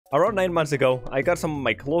Around 9 months ago, I got some of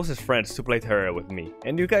my closest friends to play Terraria with me,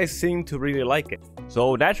 and you guys seem to really like it.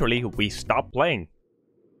 So naturally, we stopped playing.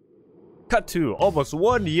 Cut to almost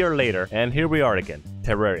 1 year later, and here we are again,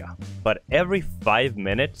 Terraria. But every 5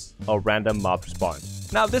 minutes, a random mob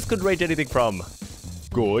spawns. Now this could range anything from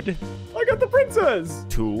good, I got the princess,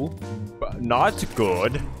 to not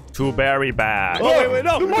good, to very bad. Oh wait,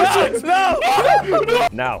 no! No!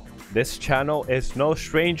 Now, this channel is no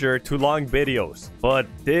stranger to long videos, but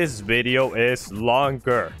this video is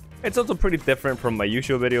longer. It's also pretty different from my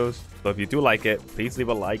usual videos, so if you do like it, please leave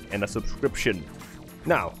a like and a subscription.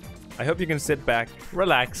 Now, I hope you can sit back,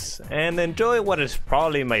 relax, and enjoy what is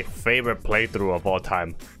probably my favorite playthrough of all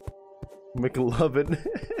time. McLovin.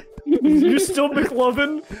 You're still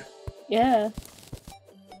McLovin? Yeah.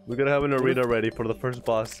 We're gonna have an arena ready for the first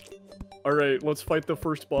boss. Alright, let's fight the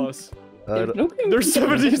first boss. There's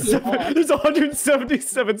 77. There's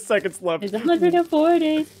 177 seconds left. There's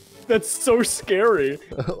 140. That's so scary.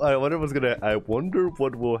 I wonder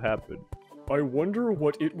what will happen. I wonder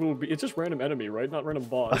what it will be. It's just random enemy, right? Not random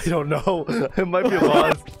boss. I don't know. It might be a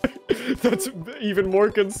boss. That's even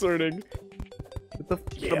more concerning. What the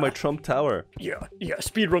f my Trump Tower? Yeah.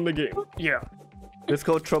 Speedrun the game. Yeah. It's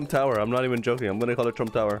called Trump Tower. I'm not even joking. I'm gonna call it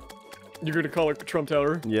Trump Tower. You're gonna call it the Trump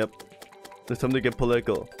Tower? Yep. It's time to get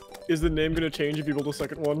political. Is the name gonna change if you build a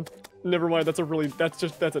second one? Never mind. That's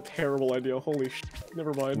a terrible idea. Holy sh.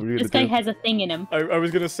 Never mind. This guy has a thing in him. I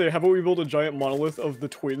was gonna say, how about we build a giant monolith of the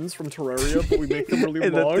twins from Terraria, but we make them really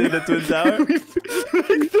long? In the Twin Tower? We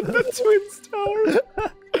make them the Twins Tower.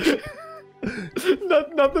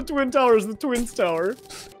 not the Twin Towers, the Twins Tower.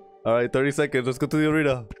 Alright, 30 seconds. Let's go to the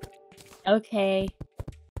arena. Okay.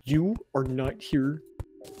 You are not here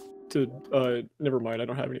to, never mind. I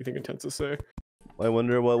don't have anything intense to say. I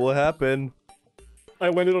wonder what will happen. I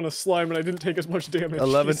landed on a slime and I didn't take as much damage.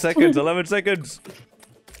 11 seconds, 11 seconds.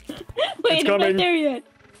 Wait, I'm not there yet.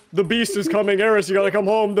 The beast is coming, Eris. You gotta come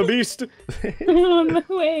home. The beast. I'm on my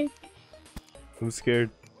way. I'm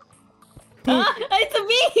scared. Ah, it's a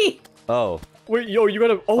bee! Oh. Wait, yo, you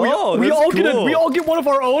gotta. Oh, we all cool. we all get one of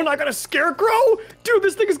our own. I got a scarecrow, dude.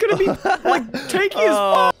 This thing is gonna be like tanky as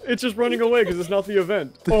fuck. It's just running away because it's not the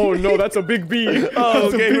event. Oh no, that's a big bee. Oh,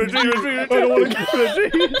 okay, retreat. I don't want to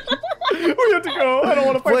retreat. We have to go. I don't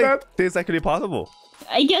want to fight that. It's actually possible.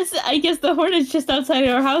 I guess the hornet's just outside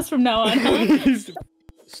our house from now on. Please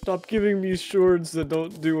stop giving me swords that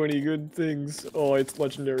don't do any good things. Oh, it's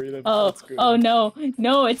legendary. That's good. Oh no,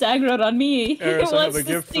 it's aggroed on me. Eris, I have a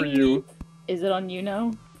gift for you. Is it on you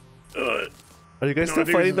now? Are you guys still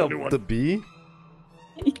fighting the bee?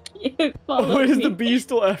 Why is the bee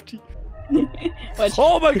still after you?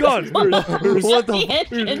 Oh my god! What the?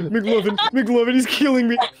 McLovin, he's killing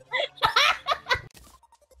me.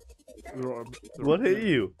 What hit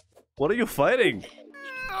you? What are you fighting?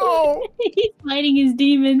 Oh! He's fighting his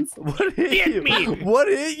demons. What hit you? What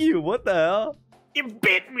hit you? What the hell? It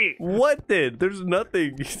bit me. What did? There's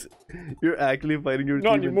nothing. You're actually fighting your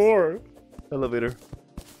Not demons. anymore. Elevator.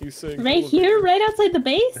 He's saying right here, right outside the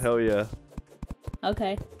base? Hell yeah.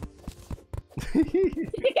 Okay.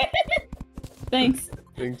 Thanks.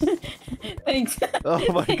 Thanks. Thanks. Oh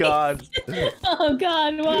my god. Oh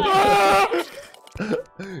god, why?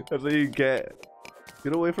 That's what you get.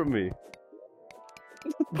 Get away from me.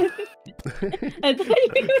 I thought you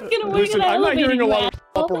were gonna wait. Listen, I'm not hearing a lot of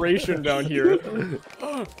operation down here.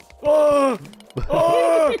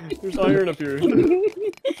 There's iron up here.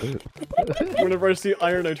 Whenever I see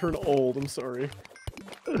iron, I turn old. I'm sorry.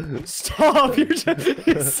 Stop! You're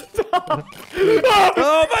just stop!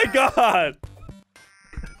 Oh my god!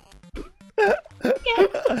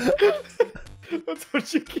 That's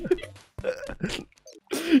what you get.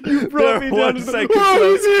 You brought me down to the.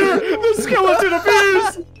 Oh, he's here! The skeleton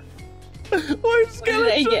appears! What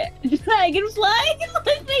skeleton? Dragonfly?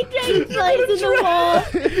 My dragonfly's in the wall.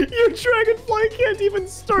 Your dragonfly can't even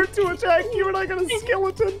start to attack you, and I got a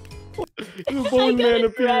skeleton. The bone man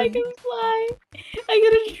appeared. I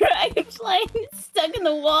got a dragonfly and it's stuck in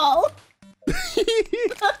the wall.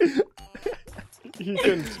 He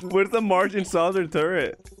can. Where's the Martian Saucer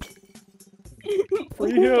turret?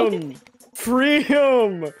 Free him! Free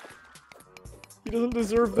him! He doesn't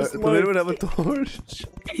deserve this life. Does anyone have a torch?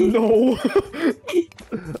 No!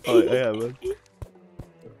 Oh, I have one.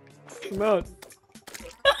 Come out.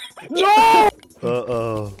 No!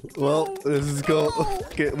 Uh-oh. Well, this is go.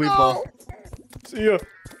 Okay, we fall. See ya.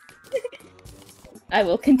 I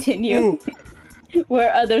will continue.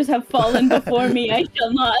 Where others have fallen before me, I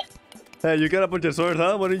shall not. Hey, you got a bunch of swords,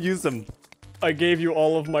 huh? Why don't you use them? I gave you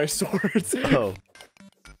all of my swords. Oh.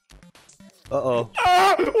 Uh-oh.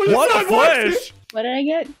 Ah, What a flash! What did I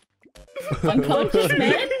get? Unconscious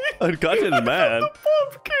man? Unconscious man?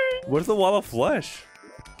 Pumpkin! Where's the wall of flesh?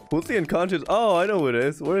 Who's the unconscious? Oh, I know who it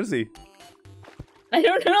is. Where is he? I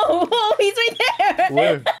don't know. Oh, he's right there.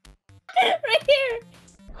 Where? Right here.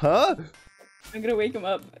 Huh? I'm gonna wake him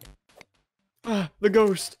up. The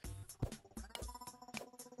ghost.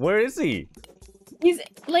 Where is he? He's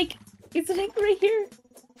like right here.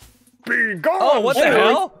 Be gone! Oh, what the Snake.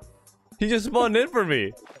 hell? He just spawned in for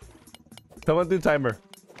me. Someone do timer.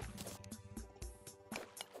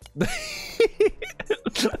 That's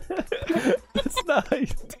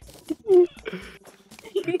nice.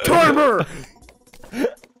 Timer!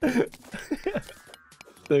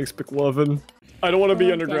 Thanks, McLovin. I don't want to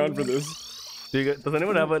be underground for this. Does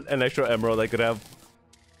anyone have an extra emerald I could have?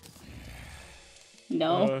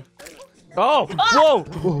 No. Oh! Whoa!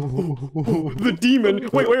 The demon.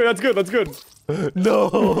 Wait, that's good. That's good.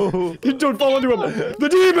 No! Don't fall into him. The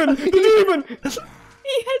demon. The demon.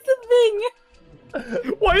 He has a thing.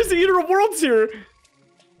 Why is the Eater of Worlds here?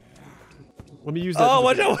 Let me use that. Oh,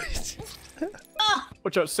 watch out!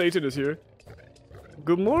 Watch out, Satan is here.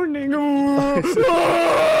 Good morning. Sorry,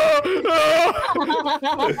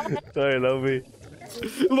 Loaffy.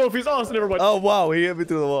 Loaffy's awesome. Never mind. Oh wow, he hit me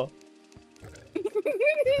through the wall.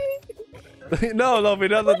 No, Loaffy,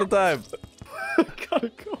 not at the time. Gotta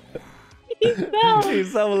go. He fell.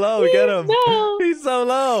 He's so low, get him. fell. He's so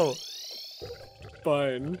low.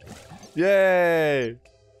 Fine. Yay.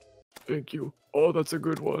 Thank you. Oh, that's a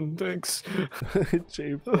good one. Thanks.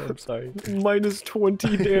 Shameful, I'm sorry. Minus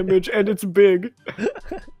 20 damage, and it's big.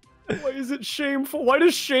 Why is it shameful? Why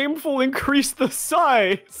does shameful increase the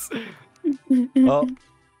size? Oh.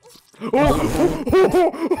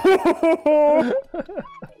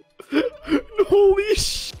 Holy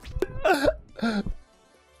sh!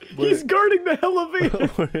 He's guarding the elevator.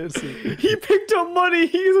 Where is he? He picked up money.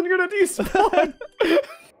 He isn't gonna despawn.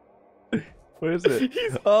 Where is it?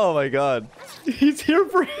 Oh my god. He's here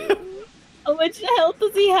for him. How much health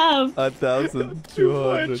does he have?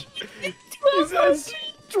 1,200. He's as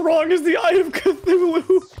strong as the Eye of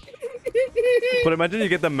Cthulhu. But imagine you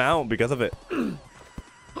get the mount because of it.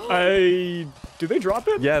 Do they drop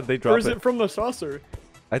it? Yeah, they drop Or is it from the saucer?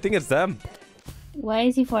 I think it's them. Why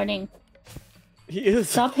is he farting? He is.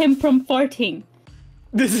 Stop him from farting.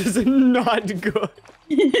 This is not good.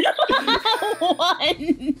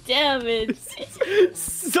 1 damage.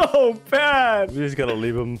 So bad. We just gotta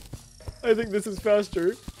leave him. I think this is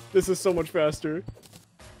faster. This is so much faster.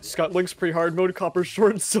 Scott Link's pre-hard mode, copper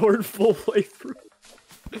short sword, full playthrough.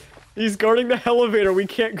 He's guarding the elevator. We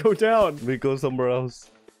can't go down. We go somewhere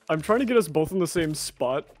else. I'm trying to get us both in the same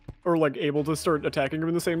spot, or like able to start attacking him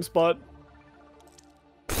in the same spot.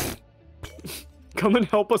 Come and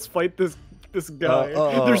help us fight this guy.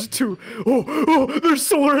 There's two. Oh, there's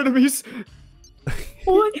solar enemies.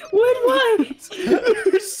 What?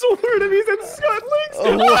 There's solar enemies and Scott Link's.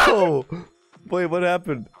 Oh, whoa! Wait, what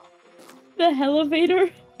happened? The elevator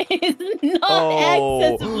is not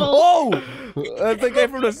accessible. Oh! That's the guy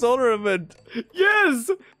from the solar event.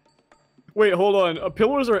 Yes. Wait, hold on.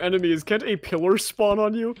 Pillars are enemies. Can't a pillar spawn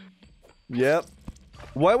on you? Yep.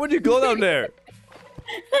 Why would you go down there?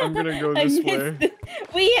 I'm gonna go this way.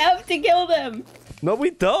 We have to kill them. No, we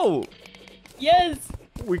don't. Yes.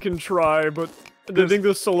 We can try, but I think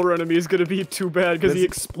the solar enemy is gonna be too bad because he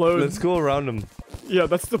explodes. Let's go around him. Yeah,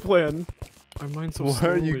 that's the plan. I mind so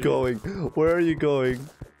Where are you going? Where are you going?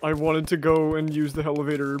 I wanted to go and use the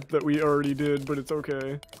elevator that we already did, but it's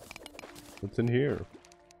okay. What's in here?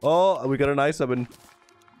 Oh, we got an ice oven.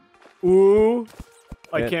 Ooh.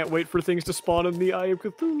 I can't wait for things to spawn in the Eye of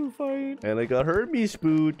Cthulhu fight. And I got Hermes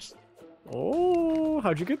boots. Oh,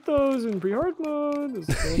 how'd you get those in pre-hard mode? This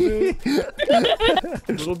is a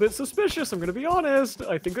little bit suspicious, I'm gonna be honest.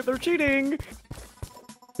 I think that they're cheating.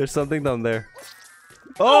 There's something down there.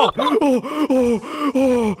 Oh!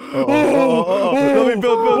 Let me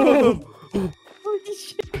build. Holy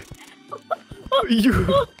shit.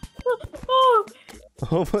 You.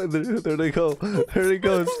 Oh my, there they go. There he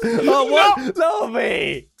goes. Oh, what? No,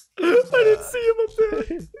 me! I didn't see him up there.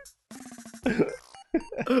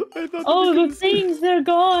 I thought The things, they're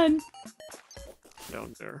gone.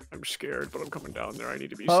 down there. I'm scared, but I'm coming down there. I need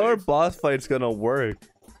to be How safe. are boss fights gonna work?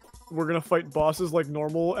 We're gonna fight bosses like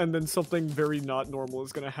normal, and then something very not normal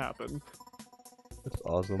is gonna happen. That's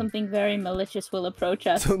awesome. Something very malicious will approach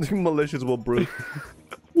us. Something malicious will brew.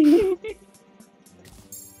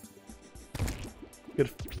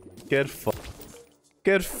 Get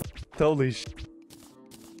holy sh.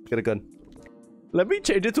 Get a gun. Let me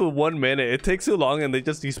change it to 1 minute. It takes too long and they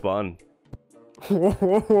just despawn.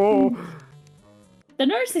 The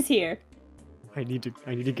nurse is here. I need to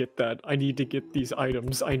get that. I need to get these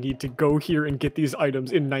items. I need to go here and get these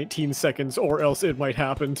items in 19 seconds, or else it might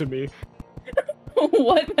happen to me.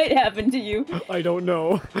 What might happen to you? I don't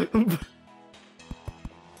know.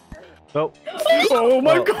 Oh. Oh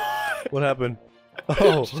my god! What happened?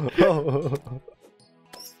 Oh.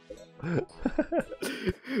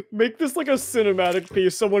 Make this like a cinematic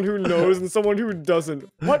piece, someone who knows and someone who doesn't.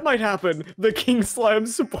 What might happen? The king slime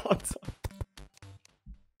spawns.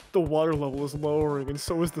 The water level is lowering, and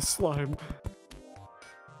so is the slime.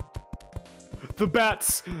 The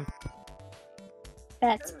bats!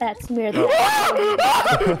 Bats, we're the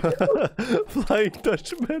Flying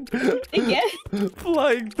Dutchman! Again?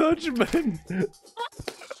 Flying Dutchman!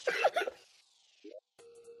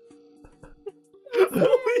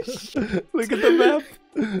 Holy shit! Look at the map!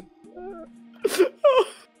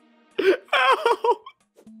 Ow!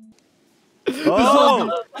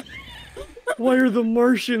 Oh! Why are the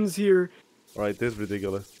Martians here? Alright, this is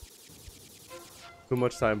ridiculous. Too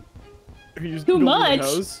much time. Are you Too building a much?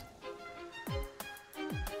 house?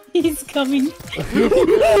 He's coming. Oh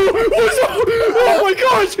my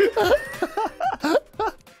gosh!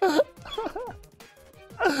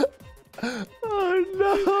 Oh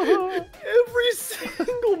no! Every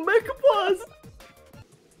single Mechaboss!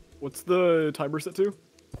 What's the timer set to?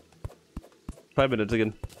 5 minutes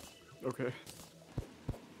again. Okay.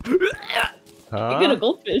 Huh? You got a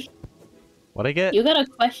goldfish. What'd I get? You got a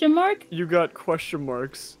question mark? You got question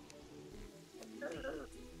marks.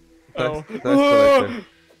 Tax Oh. collector.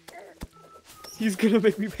 He's gonna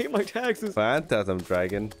make me pay my taxes. Phantasm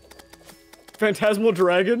Dragon. Phantasmal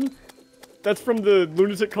Dragon? That's from the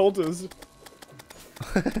Lunatic Cultist.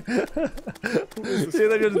 See,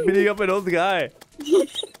 they're just beating up an old guy.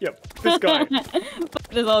 Yep, this guy.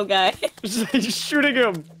 This old guy. Just shooting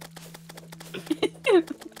him.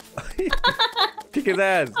 Kick his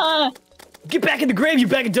ass. Get back in the grave, you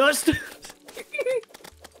bag of dust!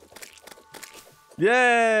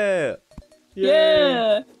 Yeah!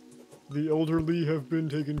 Yeah. The elderly have been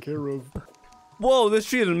taken care of. Whoa, this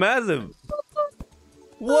tree is massive.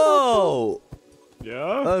 Whoa!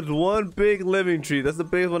 Yeah? That's one big living tree. That's the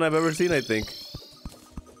biggest one I've ever seen, I think.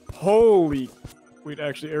 Holy... Wait,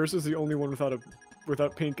 actually, Eris is the only one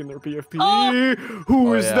without pink in their PFP. Oh.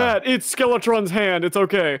 Who is yeah. that? It's Skeletron's hand. It's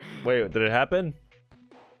okay. Wait, did it happen?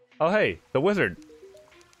 Oh, hey, the wizard.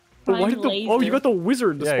 But why did the... Oh, you got the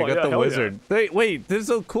wizard display. Yeah, you got the hell wizard. Wait, this is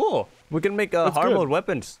so cool. We can make That's hard good. mode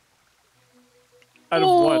weapons. Yeah. Out of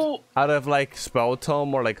what? Out of like spell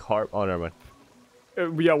tome or like harp. Oh, never mind.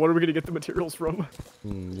 Yeah, what are we gonna get the materials from?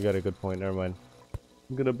 You got a good point. Never mind.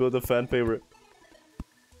 I'm gonna build a fan favorite.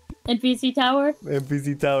 NPC tower?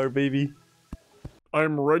 NPC tower, baby.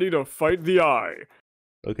 I'm ready to fight the eye.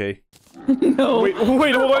 Okay. No. Wait,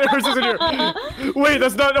 hold on, Eris is in here. Wait,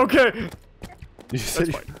 that's not okay. You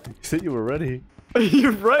said you were ready.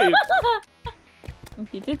 You're right.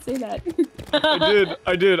 He did say that.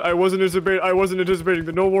 I did. I wasn't anticipating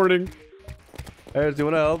the no warning. Eris, do you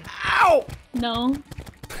wanna help? Ow! No.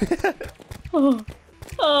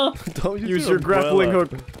 Oh. Don't Use your grappling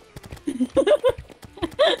hook.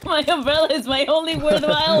 My umbrella is my only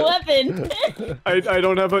worthwhile weapon. I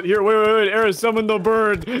don't have a here. Wait. Eris, summon the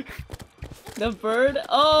bird. The bird?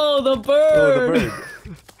 Oh, the bird. Oh, the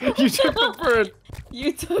bird. You took the bird.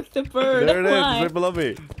 You took the bird. There it is. Why? It's right below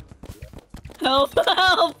me. Help!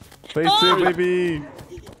 Help! Face it, baby.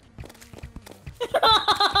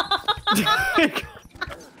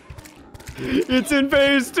 It's in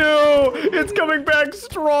phase 2. It's coming back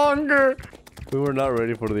stronger. We were not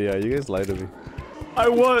ready for the eye. You guys lied to me.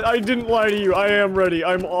 I didn't lie to you. I am ready.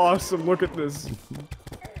 I'm awesome. Look at this.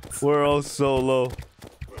 We're all so low.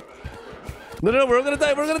 No, we're gonna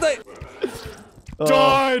die. We're gonna die. Oh,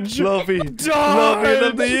 Dodge! Loaffy. Dodge! Loaffy, it's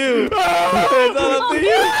up to you. It's all up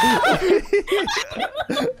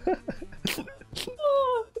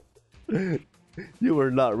to you. You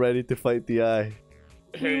were not ready to fight the eye.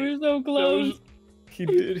 We were so close. He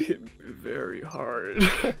did hit me very hard.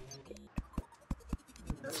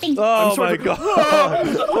 Oh my god.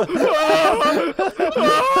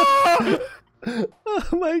 Oh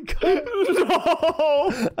my god.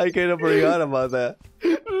 No! I kind of forgot about that.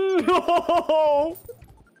 No!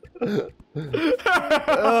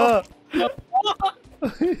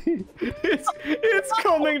 It's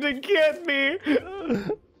coming to get me.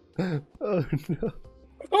 Oh no.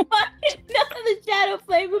 What? No, the shadow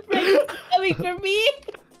flame effect is coming for me.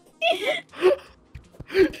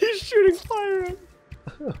 He's shooting fire at me.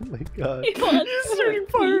 Oh my god. He wants He's shooting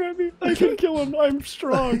fire at me. I can kill him. I'm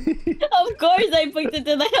strong. Of course I picked it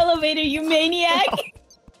to the elevator, you maniac!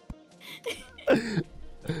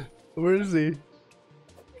 Where is he?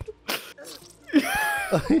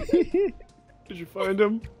 Did you find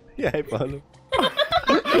him? Yeah, I found him.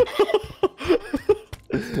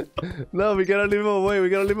 No, we gotta leave him away. We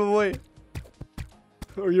gotta leave him away.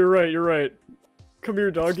 Oh, you're right. You're right. Come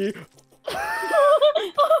here, doggy.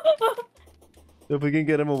 If we can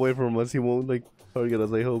get him away from us, he won't like target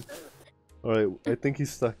us. I hope. All right, I think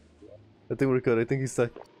he's stuck. I think we're good. I think he's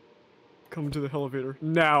stuck. Come to the elevator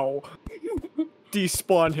now.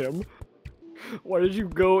 Despawn him. Why did you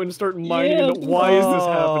go and start mining? Yeah, Why is this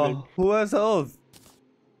happening? Who has health?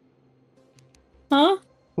 Huh?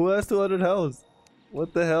 Who has 200 health?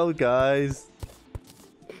 What the hell, guys?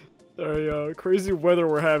 Sorry, crazy weather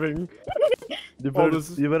we're having. You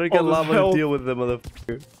better get lava and deal with them,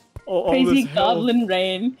 motherfucker. Crazy goblin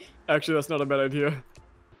rain. Actually, that's not a bad idea.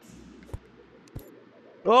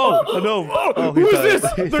 Oh, no! Oh, who is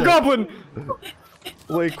this? The goblin!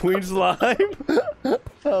 Wait, Queen Slime?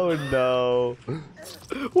 Oh no!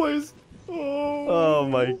 What is? Oh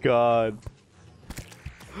my god!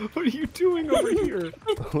 What are you doing over here?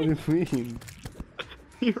 What do you mean?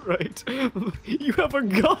 You're right. You have a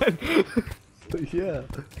gun. Yeah.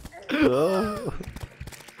 Oh.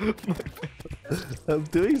 I'm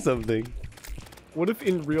doing something. What if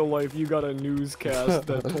in real life you got a newscast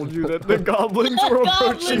that told you that the goblins were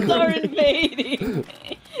approaching? Goblins are invading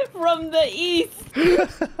from the east.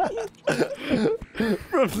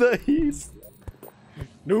 From the east.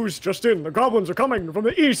 News just in. The goblins are coming from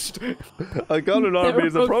the east. A goblin army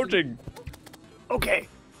is approaching. Okay.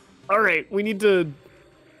 All right. We need to.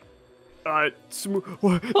 The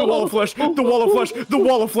wall of flesh. The wall of flesh. The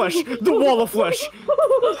wall of flesh. The wall of flesh.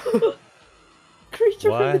 Creature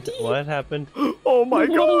from the deep. What happened? Oh my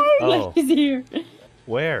god! Oh. He's here.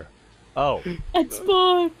 Where? Oh. At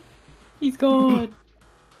spawn. He's gone.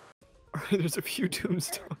 Alright, there's a few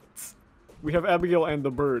tombstones. We have Abigail and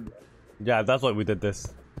the bird. Yeah, that's why we did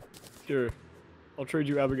this. Here, I'll trade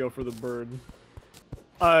you Abigail for the bird.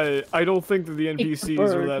 I don't think that the NPCs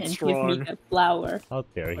are that strong. Give me the flower. How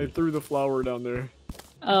dare I you? threw the flower down there.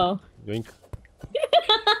 Oh. Yoink.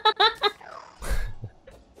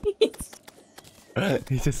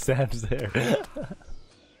 He just stands there.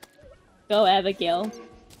 Go, Abigail.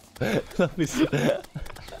 Let me see.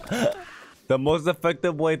 The most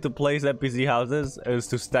effective way to place NPC houses is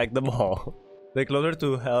to stack them all. The closer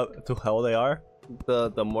to hell they are,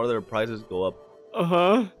 the more their prices go up.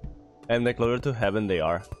 Uh-huh. And the closer to heaven they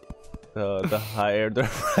are, the higher their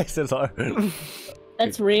prices are.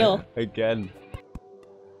 That's real. Again.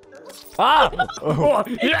 Ah! Oh,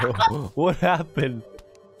 yeah! What happened?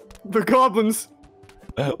 The goblins!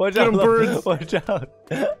 Watch Get out, 'em, birds! Watch out!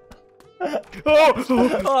 Oh!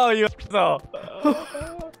 Oh, you so.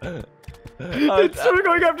 It's sort of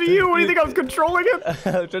going after you! What do you think I was controlling it?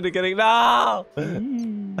 I'm trying to get it. No!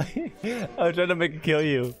 I'm trying to make it kill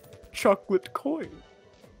you. Chocolate coin.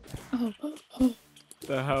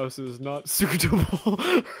 The house is not suitable.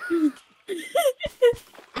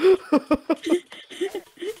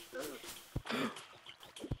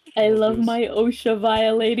 I love my OSHA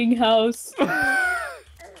violating house.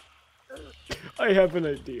 I have an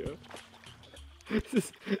idea. This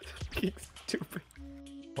is fucking stupid.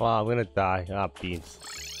 Wow, I'm gonna die. Ah, beans.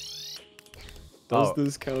 Does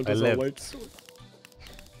this count as a live. light source?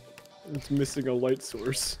 It's missing a light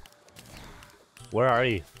source. Where are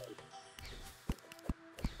you?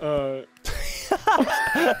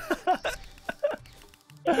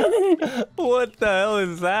 What the hell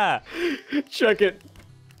is that? Check it.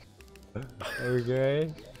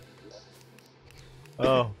 Okay.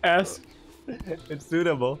 Oh, Ass. it's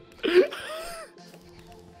suitable.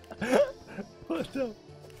 What the?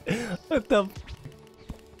 What the?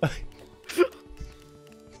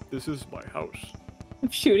 This is my house. I'm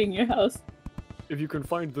shooting your house. If you can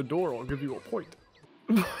find the door, I'll give you a point.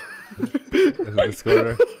 This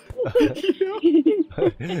corner.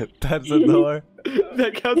 That's a door.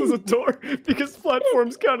 That counts as a door because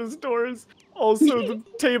platforms count as doors. Also, the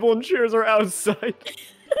table and chairs are outside.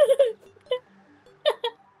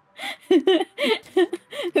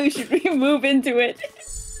 Who should we move into it?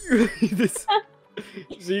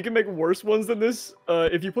 So you can make worse ones than this.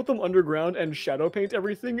 If you put them underground and shadow paint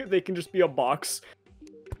everything, they can just be a box.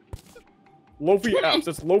 Loaffy apps.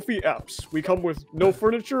 That's Loaffy apps. We come with no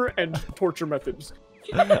furniture and torture methods.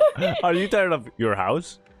 Are you tired of your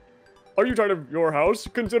house? Are you tired of your house?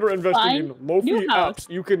 Consider investing in Loaffy apps.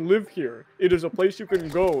 You can live here. It is a place you can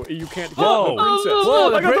go. You can't get Whoa. the princess.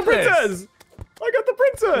 Whoa, I got the princess! I got the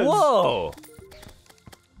princess! Whoa!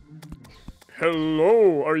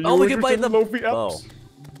 Hello, are you Oh, we can buy interested the in Loaffy apps? Oh.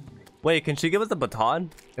 Wait, can she give us the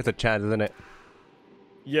baton? It's a chance, isn't it?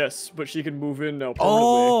 Yes, but she can move in now permanently.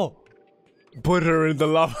 Oh! Put her in the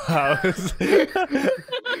lava house. Put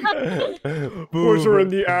her in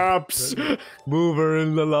the apps. Move her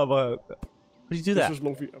in the lava house. How do you do that? This is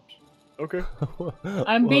Loaffy apps. Okay.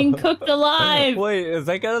 I'm being cooked alive. Wait, is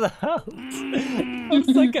that out of the house? It's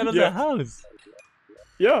like out of the house.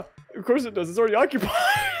 Yeah, of course it does. It's already occupied.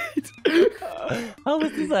 How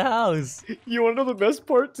is this a house? You want to know the best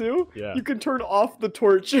part too? Yeah. You can turn off the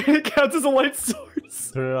torch and it counts as a light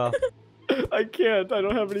source. Turn it off. I can't. I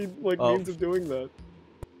don't have any means of doing that.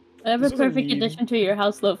 I have This a is a perfect need. addition to your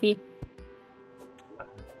house, Loaffy.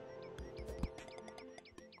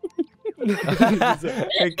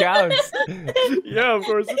 It counts. Yeah, of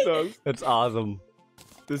course it does. That's awesome.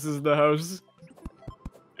 This is the house.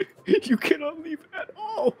 You cannot leave at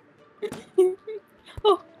all.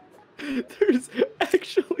 Oh. There's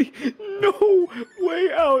actually no way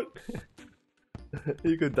out.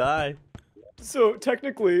 You could die. So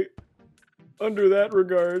technically, under that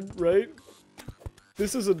regard, right?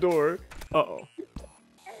 This is a door. Uh-oh.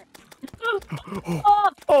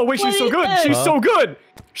 Oh wait, she's so good. She's so good.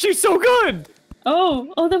 She's so good.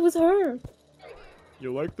 Oh, that was her.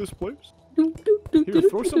 You like this place? Here,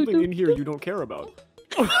 throw something in here you don't care about.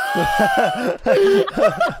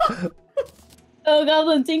 Oh,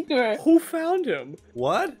 Goblin Tinkerer. Who found him?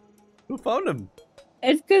 What? Who found him?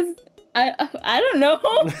 It's because I don't know.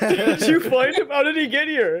 Did you find him? How did he get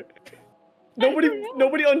here?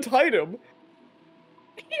 Nobody untied him.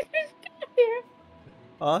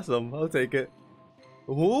 Awesome. I'll take it.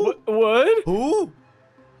 Who? What? Who?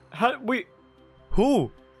 How? Wait.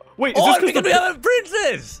 Who? Wait. Is Oh, this because we have a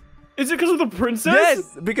princess! Is it because of the princess?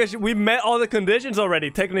 Yes, because we met all the conditions already,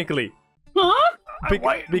 technically. Huh?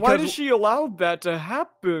 Why because does she allow that to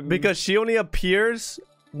happen? Because she only appears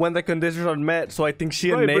when the conditions are met, so I think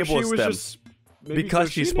she Right, but enables she was them. just- Because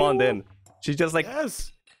does she spawned enable? in. She's just like,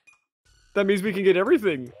 Yes. That means we can get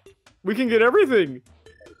everything. We can get everything.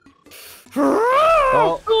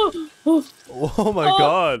 oh, Oh, oh my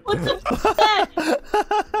god. what the fuck?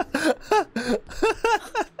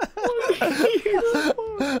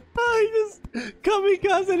 He just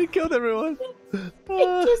kamikaze and he killed everyone.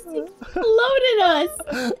 It just exploded us.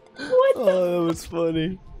 What the? Oh, that was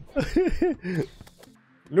funny.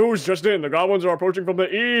 News just in. The goblins are approaching from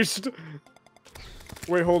the east.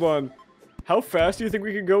 Wait, hold on. How fast do you think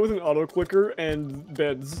we could go with an auto clicker and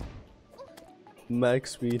beds?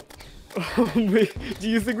 Max speed. Wait, do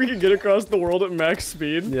you think we can get across the world at max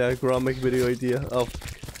speed? Yeah, Gromik video idea. Oh.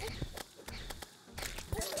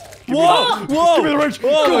 Give Whoa! me the- Whoa! Give me the wrench!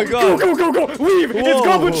 Oh Go, my god! Go, go, go, go! Leave! It's Whoa.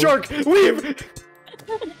 Goblin Shark! Leave!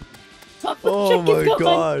 Oh my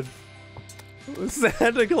god!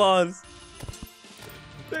 Santa Claus!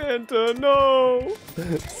 Santa, no!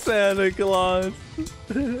 Santa Claus!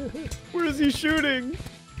 Where is he shooting?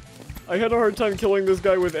 I had a hard time killing this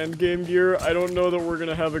guy with endgame gear. I don't know that we're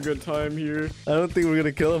gonna have a good time here. I don't think we're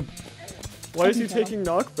gonna kill him. Why is he taking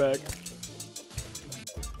knockback?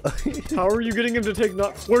 How are you getting him to take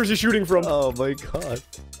knock? Where is he shooting from? Oh my god.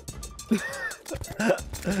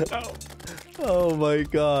 Ow. Oh my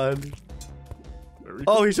god. Very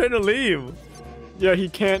Oh, he's trying to leave. Yeah, he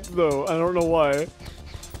can't though. I don't know why.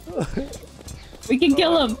 We can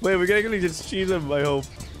kill him. Wait, we're gonna actually just cheese him, I hope.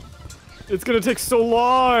 It's gonna take so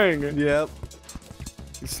long! Yep.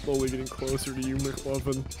 He's slowly getting closer to you,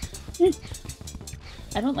 McLovin.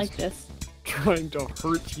 I don't like this. Trying to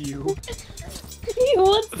hurt you. He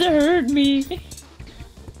wants to hurt me.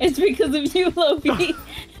 It's because of you, Loaffy.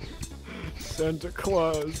 Santa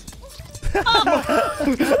Claus.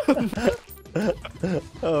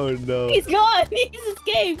 Oh no. He's gone. He's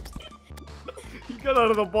escaped. He got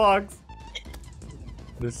out of the box.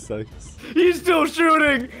 This sucks. He's still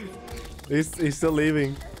shooting! He's still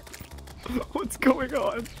leaving. What's going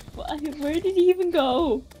on? Where did he even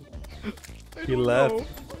go? I He don't left. know.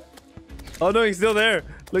 Oh no, he's still there.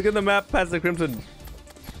 Look at the map past the crimson.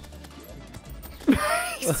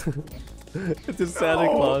 It's just Santa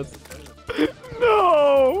No. Claus.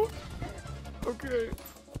 No! Okay.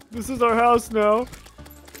 This is our house now.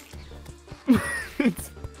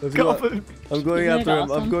 It's Let's go. Goblin. I'm going Isn't it after him.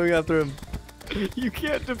 I'm awesome? going after him. You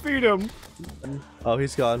can't defeat him. Oh,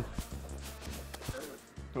 he's gone.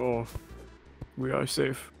 Oh, we are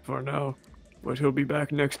safe for now, but he'll be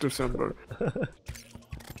back next December.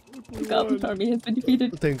 The Goblin army has been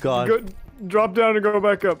defeated. Thank God. Go, drop down and go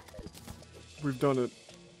back up. We've done it.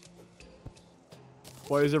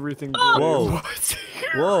 Why is everything gray? Whoa. What's here?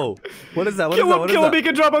 Whoa. What is that? What is Kill that? him, What is kill him, he that?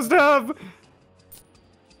 can drop a stab!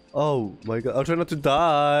 Oh my God. I'll try not to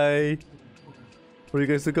die. For you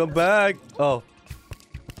guys to come back. Oh.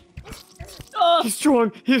 Oh, He's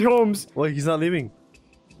strong, hit Holmes. Wait, he's not leaving.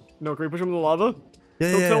 No, can we push him in the lava?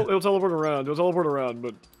 Yeah, It'll teleport around. It'll teleport around,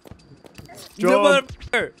 but... Jump!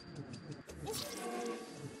 I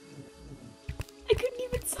couldn't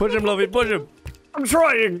even Push him, Loaffy, push him! I'm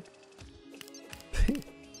trying!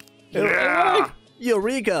 Yeah!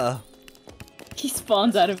 Eureka! He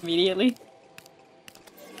spawns out immediately.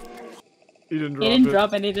 He didn't drop He didn't it.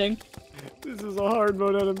 drop anything. This is a hard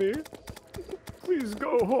mode enemy. Please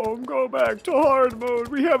go home. Go back to hard mode.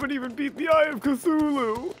 We haven't even beat the Eye of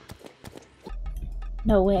Cthulhu.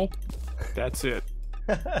 No way. That's it.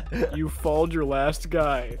 You falled your last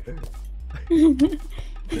guy.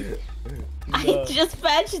 I just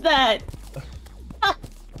fetched that.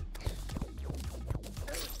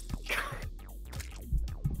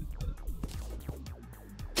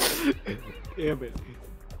 Damn it.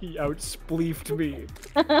 He outspleefed me.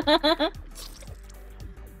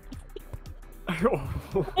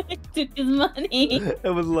 I took his money.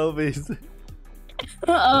 It was Loaffy's.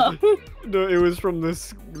 Uh oh. No, it was from the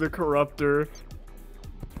corruptor.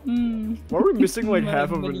 Why are we missing like My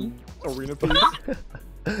half of money. an arena piece?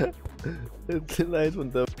 It's a nice one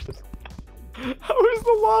though. How is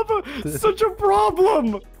the lava such a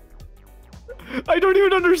problem? I don't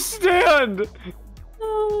even understand.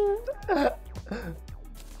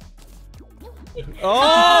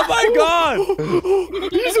 Oh my god!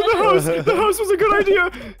 He's in the house. The house was a good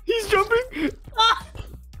idea. He's jumping.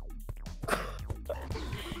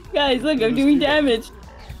 Guys, look, I'm doing damage.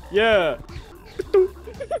 Yeah.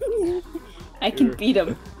 I can beat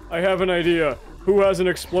him. I have an idea. Who has an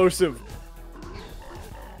explosive?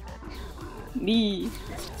 Me.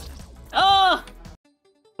 Oh!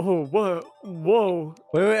 Oh, what? Whoa.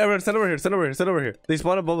 Wait, everyone, stand over here, stand over here, stand over here. They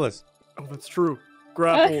spawn above us. Oh, that's true.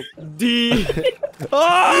 Grapple. D.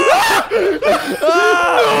 Ah!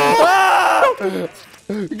 Ah!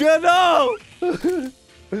 Get no!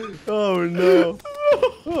 Oh no!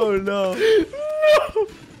 Oh no! No!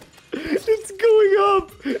 It's going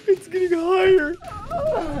up! It's getting higher!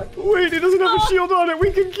 Wait, it doesn't have a shield on it!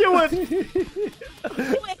 We can kill it!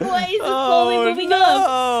 Wait, why is it slowly moving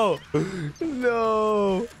up?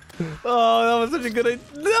 No! Oh, that was such a good idea.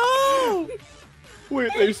 No!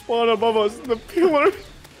 Wait, they spawn above us. The pillar!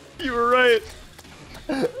 You were right.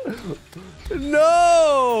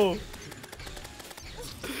 No!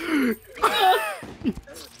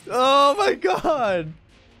 Oh my god!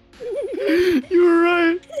 You were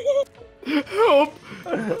right. Help!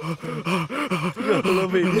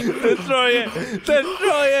 Loaffy, destroy it!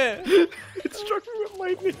 Destroy it! It struck me with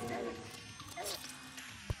lightning.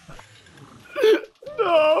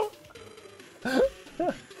 No!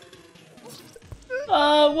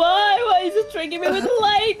 Why? Why is it striking me with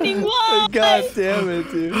lightning? Why? God damn it,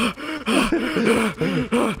 dude.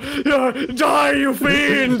 Die, you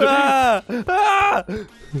fiend! Ah! Ah!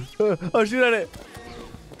 Oh, shoot at it!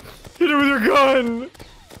 Hit it with your gun!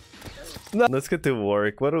 No. Let's get to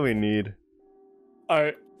work. What do we need?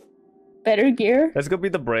 Alright. Better gear? Let's go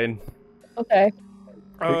beat the brain. Okay.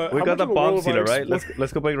 We got the bomb sealer, right?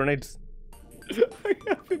 Let's go play grenades. I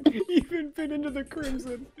haven't even been into the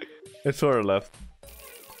crimson. It's to our left.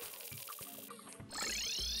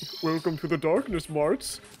 Welcome to the darkness,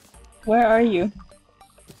 Marts. Where are you?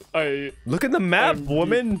 Look at the map,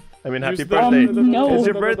 woman. I mean, happy Use birthday. no. It's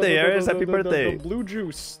your birthday, Eris. Happy birthday. The blue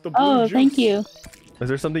juice. The blue Oh, juice. thank you. Is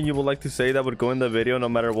there something you would like to say that would go in the video no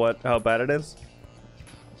matter how bad it is?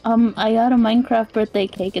 I got a Minecraft birthday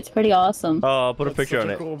cake. It's pretty awesome. Oh, I'll put a picture Such on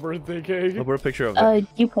a it. cool birthday cake. I'll put a picture of it.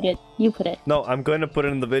 You put it. You put it. No, I'm going to put it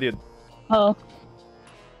in the video. Oh.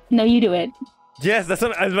 No, you do it. Yes, that's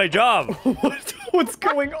my job. What's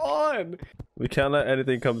going on? We can't let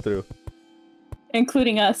anything come through.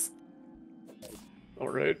 Including us.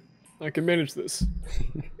 Alright. I can manage this.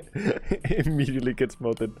 Immediately gets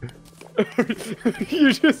melted.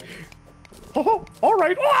 You just... Oh,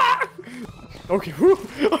 alright. Ah! Okay, whew.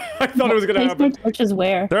 I thought it was gonna Place happen. my torches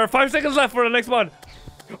where? There are 5 seconds left for the next one.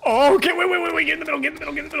 Oh, okay, wait, get in the middle, get in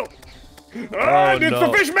the middle. Ah, it's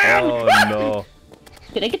the fish man! Oh no.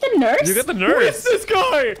 Did I get the nurse? You get the Who nurse. is this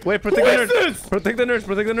guy? Wait, protect Who the is nurse. this? Protect the nurse.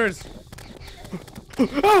 Protect the nurse.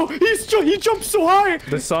 Oh, he jumped so high!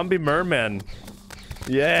 The zombie merman.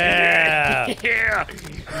 Yeah. Yeah,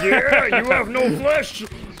 you have no flesh!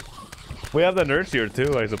 We have the nurse here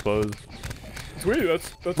too, I suppose. Sweet,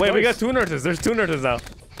 that's Wait, nice. we got 2 nurses. There's 2 nurses now.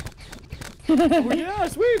 Oh yeah,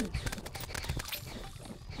 sweet!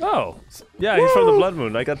 Oh. Yeah, he's from the Blood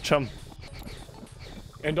Moon. I got Chum.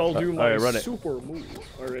 And I'll do my alright, run it. super move.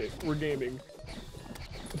 Alright, we're gaming.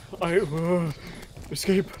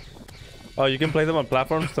 Escape. Oh, you can play them on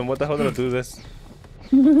platforms? Then what the hell did I do this?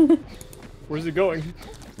 Where's it going?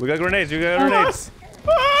 We got grenades. You got grenades.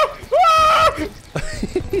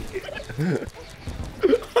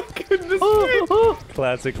 Goodness me.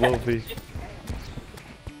 Classic Loaffy.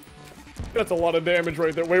 That's a lot of damage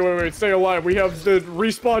right there. Wait. Stay alive. We have the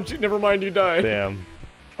respawn. Never mind, you die. Damn.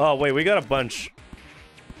 Oh, wait, we got a bunch.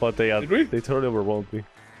 But they Did we? totally overwhelmed me.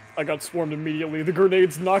 I got swarmed immediately. The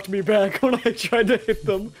grenades knocked me back when I tried to hit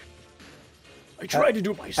them. I tried to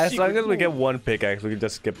do my secret As long as we get move. one pickaxe, we can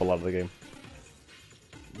just skip a lot of the game.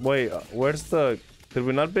 Wait, where's the... Did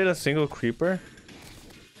we not beat a single creeper?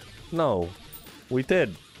 No. We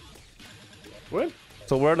did. What?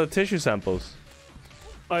 So where are the tissue samples?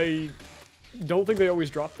 I don't think they always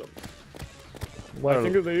drop them. What I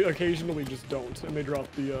think that they occasionally just don't, and they drop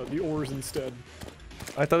the ores instead.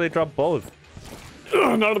 I thought they dropped both.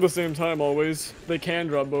 Not at the same time always. They can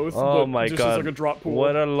drop both. Oh but my just god. As like a drop pool.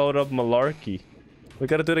 What a load of malarkey. We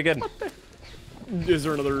gotta do it again. Is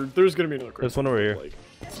there another? There's gonna be another. There's one over here. Like...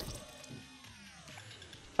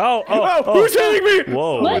 Oh, who's hitting me?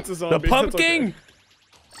 Whoa. What? It's a The zombie. That's pumpkin!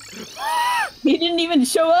 He didn't even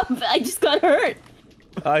show up. I just got hurt.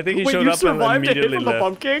 I think he Wait, showed you up and survived a hit immediately from the left.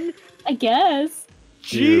 pumpkin? I guess.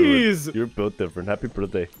 Jeez! Dude, you're built different. Happy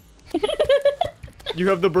birthday. You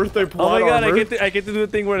have the birthday Oh plot my god, armor. I get to do a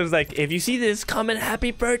thing where it's like, if you see this, comment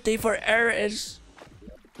happy birthday for Eris.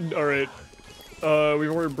 Alright. We've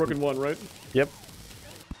already broken one, right? Yep.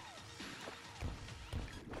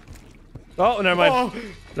 Oh, never mind. Oh,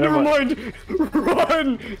 never mind.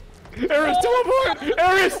 Run! Eris teleport!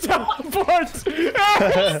 Eris teleport!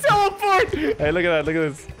 Eris teleport! Hey, look at that, look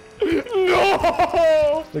at this.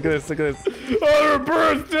 No! Look at this, look at this. On her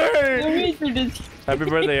birthday! Wait for this. Happy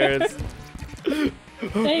birthday, Eris.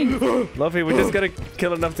 Thanks. Loaffy, we just gotta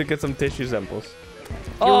kill enough to get some tissue samples.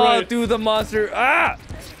 Oh, right. dude, the monster. Ah!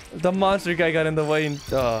 The monster guy got in the way.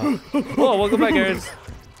 Oh, welcome back, Eris.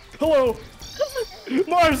 Hello!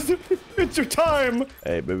 Mars! It's your time!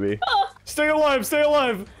 Hey, baby. Stay alive, stay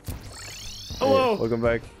alive! Hello! Hey, welcome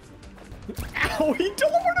back. Ow, he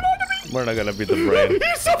teleported onto me! We're not gonna beat the brain.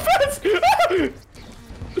 He's so fast!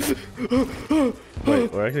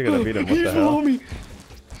 Wait, we're actually gonna beat him. What He's the below hell? me!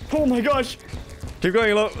 Oh my gosh! Keep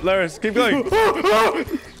going, Laris. Keep going.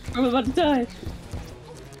 I'm about to die.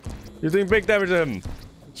 You're doing big damage to him.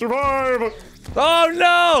 Survive! Oh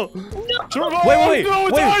no! Survive! Wait, No,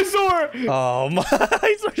 it's wait. eyesore! Oh my!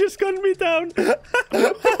 Eyesore just gunned me down.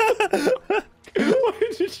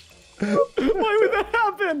 Why would that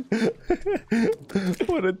happen?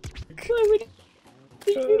 What a. Why would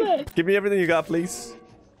you do that? Give me everything you got, please.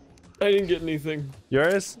 I didn't get anything.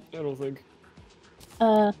 Yours? I don't think.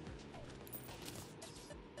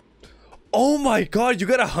 Oh my god! You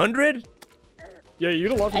got 100? Yeah, you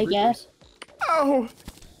get a lot of I guess. Ow!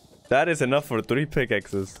 That is enough for 3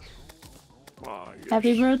 pickaxes. Oh,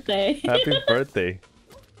 Happy birthday. Happy birthday.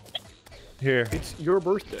 Here, it's your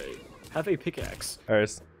birthday. Have a pickaxe.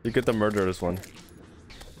 Eris, you get the murderous one.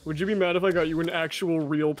 Would you be mad if I got you an actual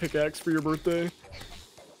real pickaxe for your birthday?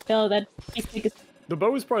 No, that is The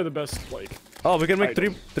bow is probably the best, like. Oh, we can make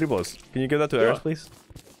Item. three bows. Can you give that to Yeah. Eris, please?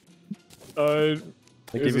 I'll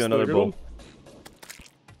I'll give you another bow.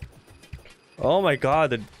 Oh my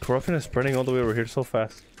god, the corruption is spreading all the way over here so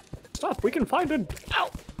fast. Stop, we can find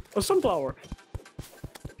a sunflower.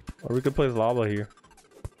 Or we could place lava here.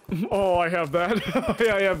 Oh, I have that.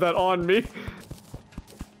 I have that on me.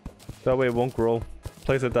 That way it won't grow.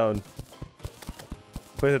 Place it down.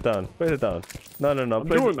 Place it down. Place it down. No. I'm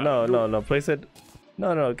Place doing it. that. No. Place it.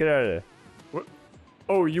 No. Get out of there. What?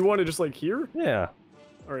 Oh, you want it just like here? Yeah.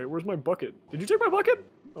 Alright, where's my bucket? Did you take my bucket?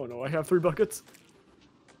 Oh no, I have 3 buckets.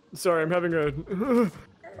 Sorry, I'm having a... A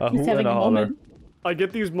He's hoot having and a a holler. moment. I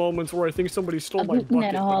get these moments where I think somebody stole A my hoot and bucket.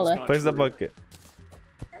 a but holler. it's not Place the true. bucket.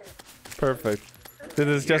 Perfect. This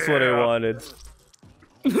is just what I wanted.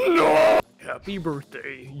 No! Happy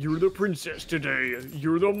birthday. You're the princess today.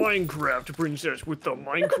 You're the Minecraft princess with the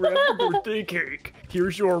Minecraft birthday cake.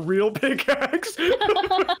 Here's your real pickaxe.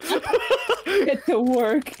 Get to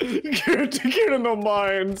work. Get in the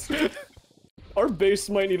mines. Our base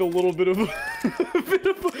might need a little bit of...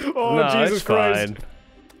 oh, No, Jesus it's Christ. fine.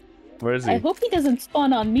 Where is I he? hope he doesn't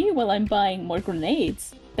spawn on me while I'm buying more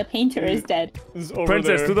grenades. The painter is dead. This is over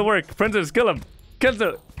Princess, there. do the work. Princess, kill him. Kill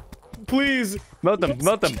him. Please. Melt them.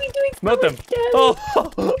 Melt them. She's doing so Melt them. much damage. Oh.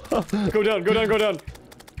 Go down, go down, go down.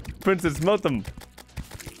 Princess, melt them.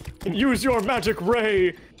 Use your magic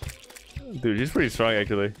ray. Dude, she's pretty strong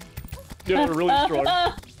actually. Yeah, they're really strong.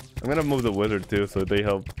 I'm gonna move the wizard too so they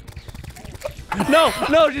help. No,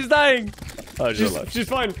 she's dying. Oh, she's alive. She's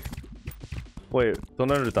fine. Wait, don't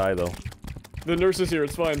let her die though. The nurse is here,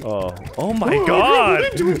 it's fine. Oh my god,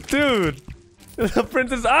 dude. The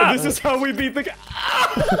princess. This is how we beat the guy.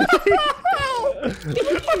 I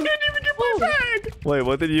didn't even get my bag. Wait,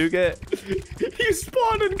 what did you get? He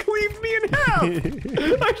despawned and cleaved me in half.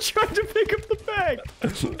 I tried to pick up the bag.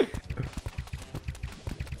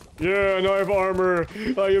 Yeah, and I have armor.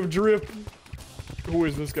 I have drip. Who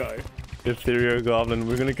is this guy? Ethereal Goblin.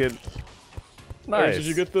 We're gonna get. Nice. Did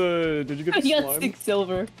you get the? Did you get the I slime? got 6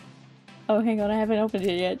 silver. Oh, hang on, I haven't opened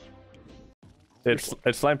it yet. It's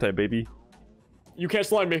slime time, baby. You can't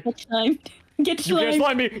slime me. Get slime. Get You slime. can't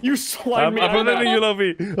slime me. You slime me. I'm letting you,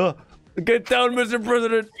 Loaffy. Get down, Mr.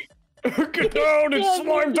 President. Get down! It's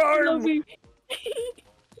slime time.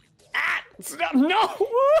 Stop! No!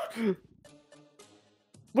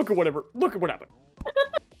 Look at whatever. Look at what happened.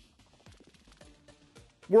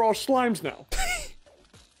 We're all slimes now.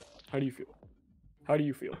 How do you feel? How do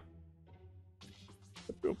you feel?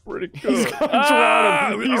 I feel pretty good. He's gone,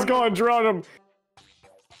 drown him. He's gone, drown him.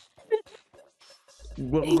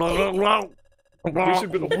 You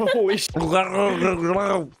should be the holy shit.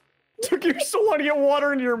 Took you so long to get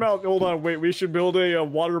water into your mouth. Hold on, wait. We should build a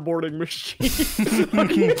waterboarding machine.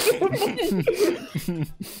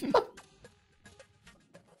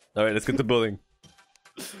 All right, let's get to building.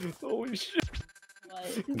 Holy shit.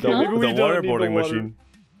 The Maybe we don't waterboarding need the water. machine.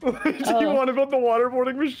 Do you want to build the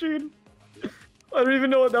waterboarding machine? I don't even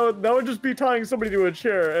know what that would just be tying somebody to a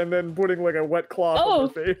chair and then putting like a wet cloth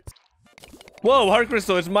on their face. Whoa, heart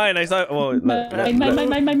crystal, it's mine. I saw. Well, Mine.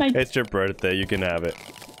 it's your birthday. You can have it.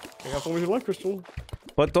 I have only life crystal.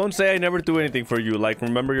 But don't say I never do anything for you. Like,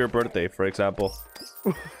 remember your birthday, for example.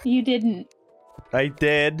 You didn't. I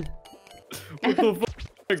did. What the fuck?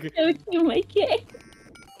 So you my cake.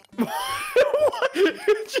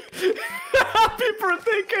 Happy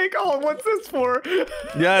birthday cake! Oh, what's this for?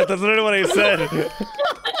 Yeah, that's literally what I said.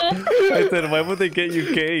 I said, why would they get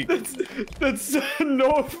you cake? That's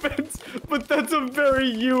no offense, but that's a very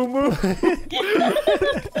you move.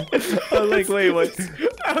 I was like, wait, what?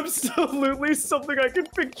 Absolutely something I can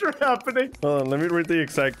picture happening. Hold on, let me read the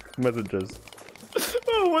exact messages.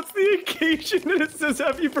 Oh, what's the occasion? And it says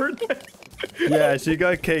happy birthday. Yeah, she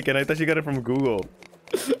got cake, and I thought she got it from Google.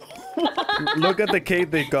 Look at the cake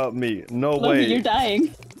they got me. No way. You're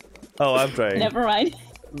dying. Oh, I'm trying. Never mind.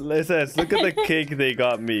 It says, look at the cake they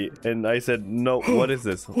got me. And I said, no, what is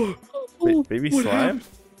this? Baby slime?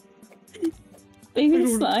 Baby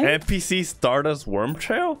slime? NPC Stardust Worm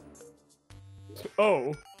Trail?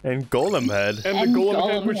 Oh. And Golem Head. And the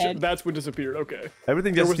golem head, that's what disappeared. Okay.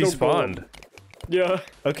 Everything just despawned. Yeah.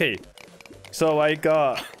 Okay. So I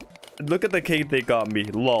got... Look at the cake they got me,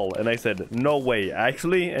 lol. And I said, no way,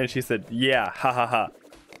 actually? And she said, yeah, ha ha ha.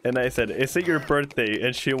 And I said, is it your birthday?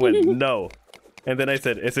 And she went, no. And then I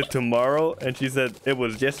said, is it tomorrow? And she said, it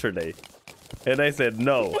was yesterday. And I said,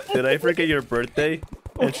 no. Did I forget your birthday?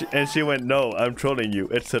 And she went, no, I'm trolling you.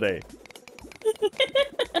 It's today.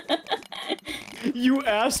 You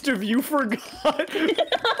asked if you forgot.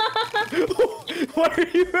 Why are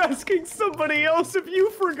you asking somebody else if you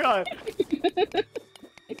forgot?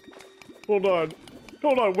 Hold on.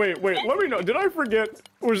 Hold on, wait, let me know. Did I forget?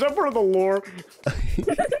 Was that part of the lore?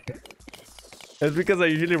 It's because I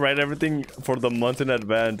usually write everything for the month in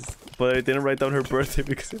advance, but I didn't write down her birthday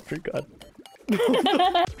because I forgot.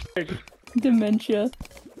 Dementia.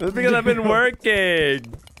 It's because I've been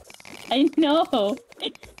working. I know.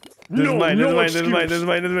 This is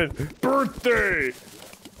mine. Birthday!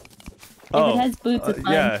 Oh, if it has boots, it's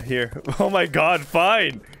fine. yeah, here. Oh my god,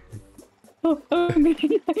 fine. I'm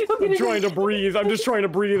trying to breathe. I'm just trying to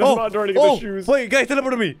breathe. I'm not trying to get the shoes. Wait, guys,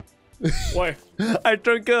 teleport to me. Why? I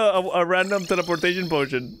drank a random teleportation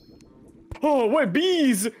potion. Oh, wait,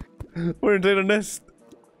 bees! We're inside a nest.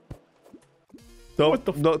 What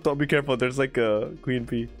the Don't be careful. There's like a queen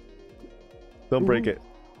bee. Don't break it.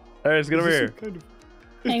 Alright, let's get over here.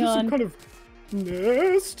 Hang on. Some kind of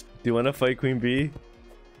nest? Do you want to fight Queen Bee?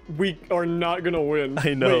 We are not gonna win.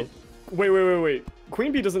 I know. Wait.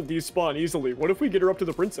 Queen Bee doesn't despawn easily. What if we get her up to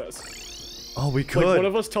the princess? Oh, we could. Like, one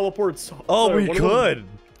of us teleports. Oh, we could.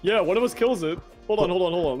 Yeah, one of us kills it. Hold on.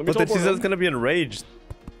 Let me But then she teleport says it's gonna be enraged.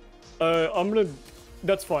 I'm gonna...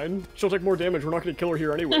 That's fine. She'll take more damage. We're not gonna kill her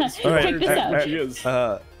here anyways. Alright, she is.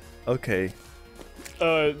 Okay.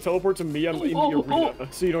 Teleport to me. I'm in the arena,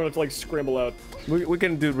 so you don't have to like scramble out. We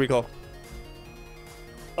can do recall.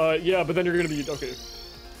 Yeah, but then you're gonna be okay.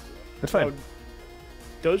 That's fine.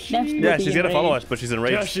 Does she? Yeah, she's gonna follow us, but she's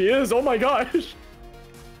enraged. Yeah, she is. Oh my gosh.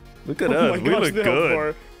 Look at us. We look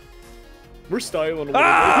good. We're styling a little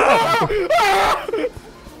bit.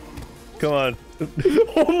 Come on.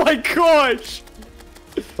 Oh my gosh.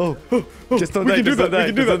 Oh, just don't die.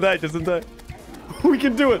 Just don't die. We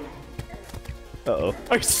can do it. Uh-oh.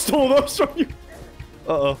 I stole those from you.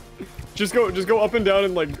 Uh-oh. Just go up and down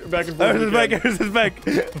and like back and forth. Eris is back.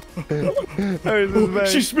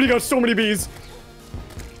 She's spitting out so many bees.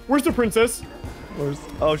 Where's the princess?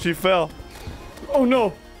 Oh, she fell. Oh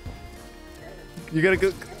no. You gotta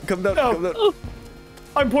go. Come down. No. Come down. Oh.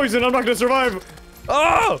 I'm poisoned. I'm not gonna survive.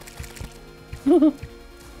 Oh!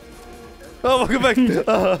 Oh, welcome back.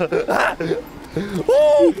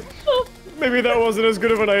 Oh! Maybe that wasn't as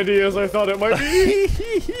good of an idea as I thought it might be.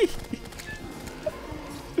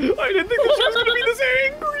 I didn't think that she was gonna be this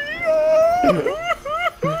angry.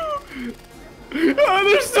 Ah,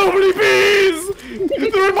 there's so many bees!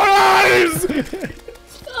 They're in my eyes!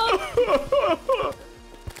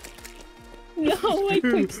 No, my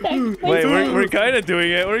quick stack. Wait, we're kind of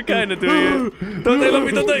doing it. We're kind of doing it. Don't they love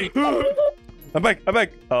me? Don't they? I'm back. I'm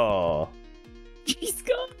back. Oh. He's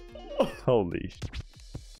gone. Holy.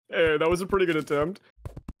 Hey, that was a pretty good attempt.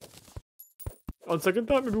 On second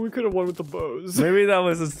thought, maybe we could have won with the bows. Maybe that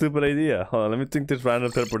was a stupid idea. Hold on, let me think this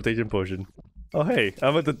random teleportation potion. Oh hey,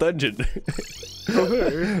 I'm at the dungeon. Oh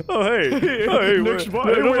hey. Oh hey. Oh hey. Next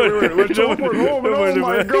wait, let's teleport home and oh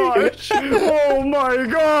my gosh. Oh my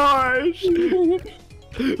gosh.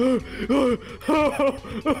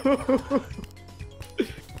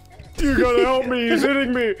 You gotta help me, he's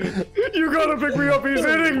hitting me. You gotta pick me up, he's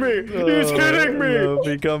hitting me. He's hitting me.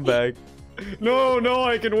 Loaffy, come back. No, no,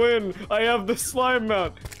 I can win. I have the slime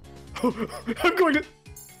mount. I'm going to...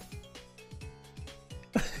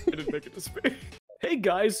 I didn't make it to space. Hey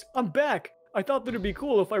guys, I'm back. I thought that it'd be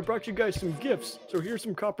cool if I brought you guys some gifts. So here's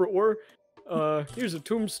some copper ore. Here's a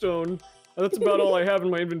tombstone. That's about all I have in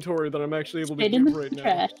my inventory that I'm actually able to give right now.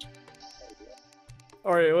 Trash.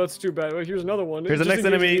 Alright, well that's too bad. Well, here's another one. Here's the next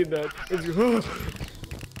enemy.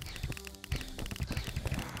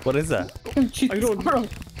 What is that? I don't know.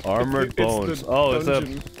 Armored It's bones. the Oh,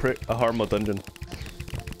 dungeon. it's a Harmo dungeon.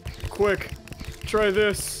 Quick, try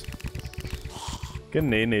this. Get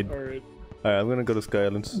nade. Alright. Alright, I'm gonna go to Sky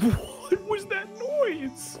Islands. What was that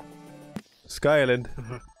noise? Sky Island.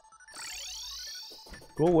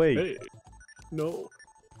 Go away. Hey. No.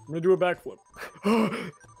 I'm gonna do a backflip.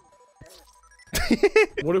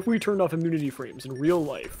 What if we turned off immunity frames in real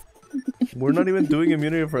life? We're not even doing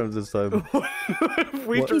immunity frames this time. What if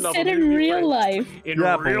we What? turned He off said in immunity real frames? life. In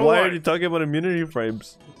Yeah, real but why life. are you talking about immunity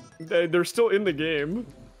frames? They're still in the game.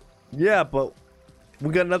 Yeah, but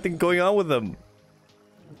we got nothing going on with them.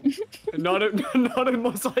 Not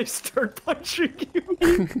unless I start punching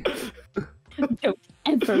you. Don't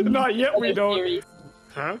ever. Not yet, we don't. Series.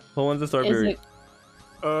 Huh? Who wants to start Is berry? it-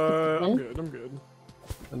 I'm good. I'm good.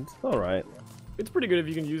 It's alright. It's pretty good if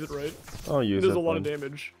you can use it right. I'll It use does it. a lot of then.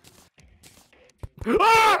 damage.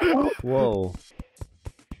 Ah! Whoa.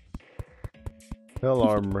 Hell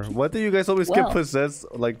armor. Why do you guys always get Well. possessed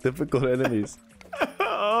like difficult enemies?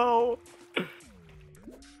 Oh.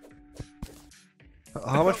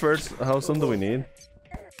 How much first? How soon do we need?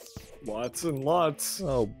 Lots and lots.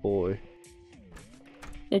 Oh boy.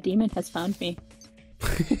 The demon has found me.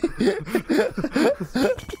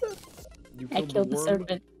 You I killed the worm?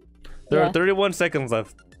 serpent. There Yeah. are 31 seconds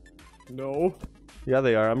left. No. Yeah,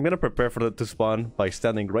 they are. I'm gonna prepare for it to spawn by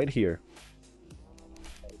standing right here.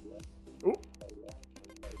 Oh.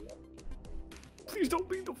 Please don't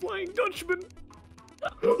be the Flying Dutchman.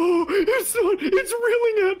 Oh, it's not. It's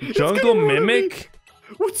reeling at. It's Jungle gonna run at me. Mimic?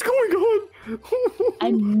 What's going on?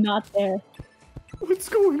 I'm not there. What's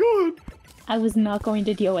going on? I was not going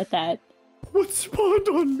to deal with that. What spawned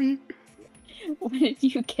on me? What did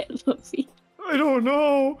you get, Loaffy? I don't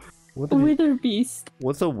know. What A the- wither beast.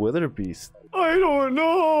 What's a wither beast? I don't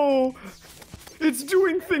know. It's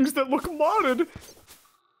doing things that look modded.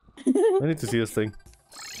 I need to see this thing.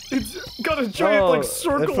 It's got a giant like it's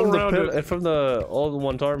circle from around the it. It's from the old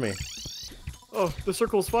one's army. Oh, the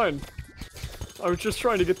circle's fine. I was just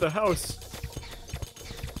trying to get the house.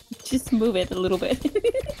 Just move it a little bit.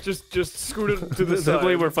 Just scoot it to the That's side.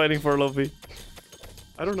 what we're fighting for, Loaffy.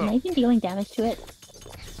 I don't Am I know. even dealing damage to it?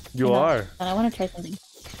 You I know, are. But I want to try something.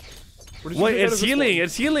 What did you Wait, think out it's of this healing. one?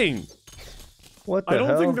 It's healing. What the I don't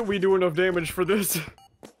hell? think that we do enough damage for this.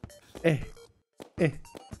 Eh. Uh,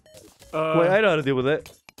 Wait, I know how to deal with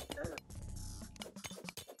it.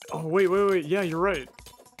 Oh wait. Yeah, you're right.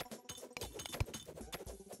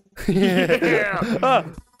 Yeah. Ah!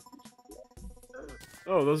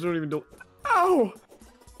 Oh, those don't even do. Ow!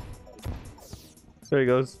 There he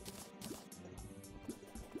goes.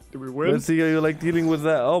 Did we win? Let's see how you like dealing with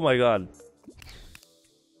that. Oh my god.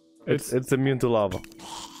 It's It's immune to lava.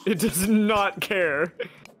 it does not care.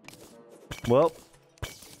 Well,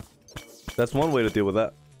 that's one way to deal with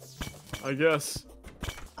that. I guess.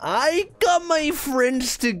 I got my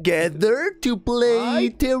friends together to play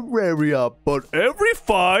Terraria, but every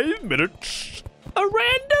 5 minutes, a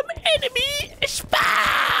random enemy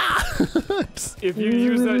spawns. If you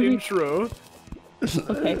use that intro,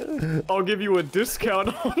 Okay. I'll give you a discount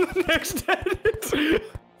on the next edit.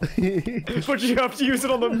 But you have to use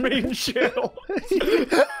it on the main channel.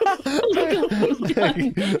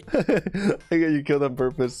 I got you killed on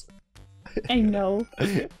purpose. I know.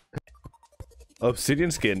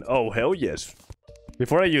 Obsidian skin. Oh, hell yes.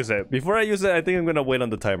 Before I use it, I think I'm gonna wait on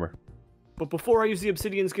the timer. But before I use the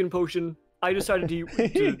obsidian skin potion, I decided to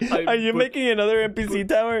Are you making another NPC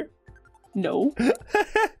tower? No.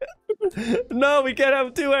 No, we can't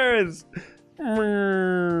have 2 errands.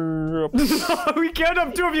 We can't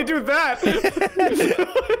have 2 of you do that.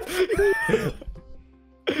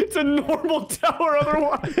 It's a normal tower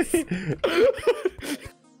otherwise.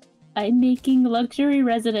 I'm making luxury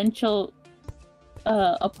residential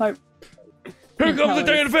apart. Here comes the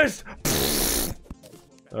giant fist!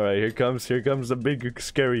 All right, here comes the big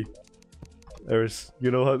scary. Eris,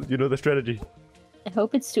 you know the strategy. I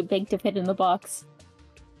hope it's too big to fit in the box.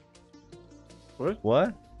 What?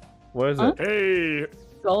 What? What is Huh? it? Hey,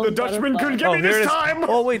 Gold the Dutchman butterfly. couldn't get me this time.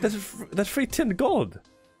 Oh wait, that's free tin gold.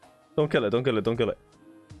 Don't kill it! Don't kill it! Don't kill it!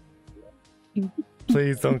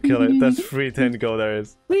 Please don't kill it. That's free tin gold,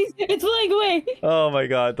 Eris. Please, it's flying away. Oh my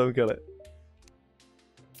god! Don't kill it.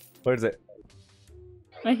 Where is it?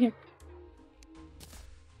 Right here.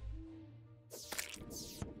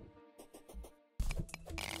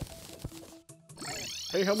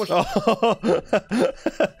 Hey, how much? Oh,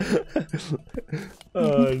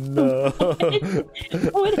 oh no!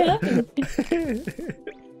 What happened?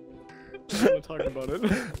 I'm gonna talk about it.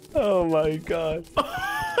 Oh my god!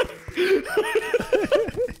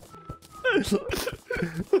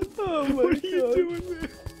 Oh my What are you god! doing, man?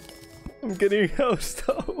 I'm getting housed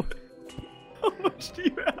up. How much do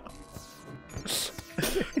you have?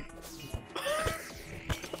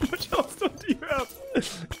 How much health stuff do you have?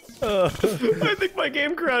 I think my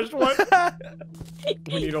game crashed. What?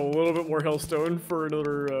 We need a little bit more hellstone for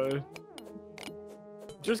another.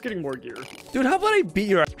 Just getting more gear. Dude, how about I beat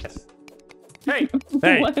your ass? Hey,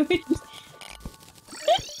 Hey! Why would you-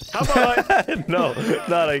 how about I? No,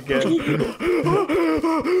 not again.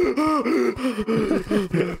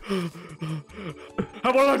 How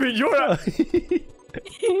about I beat your ass?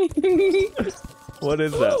 What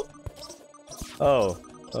is that? Oh.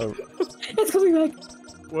 Oh. It's coming back.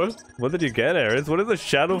 What? What did you get, Eris? What is the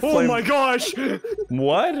shadow Oh flame? my gosh!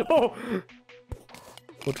 What? Oh,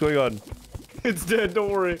 What's going on? it's dead. Don't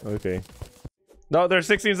worry. Okay. No, there's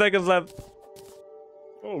 16 seconds left.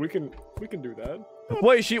 Oh, we can do that.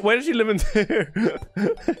 Wait, why does she live in there?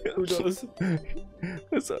 Who does?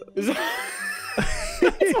 It's Is that...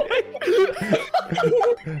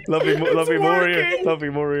 Lovely working. warrior. Lovely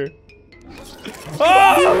warrior.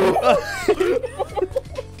 Oh!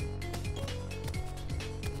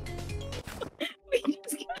 We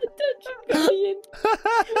just got a dungeon guardian.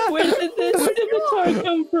 Where did this scimitar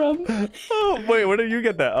come from? Oh, wait, where did you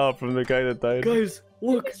get that? Oh, from the guy that died. Guys,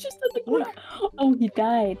 look. It's just on the Look. ground. Oh, he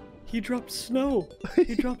died. He dropped snow.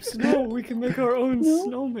 He dropped snow. We can make our own No.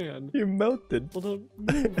 snowman. You melted. Hold on.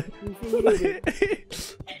 Move a little bit.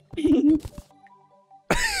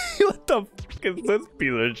 What the fuck is this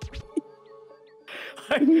piece of shit?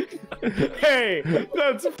 Hey,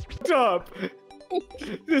 that's f***ed up.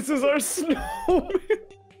 This is our snowman.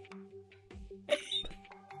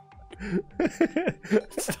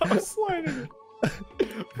 Stop sliding.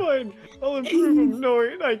 Fine, I'll improve him. No,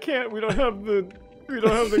 wait, I can't. We don't have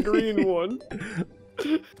the green one.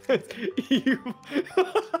 You,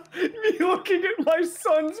 me looking at my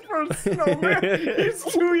son's first snowman. He's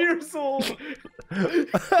 2 years old.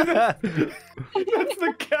 That's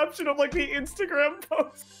the caption of like the Instagram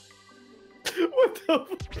post. What the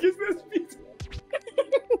fuck is this piece?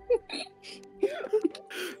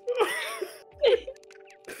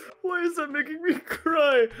 Why is that making me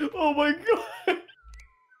cry? Oh my god!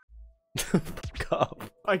 Fuck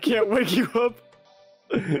off. I can't wake you up.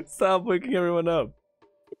 Stop waking everyone up.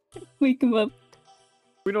 Wake him up.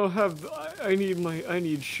 We don't have. I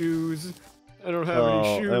need shoes. I don't have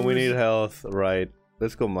any shoes. And we need health. Right.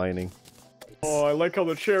 Let's go mining. Oh, I like how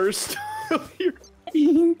the chair is still here.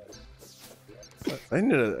 I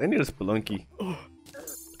need a spelunky.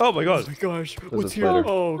 Oh my god. Oh my gosh, a what's here? spider.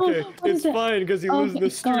 Oh, okay. Oh, what It's is that? fine because he Oh, lives in the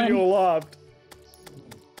it's gone. studio loft.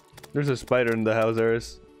 There's a spider in the house,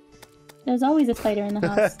 Eris. There's always a spider in the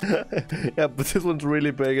house. Yeah, but this one's really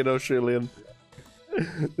big and Australian.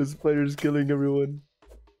 The spider's killing everyone.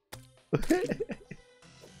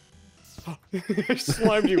 I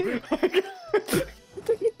slimed you.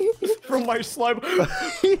 From my slime. I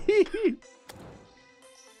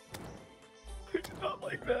did not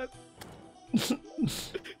like that.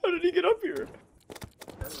 How did he get up here?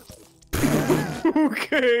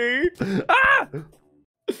 Okay. Ah!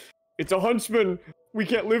 It's a huntsman. We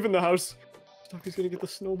can't live in the house. Stuffy's gonna get the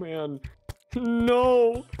snowman.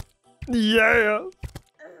 No. Yeah.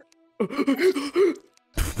 I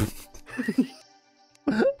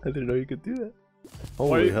didn't know you could do that.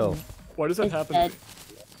 Holy hell. Why does that happen?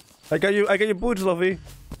 I got you boots, Loaffy.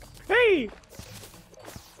 Hey!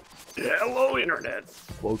 Hello, internet.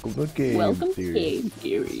 Welcome to Game Welcome to Theory. Game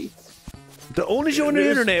Theory. The only show on the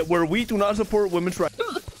internet where we do not support women's rights.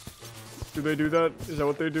 Do they do that? Is that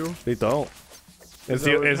what they do? They don't. It's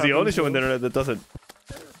that what the only happens, show on the though? internet that doesn't.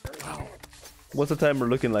 Wow. What's the timer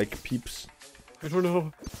looking like, peeps? I don't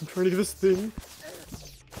know. I'm trying to get this thing.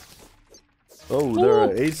 Oh, there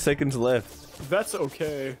are 8 seconds left. That's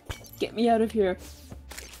okay. Get me out of here.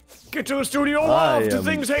 Get to the studio loft!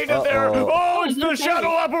 Things hate it there! Oh, it's the Okay.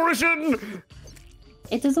 shadow apparition!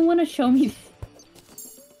 It doesn't want to show me.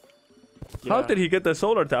 How did he get the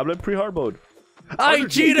solar tablet pre-hard mode? How I did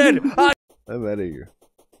cheated! I'm out of here.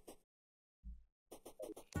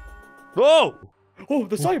 Whoa! Oh,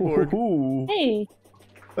 the cyborg! Ooh. Hey.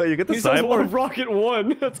 Oh, you get the He sells one cyborg? Rocket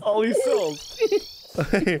 1. That's all he sells.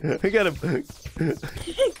 I got him.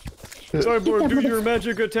 Cyborg, do your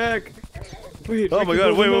magic attack. Wait, Oh I my can God,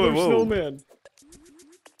 build wait, another whoa. snowman.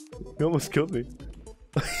 He almost killed me.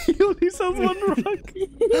 He only sells one rocket.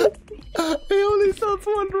 He only sells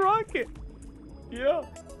one rocket. Yeah.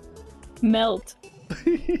 Melt.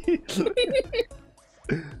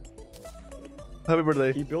 Happy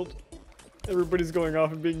birthday. He built. Everybody's going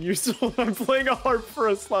off and being useful. I'm playing a harp for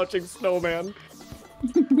a slouching snowman.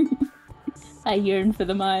 I yearn for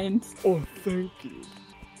the mines. Oh, thank you.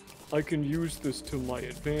 I can use this to my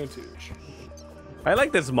advantage. I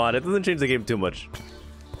like this mod. It doesn't change the game too much.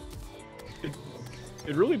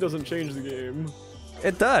 It really doesn't change the game.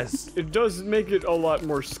 It does. It does make it a lot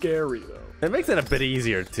more scary, though. It makes it a bit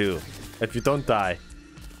easier too, if you don't die.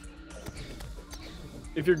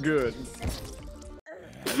 If you're good.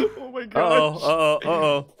 Oh my Uh god. oh.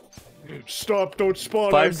 Uh-oh. Stop, don't spawn.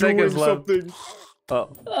 5 I'm seconds doing left. something. Oh,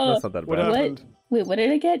 that's not that What bad. happened? Wait, what did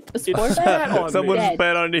I get? A spore It's bat? spat on Someone Dead.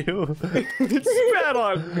 spat on you. It spat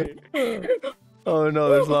on me. Oh no,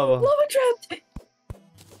 there's lava. Lava trapped!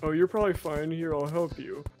 Oh, you're probably fine. Here, I'll help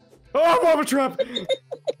you. Oh, lava trap!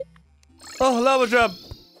 Oh, lava trap.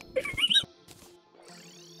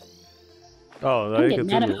 Oh, there you getting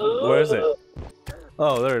can out see. of- Where is it?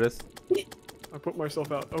 Oh, there it is. I put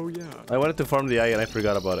myself out. Oh, yeah. I wanted to farm the eye and I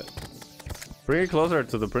forgot about it. Bring it closer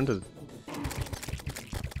to the printed.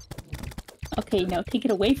 Okay, now take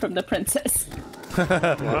it away from the princess.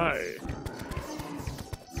 Why?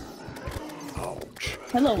 Ouch.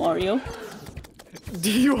 Hello, Mario.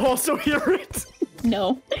 Do you also hear it?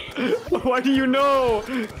 No. Why do you know?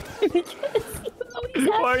 Because always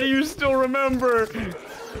Why do you still remember?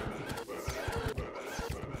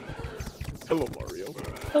 Hello, Mario.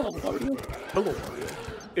 Hello, Mario. Hello, Mario.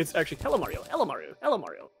 It's actually hello, Mario. Hello, Mario. Hello,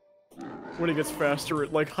 Mario. When it gets faster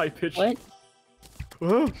at like high pitch. What?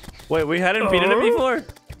 Huh? Wait, we hadn't beaten it before?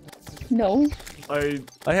 No. I.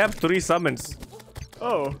 I have 3 summons.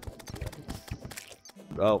 Oh.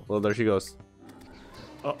 Oh, well, there she goes.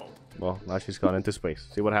 Uh oh. Well, now she's gone into space.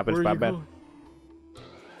 See what happens, Where are you Batman? going?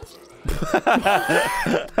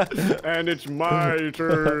 And it's my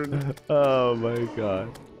turn. Oh my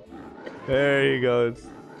god. There he goes.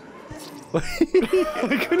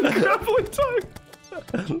 I couldn't grapple in time.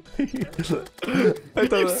 I You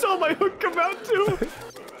thought, saw my hook come out too.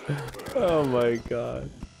 oh my god.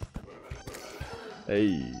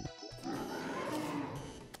 Hey.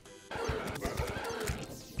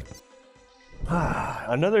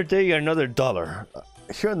 Another day, another dollar.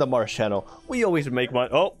 Here on the Mars channel, we always make money.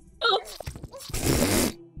 Oh,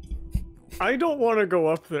 I don't want to go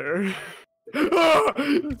up there.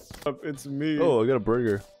 It's me. oh, I got a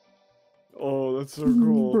burger. Oh, that's so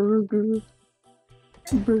cool. Burger.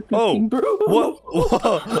 Burger Oh, King burger. Whoa,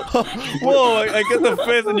 whoa, whoa! I get the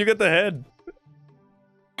fist and you get the head,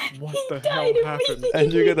 What the He hell died happened?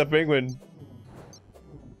 and you get the penguin.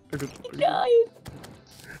 Died.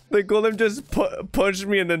 The golem just punched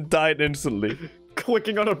me and then died instantly.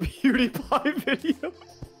 Clicking on a beauty pie video.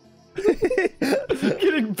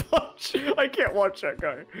 Getting punched. I can't watch that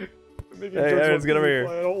guy. Making Hey, jokes Eris, about get over Beauty here.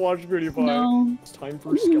 Pie. I don't watch Beauty Pie. No. It's time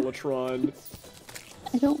for Skeletron.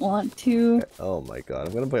 I don't want to. Oh my god,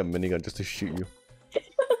 I'm gonna buy a minigun just to shoot you.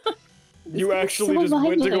 You actually so just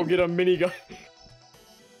went to go violent. get a minigun.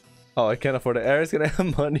 Oh, I can't afford it. Eris, can I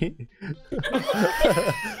have money?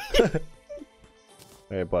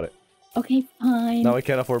 I bought it. Okay, fine. Now I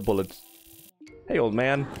can't afford bullets. Hey, old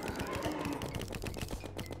man.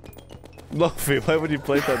 Loaffy, why would you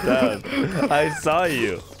place that down? I saw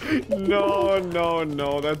you. No, no,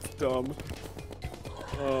 no, that's dumb.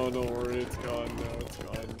 Oh, don't worry, it's gone. No, it's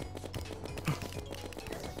gone.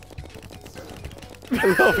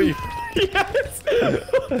 Loaffy. Yes!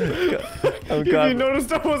 I'm You glad.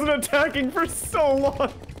 noticed I wasn't attacking for so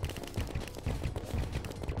long.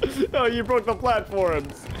 Oh, you broke the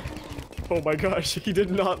platforms. Oh my gosh, he did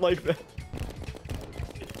not like that.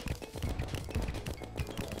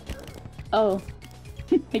 Oh.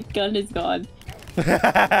 My gun is gone.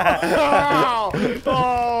 Oh,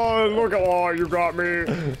 look at oh, you got me.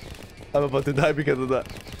 I'm about to die because of that.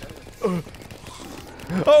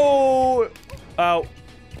 Oh! Ow.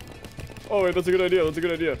 Oh wait, that's a good idea. That's a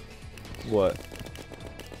good idea. What?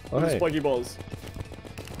 Oh, The hey. spiky balls.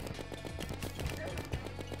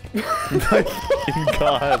 My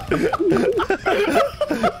God.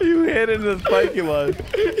 You hit in the spiky one.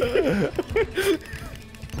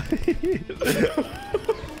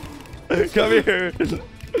 Come here.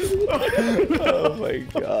 Oh my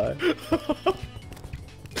God.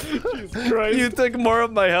 Jesus Christ. You took more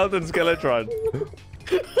of my health than Skeletron.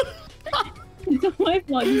 It's not my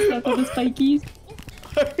fault you stepped on the spikies.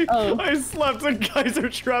 Oh. I slapped a geyser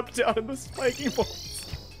trap down in the spiky balls.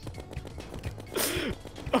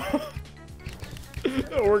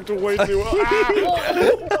 That worked way too well. Ah!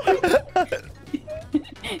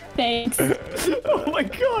 Thanks. Oh my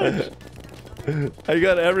gosh. I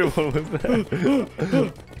got everyone with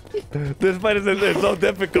that. This fight is so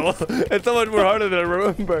difficult. It's so much more harder than I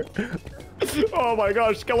remember. Oh my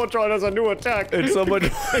gosh, Skeletron has a new attack. It's so much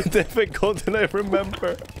more difficult than I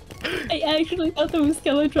remember. I actually thought that was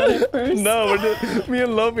Skeletron at first. No, we're just, me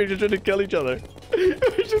and Loaffy are just trying to kill each other.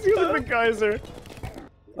 He's just using the geyser.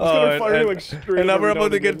 Oh, fire you, like, straight and now every we're now about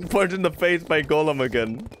to and get again. punched in the face by Golem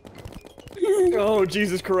again. Oh,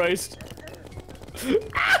 Jesus Christ.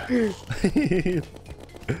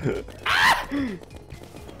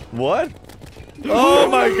 What? Oh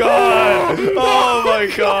my God! Oh my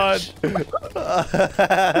God!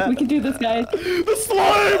 We can do this, guys. The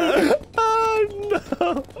slime! Oh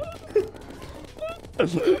no!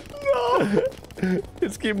 No!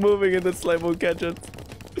 Just keep moving and the slime will catch us.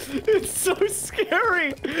 It's so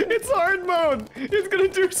scary! It's hard mode! It's gonna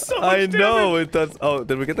do so much I know damage. it does. Oh,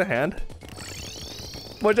 did we get the hand?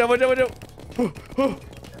 Watch out! Watch out! Watch out!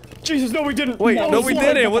 Jesus, no we didn't! Wait, No, no, we we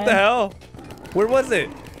didn't. didn't. What the hell? Where was it?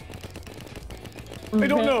 I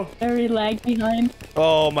don't know. Very lag behind.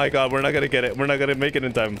 Oh my God, we're not gonna get it. We're not gonna make it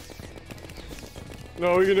in time.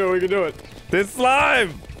 No, we can do it, we can do it. This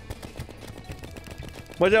slime!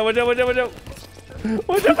 Watch out! Watch out! Watch out! Watch out!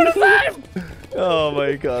 Watch out for the slime! Oh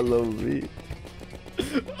my God, Loaffy.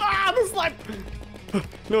 Ah, the slime!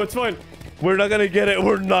 No, it's fine. We're not gonna get it.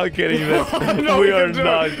 We're not getting this. No, we can are do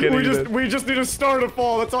not it. getting this. We just need a star to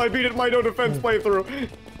fall. That's how I beat it in my no defense playthrough.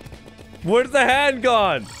 Where's the hand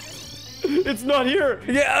gone? It's not here.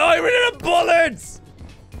 Yeah, oh, I ran out of bullets!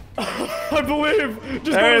 I believe.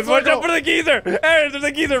 Just go Eris, to watch circle. out for the geezer! Eris, there's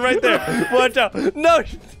a geezer right there! Watch out! No!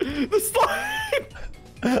 The slime.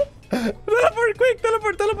 Teleport, quick!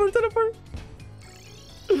 Teleport, teleport, teleport!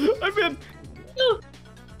 I'm in.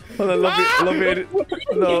 Hold on, Loaffy, Loaffy,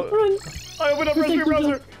 no. Run. I open up rescue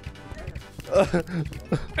browser. I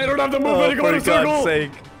don't have to move Oh, any go for to circle. God's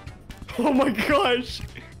sake. Oh my gosh.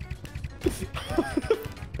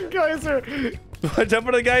 Geyser. Watch out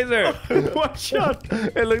for the geyser! Watch out.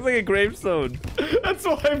 It looks like a gravestone. That's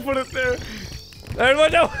why I put it there. Eris,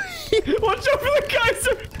 watch out! Watch out for the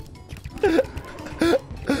geyser.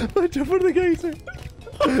 Watch out for the geyser!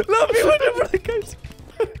 Loaffy, watch out for the geyser!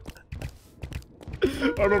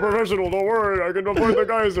 I'm a professional, don't worry, I can avoid the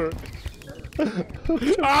geyser.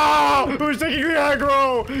 Ah! Who's taking the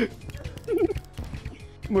aggro?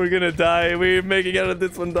 We're gonna die. We're making out of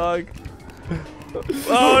this one, dog.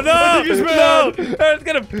 Oh no! I think he's No! mad. Eris,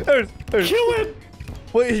 get him! Eris! Kill it!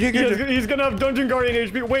 Wait, you can He's gonna have Dungeon Guardian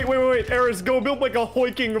HP. Wait. Eris, go build like a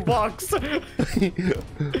hoiking box. Wait,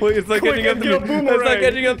 it's not Quick, catching up and to get me. a It's not boomerang.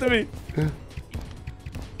 catching up to me.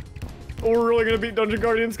 Oh, we're really gonna beat Dungeon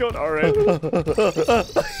Guardian Scout? Alright.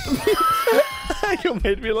 You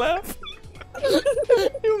made me laugh.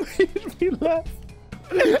 You made me laugh.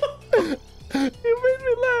 You made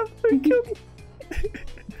me laugh. Thank you.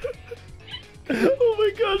 Oh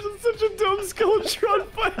my gosh, it's such a dumb Skeletron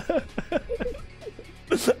fight.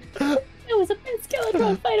 That was the best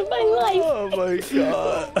Skeletron fight of my life. Oh my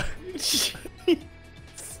God.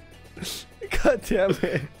 God damn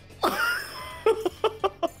it.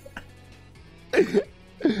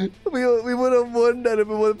 we would have won that if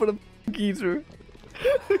it wasn't for the geezer.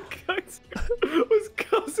 The geyser was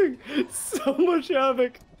causing so much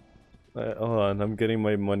havoc. Hold on, I'm getting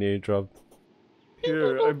my money dropped.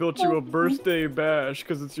 Here, I built you a birthday bash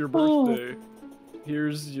because it's your birthday.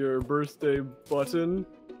 Here's your birthday button.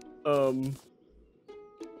 Oh,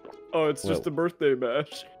 it's just a birthday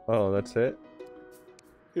bash. Oh, that's it?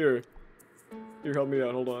 Here, help me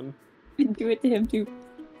out. Hold on. Do it to him too.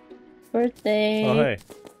 Birthday. Oh, hey.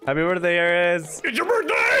 Happy birthday, Eris! It's your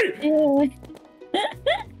birthday! Yeah.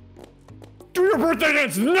 Do your birthday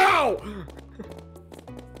dance now!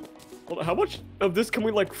 Hold on, how much of this can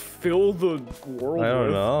we like fill the world I don't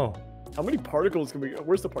with? know. How many particles can we?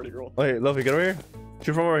 Where's the party girl? Wait, Loaffy, get over here.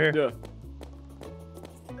 Shoot from over here. Yeah.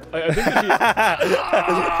 I think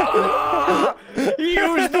that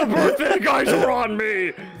use the birthday guys were on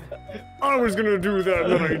me. I was gonna do that,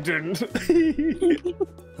 and then I didn't.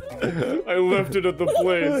 I left it at the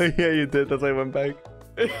place. Yeah, you did. That's why I went back.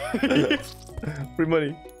 Free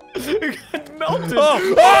money. It got melted. Oh!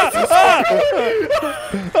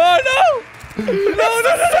 Oh no! No!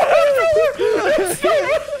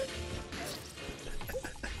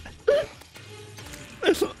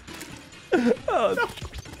 Oh,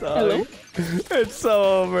 Hello? it's so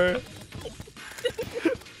over.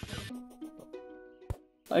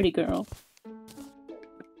 Party girl.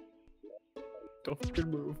 Don't fucking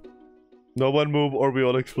move. No one move or we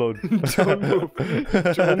all explode. Don't move.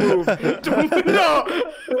 Don't move. Don't no!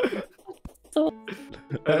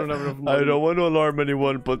 I don't have enough money. I don't want to alarm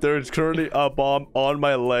anyone, but there is currently a bomb on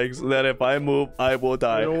my legs that if I move, I will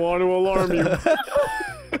die. I don't want to alarm you.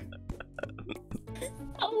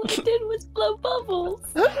 All I did was blow bubbles.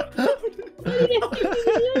 How did you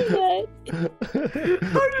do that?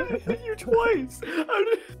 How did it hit you twice? How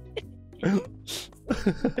did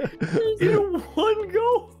in one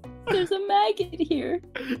go? There's a maggot here.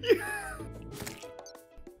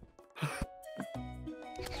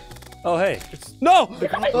 Oh, hey. No!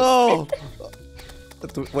 Oh!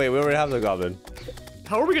 Wait, we already have the goblin.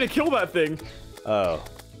 How are we gonna kill that thing? Oh.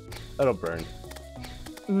 That'll burn.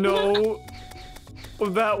 No. Well,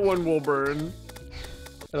 that one will burn.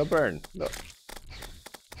 It'll burn. No.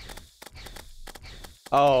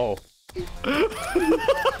 Oh.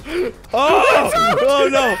 Oh! Oh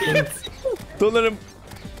no! Don't let him.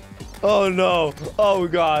 Oh no! Oh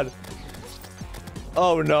god!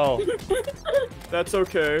 Oh no! That's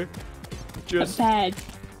okay. A Just badge.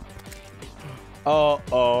 Oh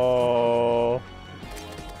oh!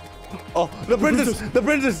 Oh, the princess! The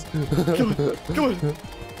princess! go on.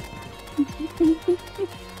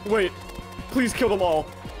 Wait, please kill them all.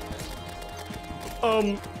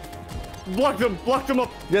 Block them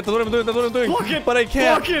up. Yeah, that's what I'm doing. That's what I'm doing. Block it. But I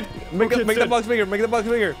can't. Block it. Make, Okay, make the box bigger. Make the box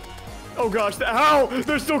bigger. Oh gosh, how?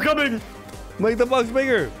 They're still coming. Make the box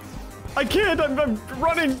bigger. I can't. I'm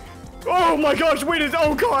running. Oh my gosh! Wait,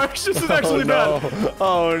 oh gosh, this is actually bad.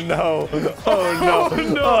 Oh no! Oh no! Oh,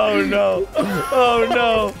 no. Oh no!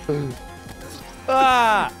 Oh no!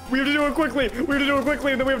 Ah! We have to do it quickly. We have to do it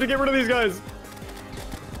quickly, and then we have to get rid of these guys.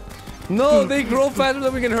 No, they grow faster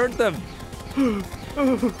than we can hurt them.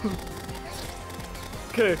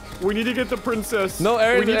 Okay, we need to get the princess. No,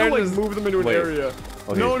 Eris, we need to like Eris. move them into an Wait. area.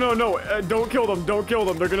 Okay. No, don't kill them. Don't kill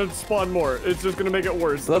them. They're gonna spawn more. It's just gonna make it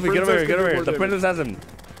worse. Loaffy, get over here. Get over here. The The princess has him.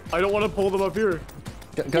 I don't want to pull them up here.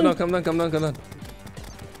 Come down. Come down. Come down. Come down.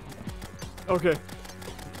 Okay.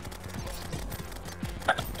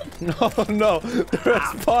 No, no.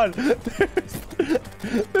 There's spawn.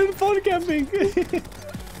 There's spawn camping.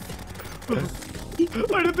 I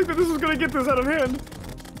didn't think that this was gonna get this out of hand.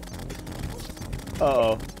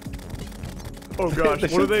 Uh-oh. Oh gosh,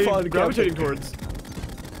 There's what are they spawn gravitating camping. towards?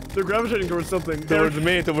 They're gravitating towards something. Towards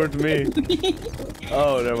me. Towards me.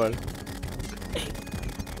 Oh, never mind.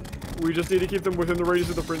 We just need to keep them within the radius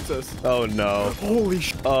of the princess. Oh no. Holy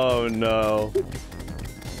sh! Oh no.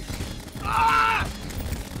 Ah!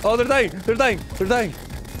 Oh, they're dying. They're dying. They're dying.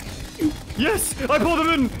 Yes, I pulled them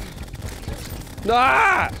in.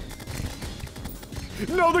 Ah!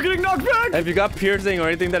 No, they're getting knocked back. If you got piercing or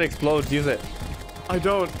anything that explodes, use it. I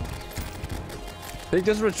don't. They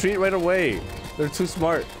just retreat right away. They're too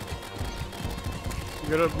smart.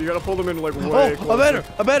 You gotta pull them in like way. Oh, a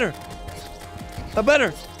better.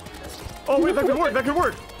 Oh wait, that could work. That could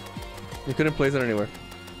work. You couldn't place it anywhere.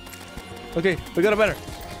 Okay, we got a better.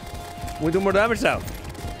 We do more damage now.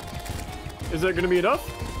 Is that gonna be enough?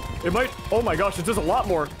 It might. Oh my gosh, it does a lot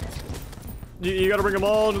more. You gotta bring them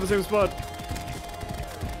all to the same spot.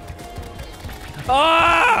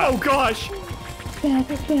 Ah! Oh gosh. Bad.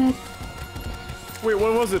 Wait,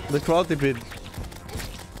 what was it? The quality bit.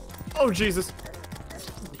 Oh Jesus.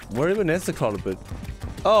 Where even is the quality bit?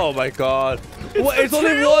 Oh my god. What? the It's only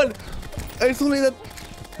tail! one. It's only that.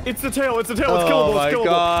 It's the tail. It's the tail. It's Oh killable. my It's killable.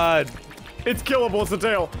 god. It's killable. It's the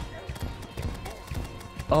tail.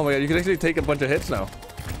 Oh my god, you can actually take a bunch of hits now.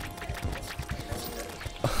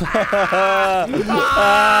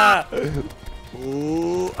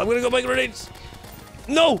 Ooh, I'm gonna go buy grenades.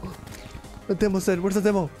 No! The demo said, where's the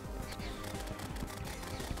demo?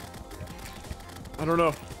 I don't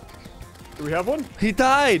know. Do we have one? He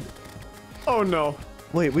died! Oh no.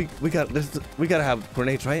 Wait, we gotta have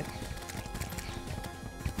grenades, right?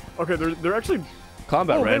 Okay, they're actually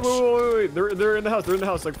Combat wrench. Wait. They're in the house. They're in the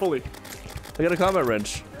house, like fully. I got a combat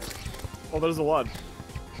wrench. Oh, that is a lot.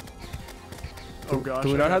 Oh gosh.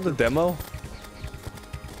 Do we not have the demo?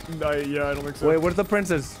 Yeah, I don't think so. Wait, where's the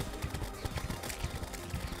princess?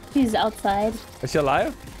 She's outside. Is she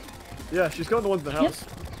alive? Yeah, she's got the ones in the house.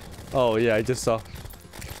 Oh yeah, I just saw.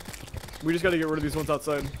 We just gotta get rid of these ones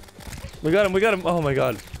outside. We got him. Oh my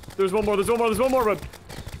god. There's one more, but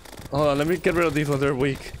Hold on, let me get rid of these ones. They're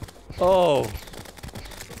weak. Oh.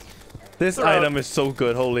 This item is so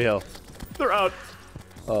good. Holy hell. They're out.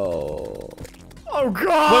 Oh. Oh god!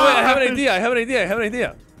 Wait, I have an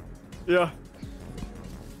idea. Yeah.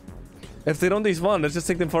 If they don't despawn, let's just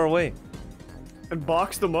take them far away. And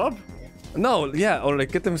box them up? No, yeah, or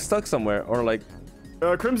like get them stuck somewhere, or like...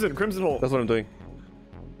 Crimson hole. That's what I'm doing.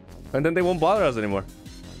 And then they won't bother us anymore.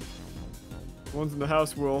 One's in the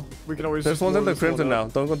house, Will. We can always... There's ones in the crimson now.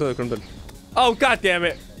 Don't go to the crimson. Oh, god damn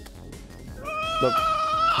it!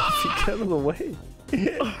 Get out of the way.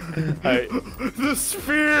 Alright. The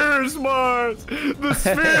spheres, Mars! The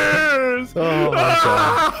spheres! Oh my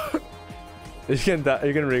god. You can die.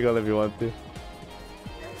 You can regal if you want to.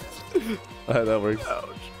 That works. Ouch.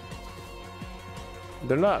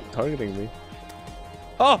 They're not targeting me.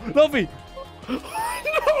 Oh, Loaffy!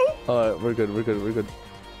 No! We're good.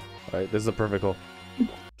 Alright, this is a perfect hole.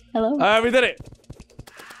 Hello? Alright, we did it!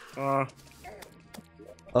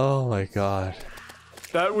 Oh my god.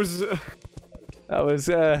 That was... That was,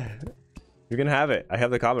 You can have it. I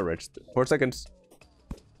have the combat wrench. 4 seconds.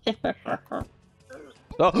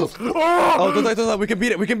 Oh! Oh, don't die. We can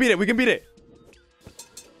beat it.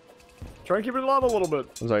 Try and keep it alive a little bit.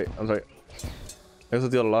 I'm sorry. I also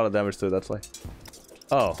deal a lot of damage to it, that's why.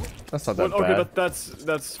 Oh, that's not that bad. Okay,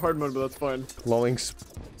 that's hard mode, but that's fine. Glowing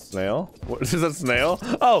snail? What is that, snail?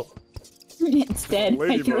 Oh! It's dead.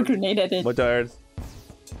 I threw a grenade at it. What tired?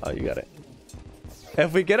 Oh, you got it.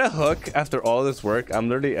 If we get a hook after all this work, I'm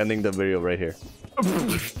literally ending the video right here.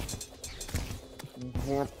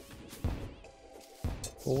 Oh,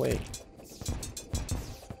 wait.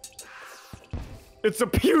 It's a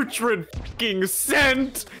putrid fucking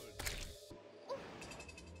scent!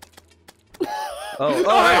 The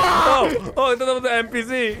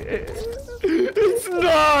NPC. It's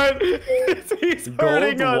not! He's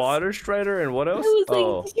hurting Gold us! water strider and what else? I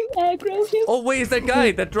was like, you aggro him. Oh wait, it's that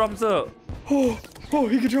guy that drops a... Oh,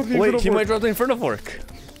 he can drop the Wait, he might drop the Inferno Fork.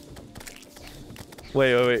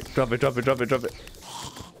 Wait. Drop it.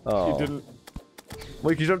 Oh. He didn't.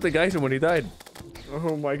 Wait, he dropped the geyser when he died.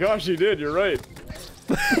 Oh my gosh, he did, you're right.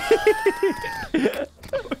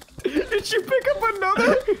 Did you pick up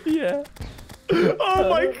another? Yeah. Oh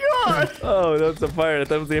my god! Oh, that's the fire.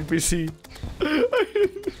 That was the NPC.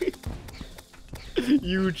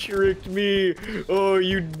 You tricked me. Oh,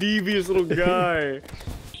 you devious little guy.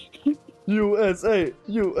 USA.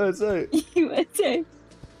 USA.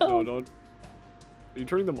 No, don't. Are you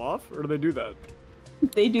turning them off, or do they do that?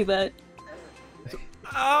 They do that.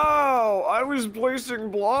 Ow! I was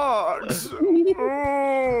placing blocks.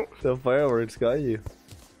 Oh, The fireworks got you.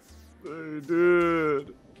 they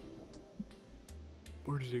did.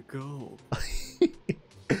 Where did it go?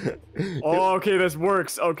 Oh, okay, this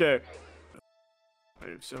works. Okay. I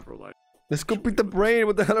have several items. Let's go beat the brain.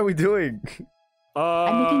 What the hell are we doing?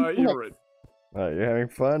 You're right. You're having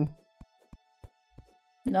fun?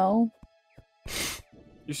 No.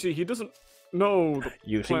 You see, he doesn't know the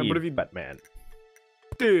You plan, see, but if he Batman.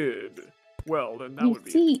 did, well, then that You would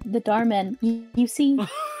be... see, the Darman. You see?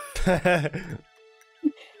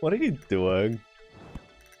 What are you doing?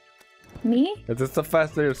 Me? Is this the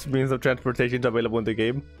fastest means of transportation available in the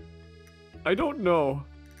game? I don't know.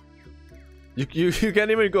 You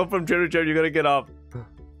can't even go from chair to chair. You gotta get off.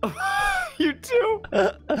 You too?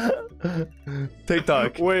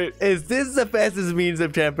 TikTok. Wait. Is this the fastest means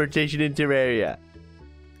of transportation in Terraria?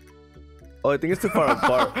 Oh, I think it's too far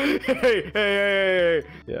apart. Hey.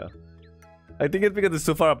 Yeah. I think it's because it's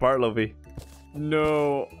too far apart, Loaffy.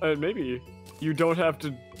 No, maybe. You don't have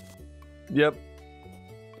to... Yep.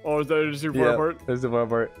 Oh, is that just too far apart? It's too far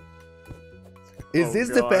apart. Is this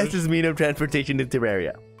the fastest means of transportation in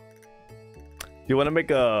Terraria? Do you want to make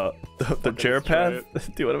the chair path?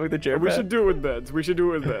 Do you want to make the chair path? We should do it with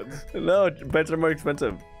beds. No, beds are more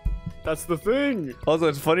expensive. That's the thing. Also,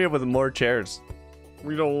 it's funnier with more chairs.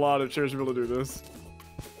 We need a lot of chairs to be able to do this.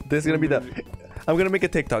 This is gonna be the. I'm gonna make a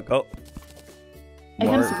TikTok. Oh.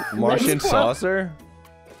 Martian saucer?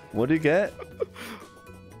 What do you get?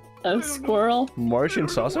 A squirrel. Martian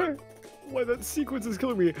saucer? Why that sequence is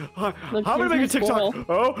killing me. Look, How am I making a TikTok? squirrel.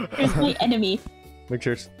 Oh. Here's my enemy. Make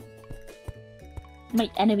cheers. My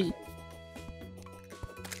enemy.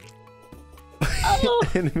 Oh.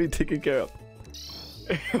 Enemy taken care of.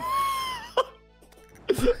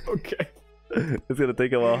 Okay. It's gonna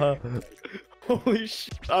take a while, huh? Holy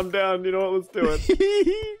shit. I'm down. You know what? Let's do it.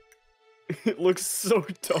 It looks so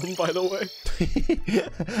dumb, by the way.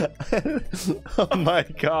 Oh my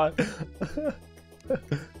god.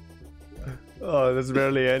 Oh, there's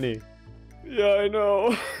barely any. Yeah, I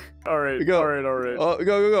know. Alright, Go. alright. Oh,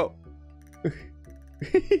 go.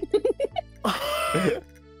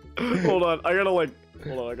 Hold on, I got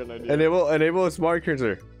an idea. Enable a smart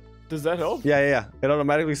cursor. Does that help? Yeah. It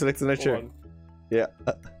automatically selects the next chair. Hold on. Yeah.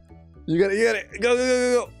 You got it.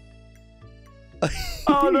 Go.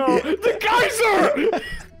 Oh no! The geyser!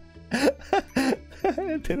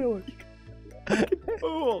 It didn't work.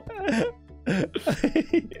 Oh.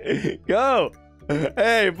 Go!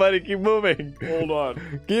 Hey, buddy, keep moving. Hold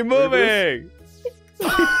on. Keep moving.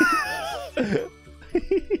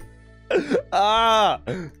 Ah!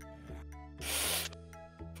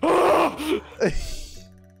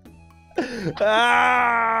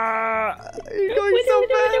 Ah! You're going so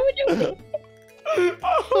fast.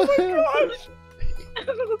 Oh my gosh!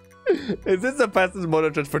 Is this the fastest mode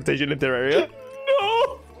of transportation in Terraria?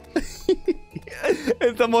 No!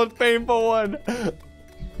 It's the most painful one.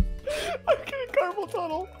 I'm getting carpal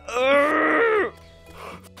tunnel.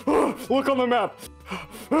 Look on the map.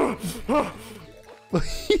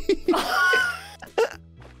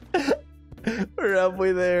 We're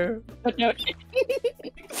halfway there. But no.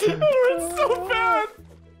 It's so bad.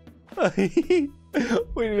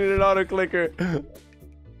 We need an auto clicker.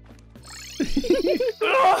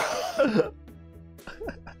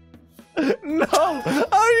 No! How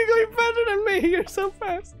are you going faster than me? You're so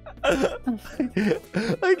fast.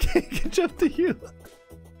 I can't catch up to you.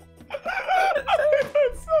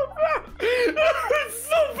 It's so bad. It's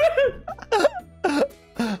so bad.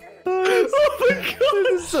 Oh my god.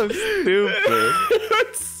 This is so stupid.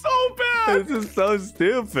 It's so bad. This is so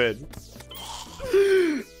stupid.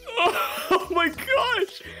 Oh my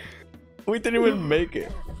gosh. We didn't even make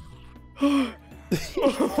it.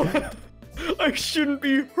 I shouldn't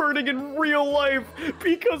be hurting in real life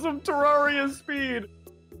because of Terraria speed.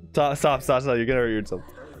 Stop. You're gonna hurt yourself.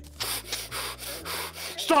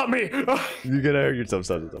 Stop me. You're gonna hurt yourself.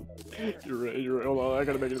 Stop. You're right. Hold on, I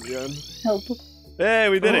gotta make it at the end. Help. Hey,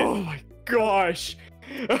 we did it. Oh my gosh.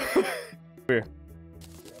 Here.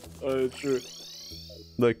 It's true.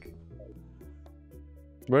 Look.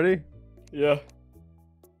 Ready? Yeah.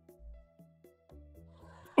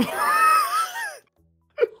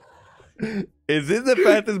 Is this the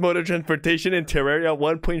fastest mode of transportation in Terraria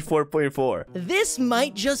 1.4.4? This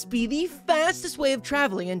might just be the fastest way of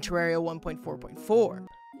traveling in Terraria 1.4.4.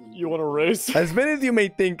 You want to race? As many of you may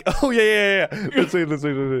think, oh yeah. Let's wait.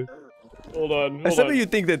 Hold on. As some of you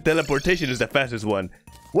think that teleportation is the fastest one.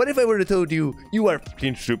 What if I were to told you you are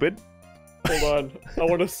fucking stupid? Hold on. I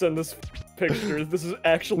want to send this picture. This is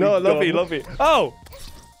actually No, dumb. Loaffy. Oh!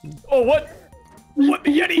 Oh, what? What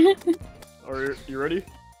the Yeti? Are you ready?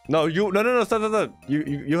 No, stop.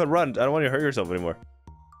 You had run. I don't want you to hurt yourself anymore.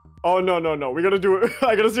 Oh, no. We gotta do it.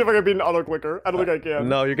 I gotta see if I can beat an auto clicker. I don't think I can.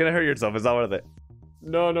 No, you're gonna hurt yourself. It's not worth it.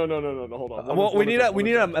 No. Hold on. Well, we need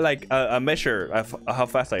a measure of how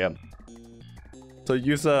fast I am. So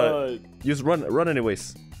use run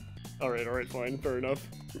anyways. All right, fine, fair enough.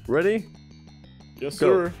 Ready? Yes,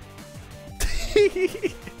 Go. sir.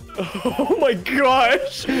 Oh my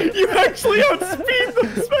gosh! You actually outspeed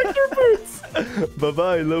the Spectre boots! Bye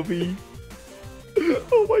bye, Loaffy.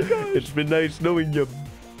 Oh my gosh! It's been nice knowing you.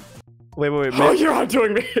 Wait. Oh, you're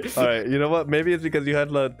outdoing me! Alright, you know what? Maybe it's because you had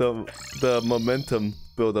the momentum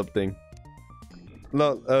build up thing.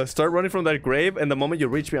 No, start running from that grave, and the moment you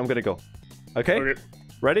reach me, I'm gonna go. Okay? Okay.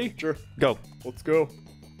 Ready? Sure. Go. Let's go.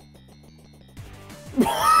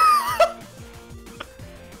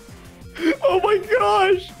 Oh my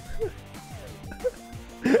gosh!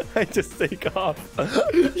 I just take off.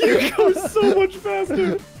 You go so much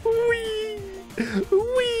faster! Wee!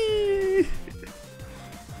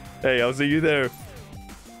 Hey, I'll see you there.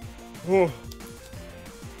 Oh.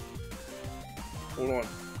 Hold on.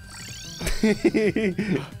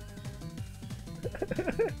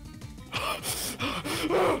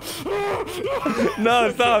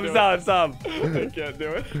 No, stop. I can't do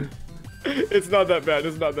it. It's not that bad.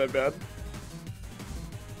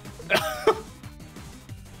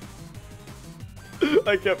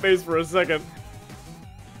 I kept pace for a second.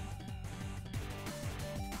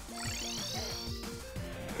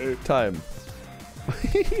 Time.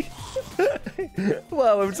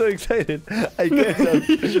 Wow, I'm so excited. I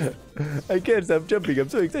can't stop jumping. I'm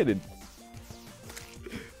so excited.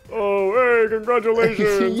 Oh, hey,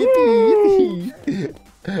 congratulations! Yippee, yippee.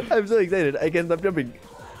 I'm so excited. I can't stop jumping.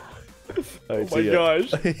 Right, Oh my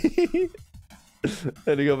gosh.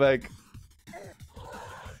 Let me go back.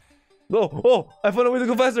 No, oh, I found a way to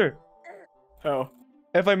go faster. How?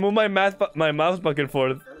 If I move my mouse back and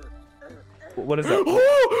forth. What is that?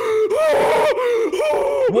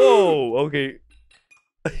 Whoa, okay.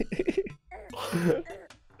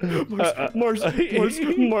 Mars.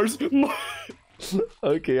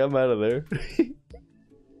 Okay, I'm out of there.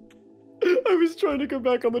 I was trying to come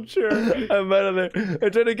back on the chair. I'm out of there. They're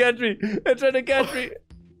trying to catch me. They're trying to catch me.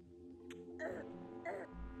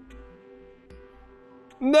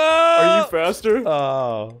 No! Are you faster?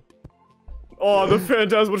 Oh. Oh, the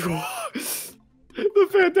Phantasmal The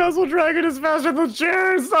Phantasmal Dragon is faster than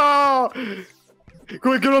chairs! Oh!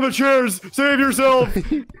 Quick, get on the chairs! Save yourself!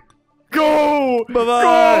 Go! Bye-bye!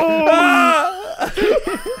 Go! Ah!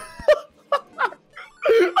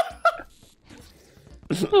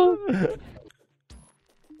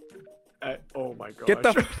 Oh my gosh. Get the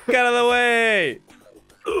f out of the way!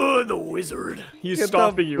 Ugh, the wizard. He's Get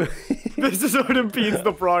stopping you. This is what impedes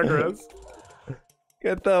the progress.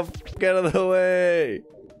 Get the f out of the way!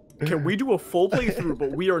 Can we do a full playthrough,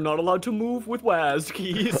 but we are not allowed to move with WASD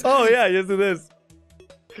keys? Oh yeah, yes do this.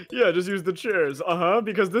 Yeah, just use the chairs.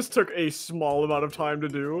 Because this took a small amount of time to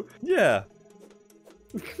do. Yeah.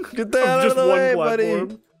 Get the hell out Just of the one way, platform.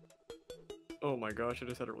 buddy. Oh my gosh, I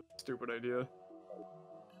just had a really stupid idea.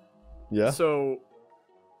 Yeah. So,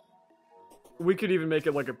 we could even make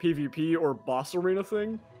it like a PvP or boss arena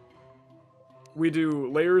thing. We do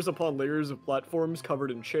layers upon layers of platforms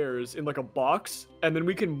covered in chairs in like a box, and then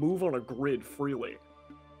we can move on a grid freely.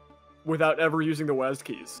 Without ever using the WASD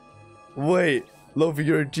keys. Wait, Loaffy,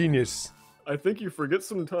 you're a genius. I think you forget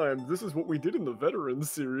sometimes this is what we did in the Veterans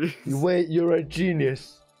series. Wait, you're a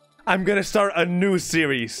genius. I'm gonna start a new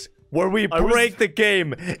series where we break the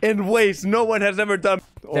game in ways no one has ever done.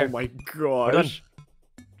 Oh my gosh.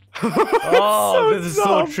 Oh, this is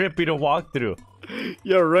dumb. so trippy to walk through.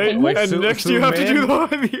 Yeah, right? Wait, and next you have to do the I'm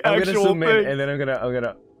gonna actual zoom thing. in, and then I'm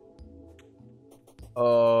gonna.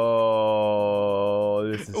 Oh,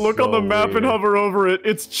 this is Look so on the map weird. and hover over it.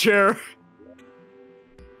 It's chair.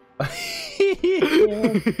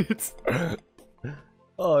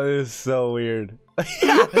 Oh, this is so weird.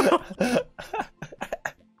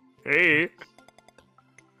 Hey.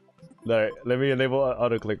 Alright, let me enable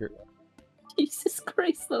auto clicker. Jesus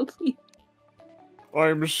Christ, Loaffy.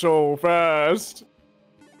 I'm so fast.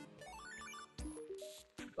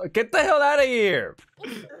 Get the hell out of here!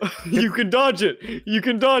 You can dodge it. You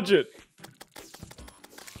can dodge it.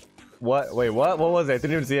 What? Wait, what? What was it? I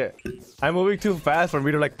didn't even see it. I'm moving too fast for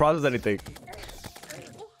me to like process anything.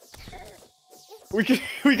 We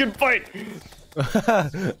can fight.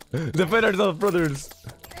 Defend ourselves, brothers.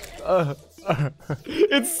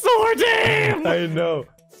 It's sword time. I know.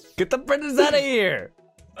 Get the princess out of here.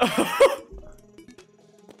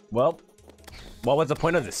 Well, what was the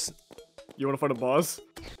point of this? You want to fight a boss?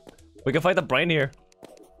 We can fight the brain here.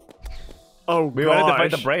 Oh We gosh. wanted to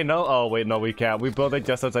fight the brain, no? Oh wait, no, we can't. We built it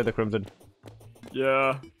just outside the crimson.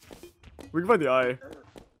 Yeah. We can fight the eye.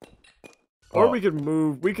 Or Oh. we could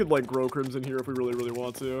move. We could like grow crimson here if we really, really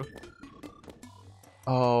want to.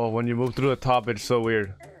 Oh, when you move through the top, it's so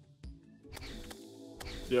weird.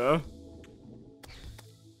 Yeah.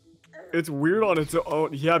 It's weird on its own.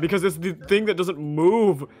 Yeah, because it's the thing that doesn't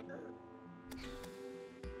move.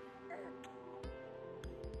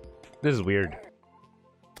 This is weird.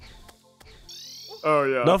 Oh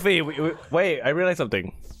yeah. Loaffy, wait, I realized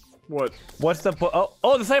something. What? What's the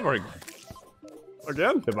oh, the cyborg.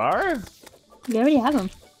 Again? The bar? We already have him.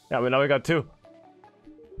 Yeah, but now we got two.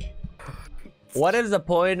 What is the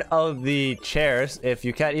point of the chairs if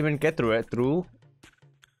you can't even get through it through,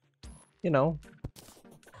 you know?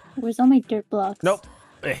 Where's all my dirt blocks? Nope.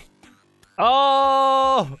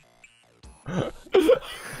 Oh!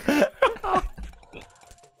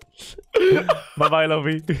 Bye-bye,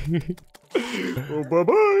 Loaffy. Oh,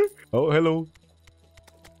 bye-bye. Oh, hello.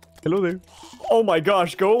 Hello there. Oh my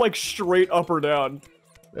gosh, go like straight up or down.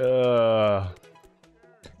 Hey,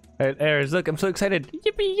 Eris, look, I'm so excited.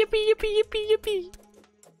 Yippee, yippee, yippee, yippee, yippee.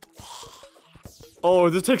 Oh,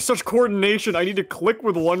 this takes such coordination. I need to click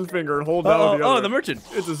with one finger and hold down with the other. Oh, the merchant.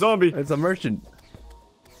 It's a zombie. It's a merchant.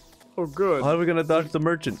 Oh, good. How are we gonna dodge the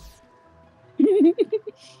merchant?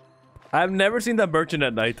 I've never seen that merchant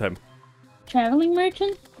at nighttime. traveling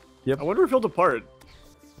merchant? I wonder if he'll depart.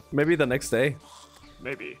 Maybe the next day.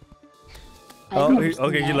 Maybe. Oh,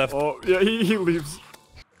 okay, he left. Oh, yeah, he leaves.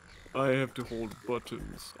 I have to hold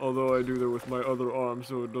buttons. Although I do that with my other arm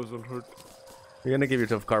so it doesn't hurt. You're gonna give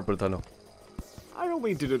yourself carpal tunnel. I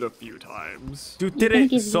only did it a few times. You did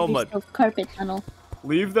it so much. Carpet tunnel.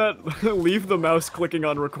 Leave leave the mouse clicking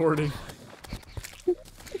on recording.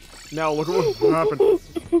 Now look at what happened.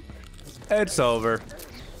 It's over.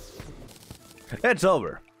 It's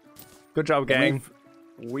over. Good job, gang.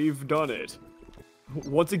 We've done it.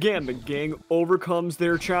 Once again, the gang overcomes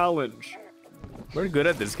their challenge. We're good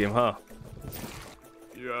at this game, huh?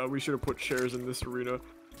 Yeah, we should have put shares in this arena.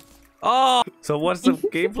 Oh! So what's the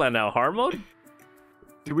game plan now? Hard mode?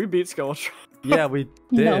 Did we beat Skeletron? Yeah, we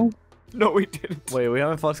did. No. No, we didn't. Wait, we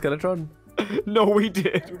haven't fought Skeletron? No, we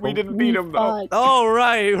did. We didn't beat him, though. Oh,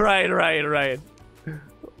 right.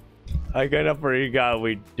 I kind of forgot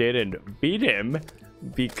we didn't beat him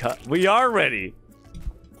because we are ready.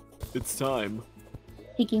 It's time.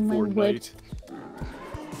 Taking my for wood. night.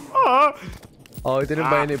 Ah! Oh, I didn't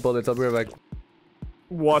buy any bullets. I'll be right back.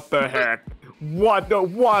 What the heck? What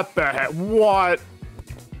the heck? What?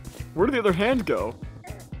 Where did the other hand go?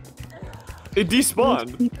 It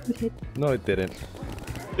despawned. No, it didn't.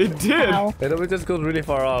 It did. Ow. It just goes really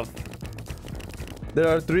far off. There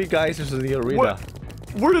are 3 geysers in the arena. What?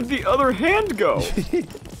 Where did the other hand go?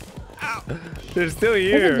 They're still Where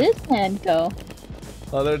here. did this hand go?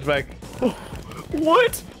 Oh, they're back.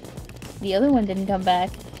 What? The other one didn't come back.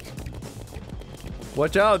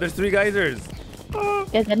 Watch out, there's 3 geysers.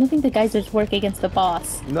 Guys, I don't think the geysers work against the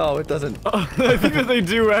boss. No, it doesn't. I think that they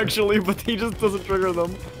do actually, but he just doesn't trigger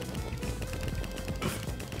them.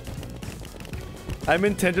 I'm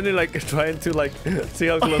intentionally like trying to like see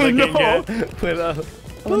how close I can get. But, I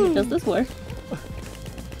wonder, does this work?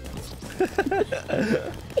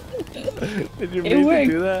 did you It mean to worked.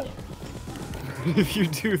 do that? If you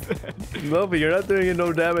do that. No, but you're not doing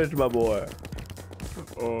no damage, my boy.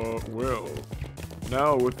 Well.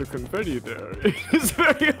 Now with the confetti there, it's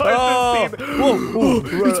very hard Oh! to see.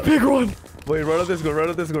 Whoa! It's big one. Wait, run on Discord, run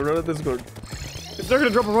on Discord, run on Discord. It's not gonna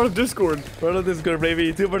drop a run of Discord. Run on Discord,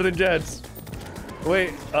 baby. 2% chance.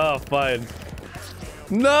 Wait. Oh, fine.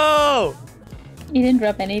 No! You didn't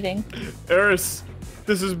drop anything. Eris,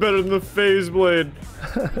 this is better than the phase blade.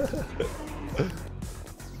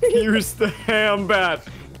 Use the ham bat.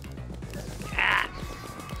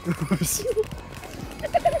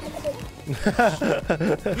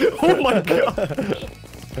 Oh my god.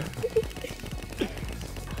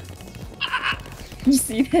 You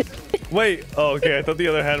see that? Wait. Oh, okay. I thought the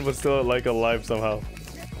other hand was still like alive somehow.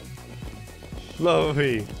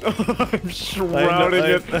 Loaffy. I'm shrouding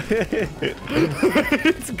it. it.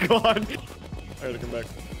 It's gone. I gotta come back.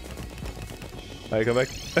 Alright, come back.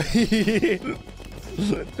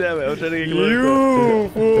 Damn it, I was trying to get You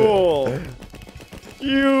fool!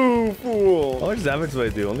 You fool! How much damage do I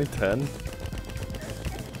do? Only 10?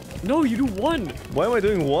 No, you do 1. Why am I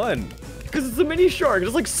doing 1? Because it's a mini shark.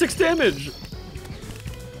 It's like 6 damage.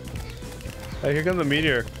 Hey, here comes the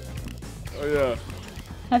meteor. Oh yeah.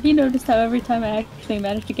 Have you noticed how every time I actually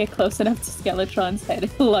manage to get close enough to Skeletron's head,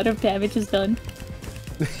 a lot of damage is done?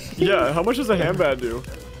 Yeah, how much does a ham bat do?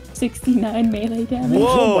 69 melee damage.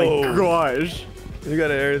 Whoa! Oh my gosh. You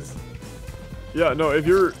got it, Eris. Yeah, no, if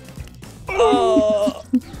you're... Oh!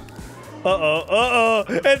 Uh-oh!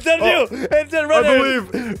 It's on you! It's on I runner!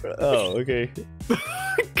 believe! Oh, okay.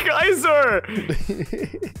 Kaiser!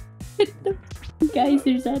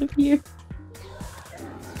 Geysers out of here.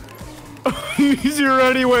 He's here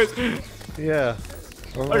anyways. Yeah.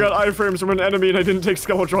 I got iframes from an enemy and I didn't take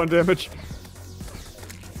Skeletron damage.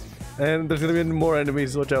 And there's gonna be more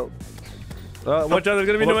enemies, watch out. Watch out, there's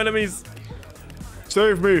gonna be no enemies!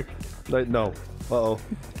 Save me! Like, no. Uh-oh.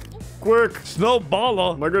 Quick!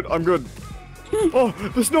 Snowballer! Am I good? I'm good. Oh,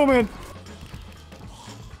 the snowman!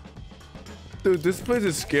 Dude, this place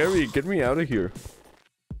is scary. Get me out of here.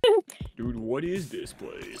 Dude, what is this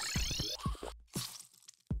place?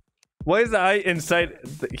 Why is the eye inside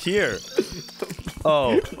here?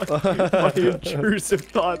 Oh. My intrusive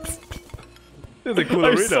thoughts. This is a cool I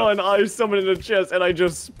arena. saw an eye summon in a chest and I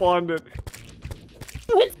just spawned it.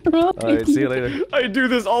 What's wrong? Alright, see you later. I do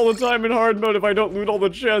this all the time in hard mode if I don't loot all the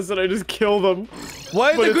chests and I just kill them.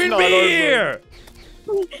 Why is But the it's queen not bee our here?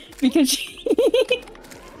 Because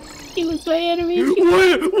she was my enemy.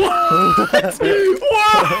 What?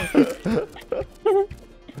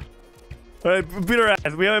 Alright, beat her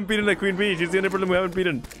ass. We haven't beaten the queen bee. She's the only person we haven't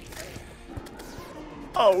beaten.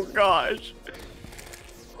 Oh gosh.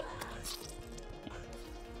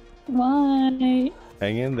 Why?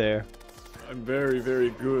 Hang in there. I'm very, very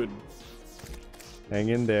good. Hang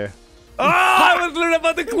in there. Oh, I was literally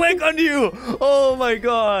about to click on you. Oh my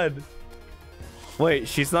god. Wait,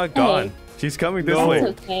 she's not gone. Hey. She's coming this No. way.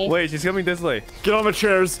 That's okay. Wait, she's coming this way. Get on the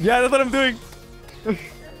chairs. Yeah, that's what I'm doing.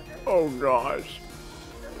 Oh gosh.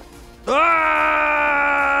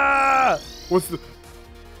 Ah! What's the?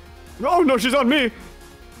 Oh no, she's on me.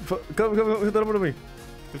 Come, teleport to me.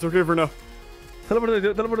 It's okay for now. Teleport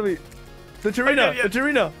to me. The Charina, yeah. the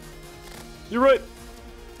Charina. You're right.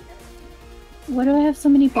 Why do I have so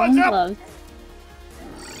many bone up? gloves?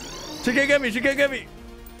 She can't get me.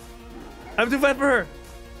 I'm too fast for her.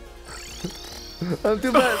 I'm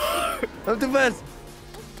too fast. I'm too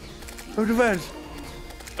fast.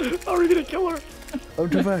 How are we gonna kill her? I'm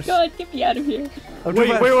too fast. God, get me out of here. I'm too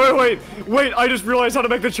fast. Wait! I just realized how to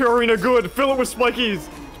make the chair arena good. Fill it with spikies.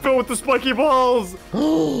 Fill it with the spiky balls.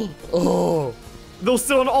 Oh. They'll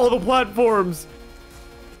sit on all the platforms.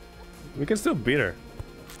 We can still beat her.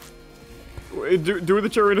 Wait, do the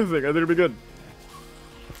chair arena thing. I think it'll be good.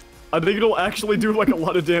 I think it'll actually do like a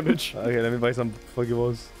lot of damage. Okay, let me buy some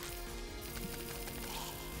Pokeballs.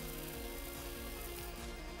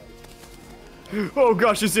 Oh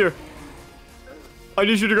gosh, she's here. I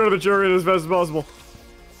need you to go to the chair arena as fast as possible.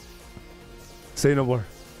 Say no more.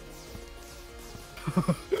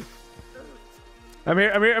 I'm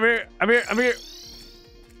here.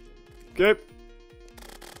 Okay.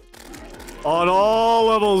 On all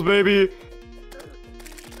levels, baby.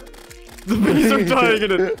 The bees are dying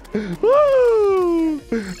in it. Woo!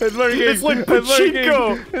 It's working. It's like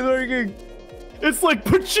pachinko. It's working. It's like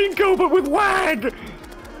pachinko, but with lag.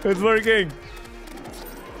 It's working.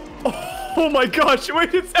 Oh my gosh!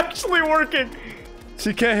 Wait, it's actually working.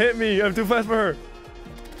 She can't hit me. I'm too fast for her.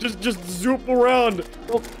 Just zoop around.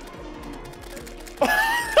 Oh.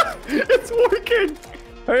 It's working.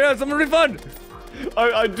 Hurry up! Someone refund.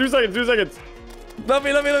 I 2 seconds. 2 seconds. Love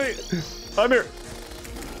me. I'm here.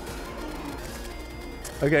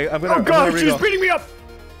 Okay, I'm gonna. Oh god, she's beating me up.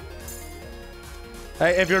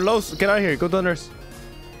 Hey, if you're low, get out of here. Go to the nurse.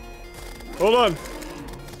 Hold on.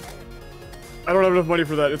 I don't have enough money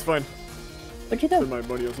for that. It's fine. Where'd you Spend go? my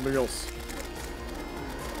money on something else.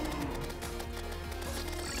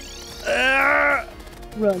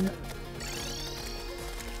 Run.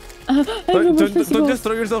 Don't just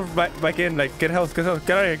throw yourself back in. Like, get health. Get out of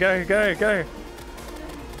here. Get out of here.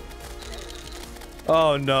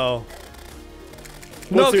 Oh no.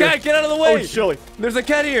 No, What's here? cat, get out of the Oh, way! it's chilly. There's a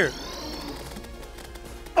cat here!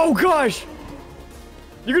 Oh gosh!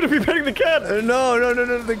 You're gonna be petting the cat! No,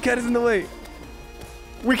 the cat is in the way.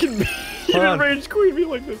 We can be in a rage queen be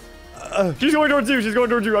like this. She's going towards you,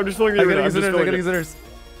 I'm just filling the arena. I'm gonna use the nurse.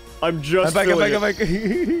 I'm just I'm filling back.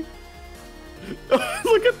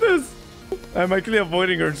 Look at this! I'm actually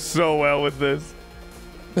avoiding her so well with this.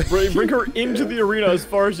 Bring her into the arena as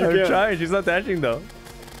far as you I'm can. trying, she's not dashing though.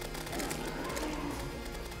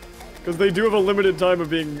 Because they do have a limited time of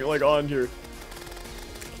being, like, on here.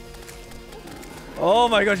 Oh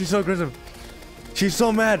my god, she's so aggressive. She's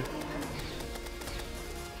so mad.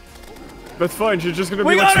 That's fine, she's just gonna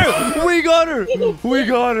We be got like... her! We got her! We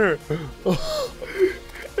got her!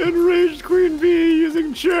 Enraged Queen Bee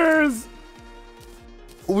using chairs!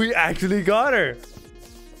 We actually got her!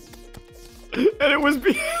 And it was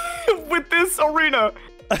with this arena!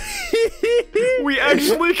 We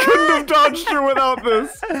actually couldn't have dodged her without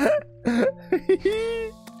this!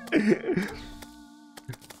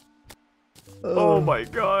 Oh my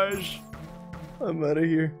gosh. I'm out of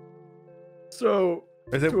here. So,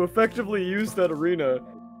 Is it- to effectively use that arena,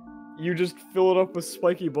 you just fill it up with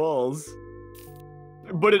spiky balls.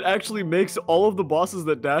 But it actually makes all of the bosses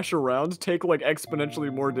that dash around take like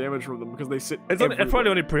exponentially more damage from them because they sit It's probably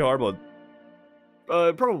only pre-hard mode.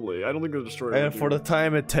 probably. I don't think they'll destroy it. And for the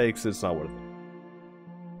time it takes, it's not worth it.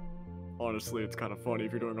 Honestly, it's kind of funny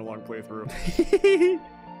if you're doing a long playthrough.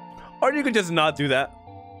 Or you could just not do that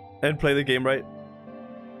and play the game right.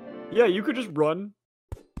 Yeah, you could just run.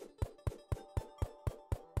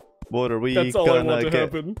 What are we That's all I gonna want to get?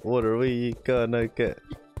 happen. What are we gonna get?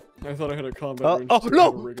 I thought I had a combat range. Oh to no!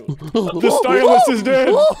 have a regular- The stylist is dead!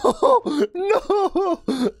 No!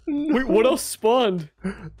 Wait, what else spawned?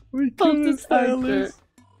 We Oh, killed the the stylist. stylist.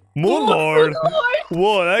 Moonlord!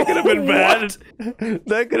 Whoa, that could have been bad.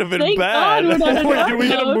 That could have been Thank bad. God we're not Wait, do we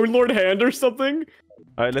get a Dark Moonlord hand or something?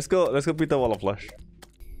 Alright, let's go beat the wall of flesh.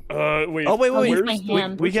 Wait. Oh wait, I'll use where's- my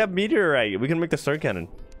hand. we have meteorite. We can make the star cannon.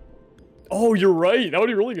 Oh, you're right. That would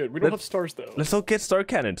be really good. We don't have stars though. Let's all get star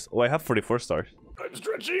cannons. Oh, I have 44 stars. I'm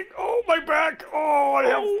stretching. Oh, my back. Oh, I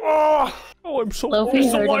have. Oh, Oh, I'm so Loaffy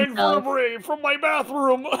some hurt line himself. vertebrae from my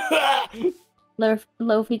bathroom.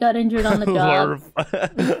 Loaffy got injured on the job.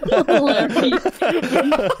 Loaffy.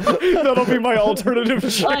 That'll be my alternative Oh,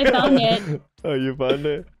 channel. I found it. Oh, you found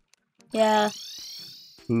it? Yeah.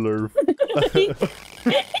 Lurf. I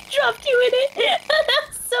dropped you in it.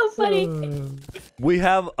 That's so funny. We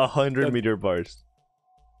have 100-meter bars.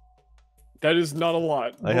 That is not a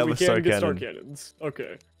lot. I have we a can star get star cannon. cannons.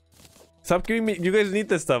 Okay. Stop giving me. You guys need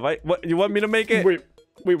this stuff. What? You want me to make it?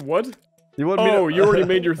 Wait, what? You want me to? Oh, you already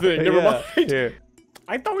made your thing. Never Yeah, mind. Here.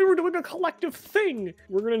 I thought we were doing a collective thing.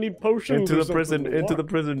 We're gonna need potions. Into or the prison. something to Into the walk.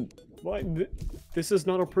 prison. Why? This is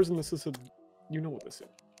not a prison. This is a. You know what this is.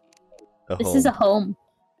 This is a home.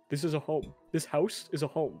 This is a home. This house is a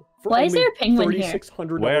home. For Why is only there a penguin here?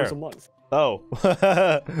 $3,600 a month. Oh.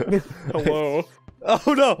 Hello.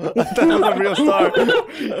 Oh no! I thought that was a real star.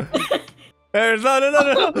 Eris, no!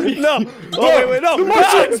 No! Oh wait, no! The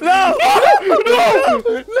Martians! No! No!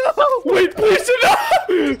 No! Wait, please no!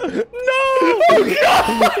 No! Oh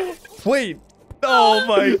god! Wait! Oh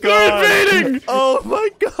my god! They're invading! Oh my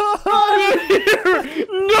god! Here!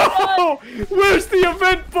 No! Where's the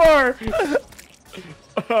event bar?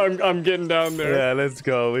 I'm getting down there. Yeah, let's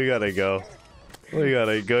go. We gotta go. We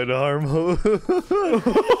gotta go to Harmo.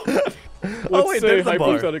 Oh wait, there's the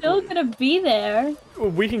bar. Still gonna be there.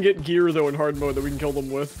 We can get gear though in hard mode that we can kill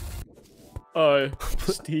them with.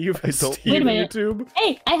 Steve. I don't- Steve Wait a on minute. YouTube.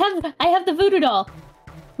 Hey, I have the voodoo doll.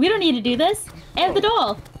 We don't need to do this. I have the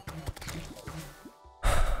doll.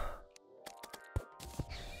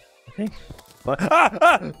 Okay.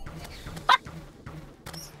 Ah!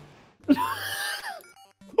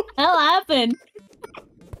 Hell happened.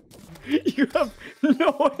 You have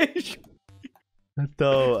no age.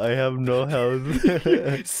 No, I have no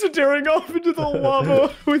health. Staring off into the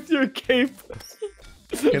lava with your cape.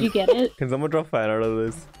 Did you get it? Can someone draw fan art of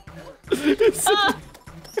this? Ah!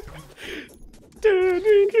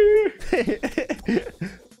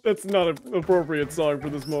 That's not an appropriate song for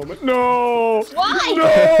this moment. No! Why?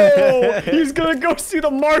 No! He's gonna go see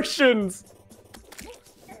the Martians!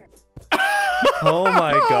 Oh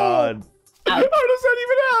my god. How does that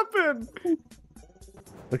even happen?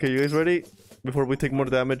 Okay, you guys ready? Before we take more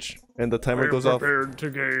damage and the timer goes off. Prepared to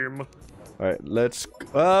game. Alright, let's...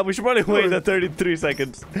 we should probably wait the 33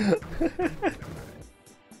 seconds.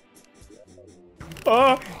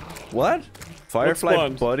 What? Firefly,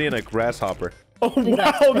 spawned? buddy, and a grasshopper. Oh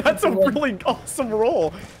wow, that's a really awesome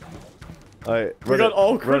roll. Alright, We got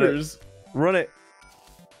all critters. Run it.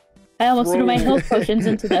 I almost threw my Throw- health potions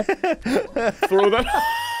into the. Throw that.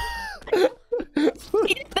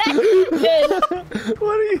 Good.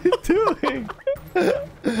 What are you doing?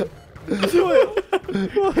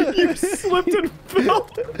 You slipped and fell.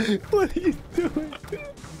 What are you doing?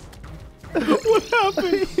 What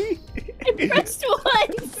happened? I pressed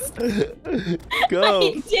once. Go.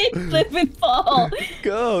 I did slip and fall.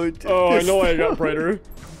 Go. Oh, I know why I got brighter.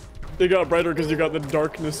 They got brighter because you got the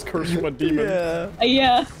darkness curse from a demon. Yeah.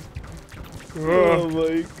 Yeah. Oh Ugh,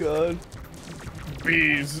 my god.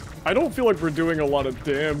 bees. I don't feel like we're doing a lot of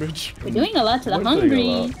damage. We're doing a lot to the We're doing a hungry.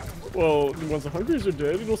 lot. Well, once the hungries are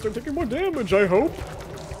dead, it'll start taking more damage, I hope.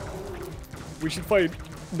 We should fight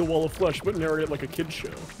the Wall of Flesh, but narrate it like a kid show.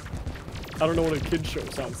 I don't know what a kid show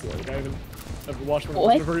sounds like. I haven't watched one of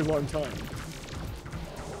those in a very long time.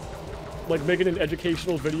 Like making an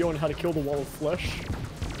educational video on how to kill the Wall of Flesh.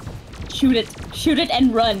 Shoot it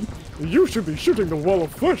and run. You should be shooting the Wall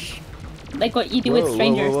of Flesh. Like what you do with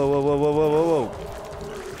strangers. Whoa.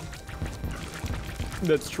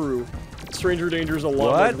 That's true. Stranger danger is a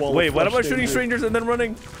lot like What? Wall Wait, of what Flesh about shooting danger. strangers and then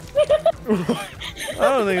running? I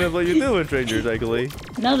don't think that's what you do with strangers, actually.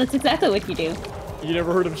 No, that's exactly what you do. You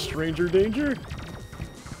never heard of stranger danger?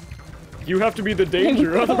 You have to be the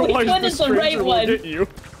danger, Which otherwise one the is the stranger right will one? get you.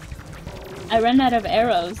 I ran out of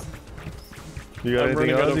arrows. You got I'm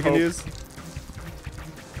anything running out else of you can hope. use?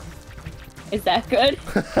 Is that good?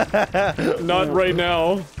 Not right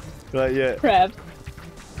now. Not yet. Crap.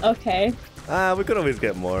 Okay. We could always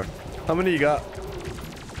get more. How many you got?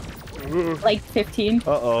 Ugh. Like 15.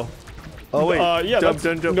 Uh-oh. Oh, wait. Yeah, jump.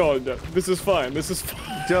 No, this is fine. This is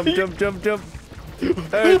fine. Jump.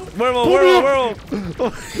 Eris, werewolf.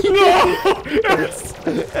 No! Eris.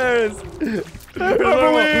 I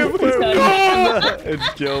believe! No! It's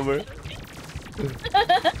Jomer.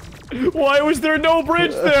 Why was there no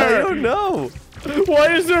bridge I there? don't know.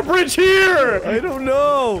 Why is there a bridge here? I don't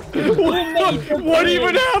know. What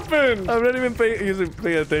even happened? I'm not even paying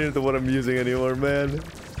attention to what I'm using anymore, man.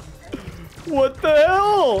 What the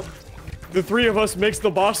hell? The three of us makes the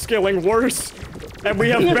boss scaling worse, and we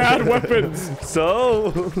have bad weapons.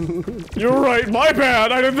 So? You're right, my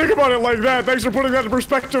bad. I didn't think about it like that. Thanks for putting that in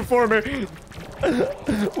perspective for me.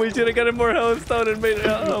 We should have gotten more hellstone and made it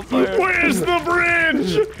hellfire. Where's the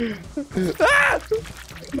bridge? Ah!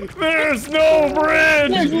 There's no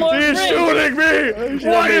bridge! There's more He's bridge. shooting me!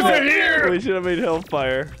 Why is it here? We should have made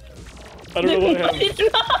hellfire. I don't know what happened. What is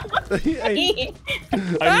wrong with me?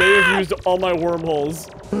 I may have used all my wormholes.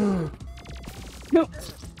 Nope.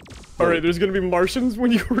 Alright, there's gonna be Martians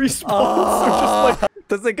when you respawn. So just like,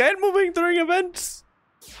 Does the guy moving during events?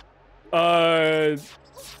 I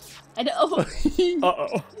don't.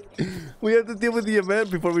 uh-oh. We have to deal with the event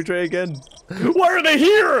before we try again. Why are they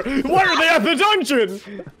here? Why are they at the dungeon?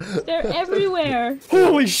 They're everywhere.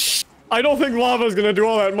 Holy sh! I don't think lava's gonna do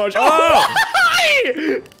all that much. Oh!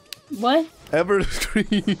 What? Ever scream.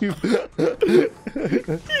 You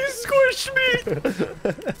squished me!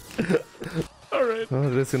 Alright. Oh,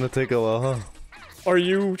 this is gonna take a while, huh? Are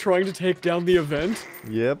you trying to take down the event?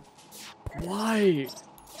 Yep. Why?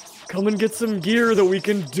 Come and get some gear that we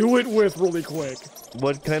can do it with really quick.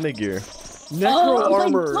 What kind of gear? Necro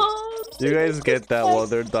armor. My God. You guys get that while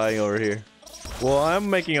they're dying over here. Well, I'm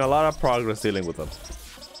making a lot of progress dealing with them.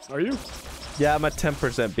 Are you? Yeah, I'm at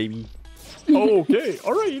 10%, baby. Oh, okay.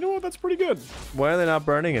 Alright, you know what? That's pretty good. Why are they not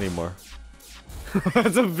burning anymore?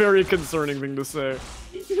 That's a very concerning thing to say.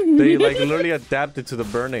 They like literally adapted to the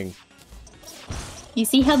burning. You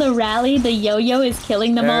see how the rally, the yo-yo, is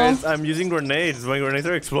killing them all? Eris, I'm using grenades. My grenades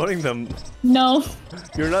are exploding them. No.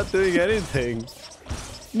 You're not doing anything.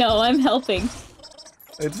 No, I'm helping.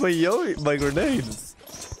 It's my grenades.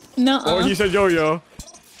 No. Oh, he said yo-yo.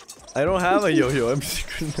 I don't have a yo-yo. I'm using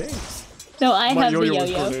grenades. No, I My have the yo-yo is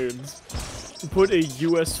yo-yo. grenades. Put a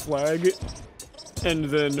US flag, and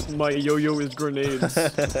then my yo-yo is grenades.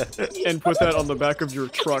 And put that on the back of your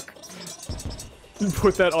truck. And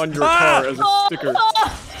put that on your car as a sticker.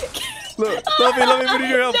 Look, Loaffy, we need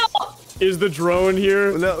your help. No. Is the drone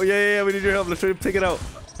here? No, yeah, we need your help. Let's try to take it out.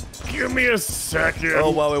 Give me a second.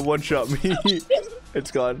 Oh wow, it one-shot me.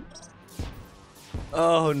 It's gone.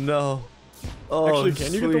 Oh no. Oh, Actually,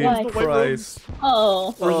 can you get the sweet ones with the white Christ.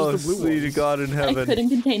 Oh. Or Oh, just the blue sweet ones? God in I heaven. couldn't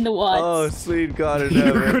contain the Oh, watts. sweet God in You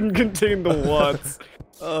heaven. couldn't contain the watts.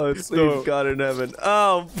 Oh, sweet So- God in heaven.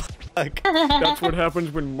 Oh, fuck. That's what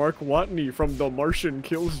happens when Mark Watney from The Martian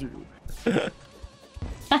kills you.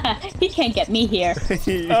 He can't get me here.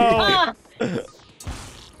 Oh, Ah!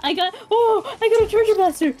 I got a treasure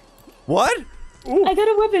blaster. What? I got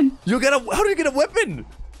a weapon. You got a? How do you get a weapon?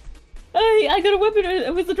 I got a weapon.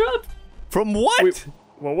 It was a drop From what? wait,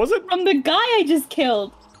 what was it? from the guy I just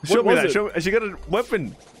killed. Show me was that. it? Show me. She got a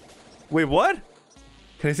weapon. Wait, what?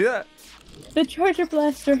 Can I see that? The charger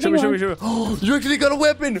blaster. Show Hang me, on. show me, show me. Oh, you actually got a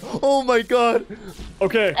weapon. Oh my God.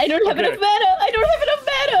 Okay. I don't have okay. enough mana. I don't have enough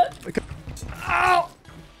mana. Ow!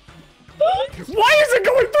 Why is it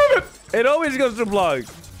going through it? It always goes through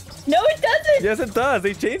blocks. No, it doesn't. Yes, it does.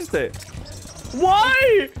 They changed it.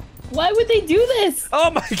 Why? Why would they do this?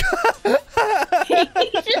 Oh my God.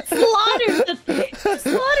 He just slaughtered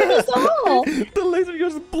us all. The laser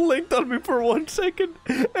just blinked on me for 1 second,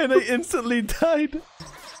 and I instantly died.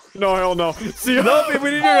 No, hell no. See you. Loaffy,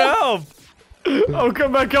 we need your help. I'll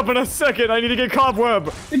come back up in a second. I need to get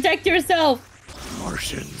cobweb. Protect yourself.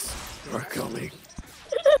 Martians are coming.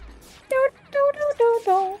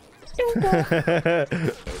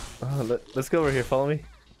 Let's go over here. Follow me.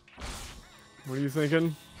 What are you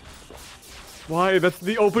thinking? Why? That's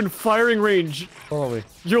the open firing range. Follow me.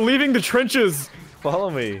 You're leaving the trenches. Follow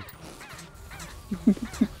me.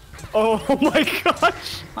 Oh my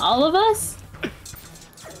gosh. All of us?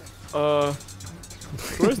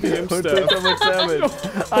 Where's the imp Who took so staff? much damage?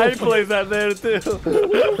 I placed that there too.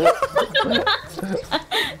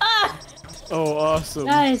 Oh, awesome.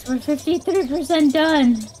 Guys, we're 53%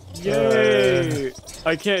 done. Yay.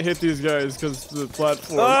 I can't hit these guys because the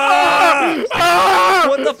platform. Ah! Ah!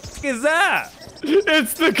 What the fuck is that?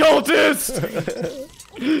 It's the cultist!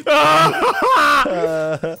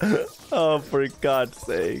 Oh, for God's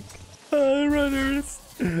sake. Runners.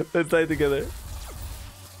 Let's die together.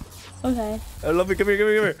 Okay. Loaffy, come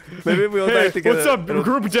here. Maybe we all die Hey, together. what's up? It'll-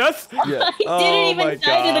 Group death? Yeah. I didn't even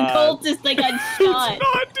die to the cultist. I got shot. It's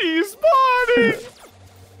not despawning!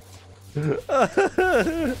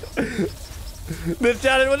 This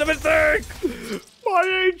challenge was a mistake!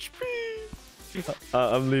 My HP!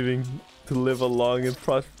 I'm leaving to live a long and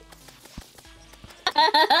prosperous.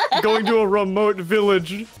 Going to a remote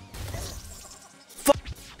village.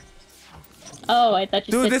 Oh, I thought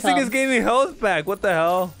you Dude, said this thing come. is gaining health back. What the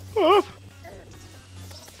hell?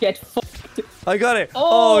 Get fucked. I got it.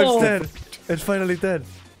 Oh. Oh, it's dead. It's finally dead.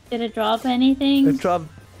 Did it drop anything? It dropped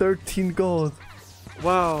 13 gold.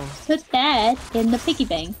 Wow. Put that in the piggy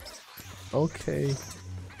bank. Okay.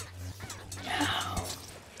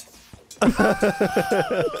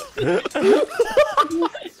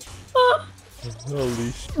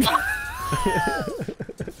 Holy shit.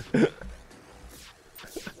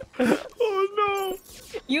 Oh no!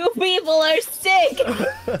 You people are sick!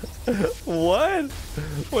 What?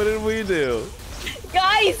 What did we do?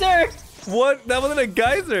 Geyser! What? That wasn't a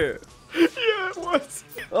geyser. Yeah, it was.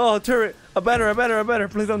 Oh, turret. A banner.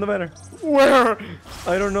 Please on the banner. Where?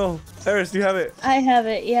 I don't know. Eris, do you have it? I have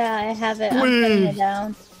it, yeah, I have it. I'm putting it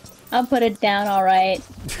down. I'll put it down, alright.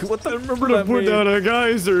 What the? Remember to put down a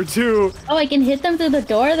geyser too. Oh, I can hit them through the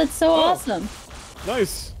door? That's so awesome.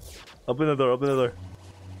 Nice. Open the door. Open the door.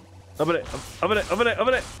 Open it. Open it. Open it.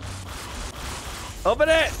 Open it. Open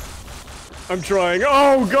it. I'm trying.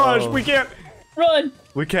 Oh gosh, we can't. Run!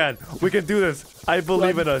 We can. We can do this. I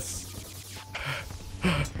believe in us.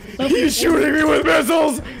 He's shooting me with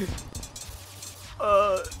missiles.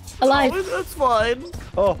 Alive! Oh, that's fine.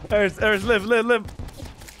 Oh, Eris, live.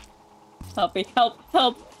 Help me,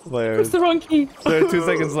 help! Where? Where's the wrong key? There are 2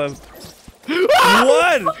 seconds left.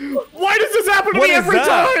 What? Why does this happen to What me is every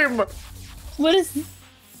that? time?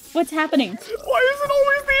 What's happening? Why is it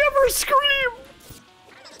always the ever scream?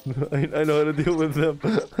 I know how to deal with them.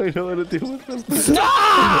 I know how to deal with them.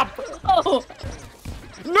 Stop! Oh,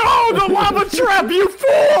 No, the lava trap, you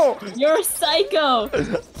fool! you're a psycho!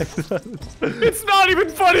 It's not even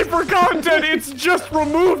funny for content, it's just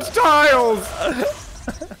removed tiles!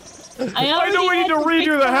 I know we need to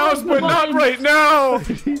redo the house, but not right now!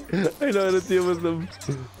 I know how to deal with them.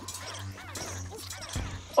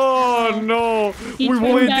 Oh no! We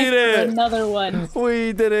did it. Another one.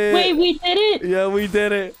 We did it. Wait, we did it? Yeah, we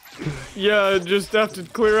did it. Yeah, just have to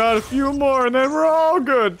clear out a few more and then we're all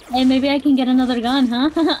good. Hey, maybe I can get another gun, huh?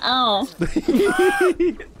 Oh.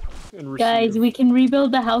 Guys, we can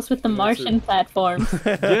rebuild the house with the Martian platform.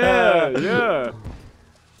 Yeah.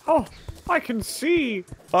 Oh, I can see.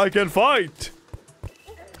 I can fight.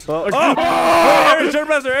 Oh, Eris, turn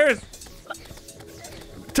blaster, Eris.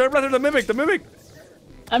 Turn blaster, the mimic.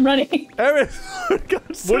 I'm running. Eris.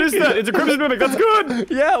 What is that? It's a crimson mimic. That's good.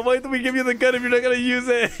 Yeah, why do we give you the gun if you're not gonna use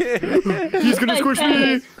it? He's gonna squish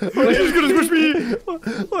me. He's gonna squish me.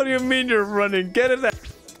 What do you mean you're running? Get in there.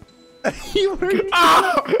 You were.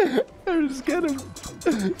 Eris, get him.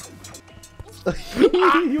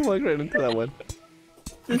 You walked right into that one.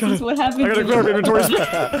 This is what happened. I gotta clear up inventory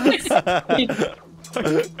space.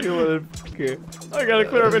 You motherfucker. I gotta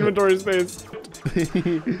clear up inventory space.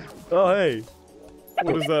 Oh, hey.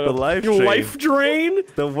 What is that? The life Your drain. life drain?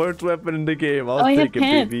 The worst weapon in the game. I'll I have take it,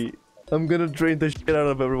 pants. baby. I'm gonna drain the shit out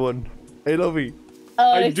of everyone. Hey, Loaffy.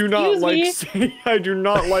 I do not excuse like me? say, I do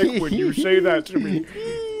not like when you say that to me.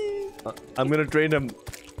 I'm gonna drain them.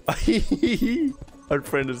 Our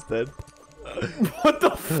friend is dead. What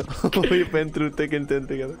the f- We've been through thick and thin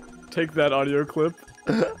together. Take that audio clip.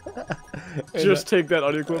 Just take that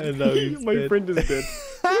audio clip. And now he's My dead. friend is dead.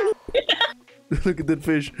 Look at that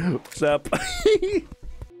fish. Snap.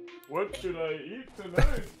 What should I eat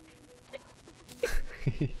tonight?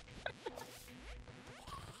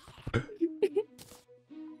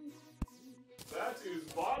 That is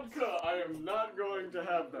vodka. I am not going to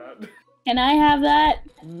have that. Can I have that?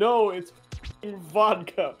 No, it's f***ing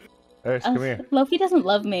vodka. Eris, come here. Loaffy doesn't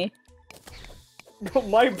love me. No,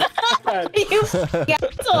 my bad. You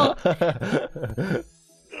asshole!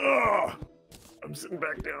 Ugh. I'm sitting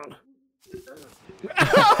back down.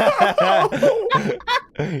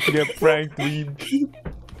 Get pranked, weeb.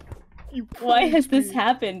 You Why has pranked this me.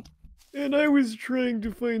 happened? And I was trying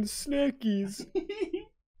to find snackies.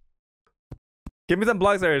 Give me some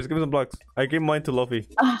blocks, Eris. Give me some blocks. I gave mine to Loaffy.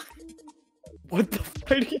 What the f-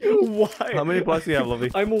 Why? How many blocks do you have,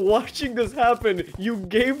 Loaffy? I'm watching this happen. You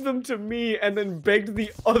gave them to me and then begged the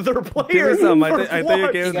other player. Give me some. I for thought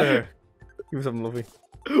you gave them to blocks. her. Give me some, Loaffy.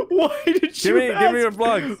 Why did you ask Give me your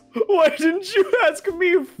blocks. Why didn't you ask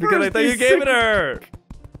me first? Because I thought you gave it to her.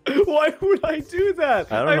 Why would I do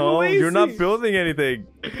that? I don't I'm know. Lazy. You're not building anything.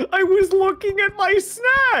 I was looking at my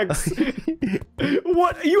snacks.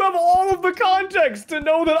 What? You have all of the context to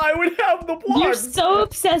know that I would have the blocks. You're so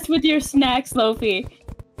obsessed with your snacks, Loaffy.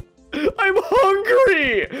 I'm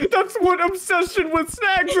hungry. That's what obsession with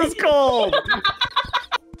snacks is called.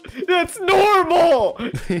 That's normal.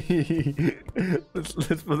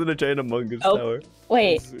 let's put in a giant Among Us Oh. tower.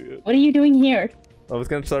 Wait, See it. what are you doing here? I was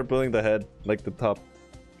gonna start building the head, like the top,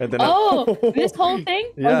 and then Oh, this whole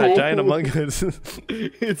thing? yeah, Okay. giant Among Us.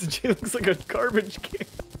 It looks like a garbage can.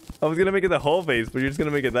 I was gonna make it the whole base, but you're just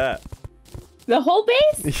gonna make it that. The whole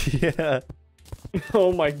base? Yeah.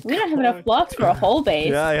 Oh my god. We don't have enough blocks for a whole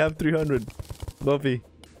base. Yeah, I have 300. Loaffy,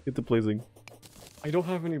 get the blazing. I don't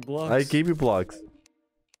have any blocks. I gave you blocks.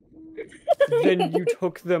 then you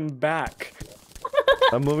took them back.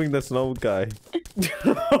 I'm moving the snow guy.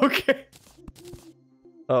 Okay.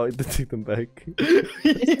 Oh, I did take them back. This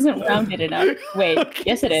isn't rounded enough. Wait, Okay,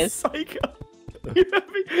 yes it is. Psycho. You're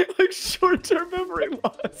having like short-term memory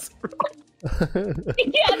loss, bro. I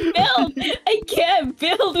can't build! I can't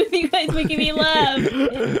build with you guys making me laugh!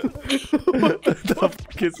 What the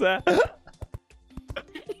fuck is that? This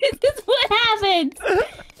is what happens!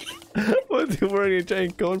 What are you wearing a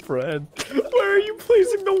giant cone for a head? Why are you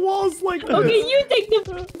placing the walls like this? Okay, you take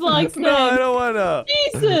the blocks No, I then! don't wanna.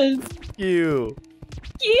 Jesus! You.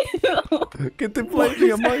 You! Get the What placing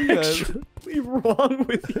is among us. actually wrong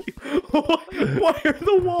with you? Why are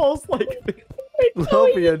the walls like this?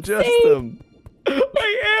 Loaffy, adjust them.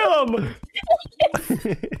 I am!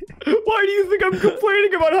 Why do you think I'm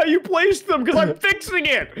complaining about how you placed them? Because I'm fixing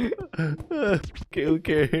it! Okay, who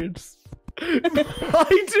cares?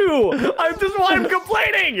 I do! This is why I'm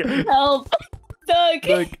complaining! Help! Doug!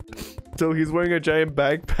 Look, so he's wearing a giant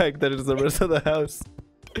backpack that is the rest of the house.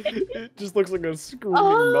 It just looks like a screaming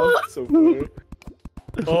Oh. mouth so far.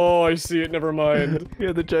 Oh, I see it, never mind. He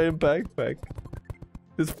had the giant backpack.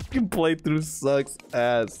 This fucking playthrough sucks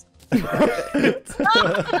ass.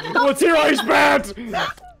 What's your ice bat?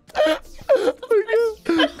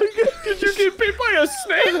 Did you get bit by a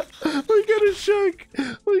snake? We got a shark.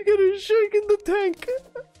 We got a shark in the tank.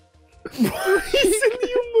 He's in the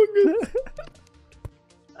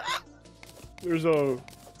humongous.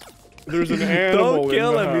 There's an animal. Don't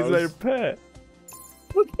kill in the him. He's house. our pet.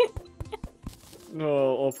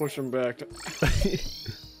 No, I'll push him back.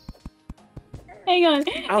 Hang on,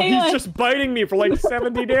 Ow, hang he's on, just biting me for like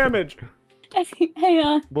 70 damage. hang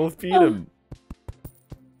on. Both feed him.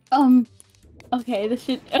 Okay, this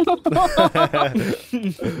should. I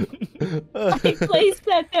placed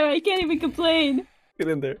that there. I can't even complain. Get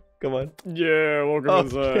in there. Come on. Yeah, welcome Oh,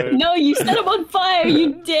 inside. No, you set him on fire.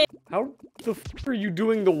 You did. How the f are you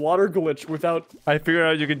doing the water glitch without? I figured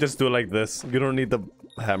out you can just do it like this. You don't need the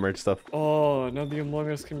hammered stuff. Oh, now the Among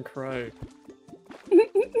Us can cry.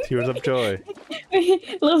 Tears of joy.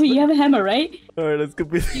 Loaffy, you have a hammer, right? Alright, let's go.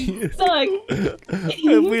 Suck.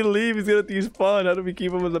 If we leave, he's gonna despawn. How do we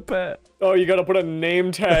keep him as a pet? Oh, you gotta put a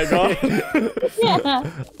name tag on. Yeah.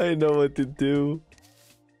 I know what to do.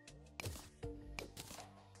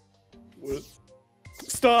 What?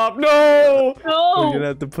 Stop! No! We're No. gonna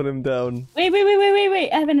have to put him down. Wait. I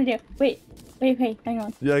have an idea. Wait. Hang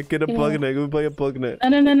on. Yeah, get a Yeah. bug net. Go buy a bug net. No.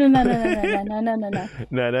 Na na na na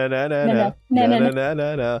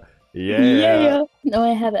na. Yeah. Yeah. No,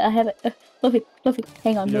 I have it. Loaffy,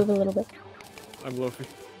 hang on, Yeah. move a little bit. I'm Loaffy.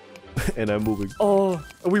 And I'm moving. Oh,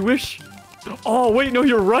 we wish. Oh, wait, no,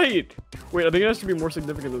 you're right. Wait, I think it has to be more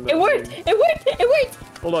significant than that. It worked! It worked!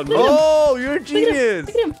 Hold on. Oh, you're a genius.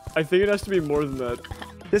 Look at him! I think it has to be more than that.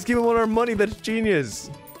 Just give him all our money. That's genius.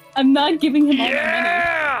 I'm not giving him all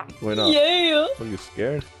Yeah! Why the not? money. Yeah! Are you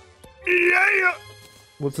scared? Yeah!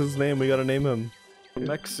 What's his name? We gotta name him.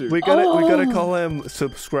 Mexu. We gotta Oh. call him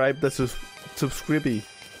Subscribe the Subscribby.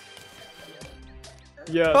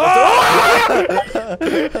 Yeah.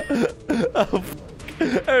 Oh, f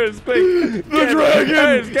Eris, quick! The dragon!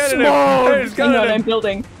 Eris, cannon him! Smoke! Eris, Hang on, cannon I'm him!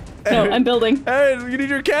 building. No, I'm building. Eris, you need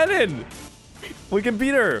your cannon! We can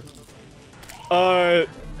beat her!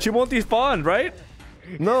 She won't despawn, right?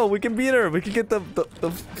 No, we can beat her! We can get the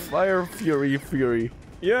fire fury.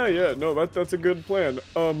 Yeah, no, that's a good plan.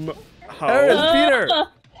 How? Eris, beat her!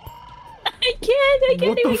 I can't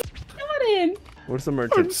What the even f- get in. Where's the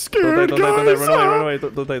merchant? I'm scared, Don't die, guys! run away,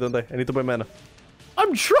 don't die. I need to buy mana.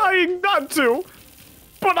 I'm trying not to,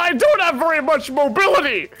 but I don't have very much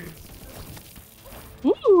mobility!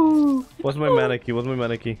 Ooh. What's my mana key?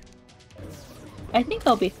 I think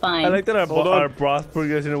I'll be fine. I like that Hold on. our broth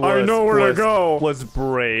progression I know where to go. Was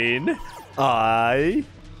brain, I,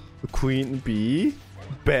 Queen Bee,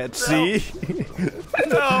 Betsy.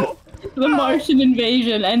 No! The Martian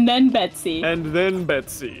invasion, and then Betsy. And then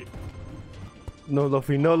Betsy. No,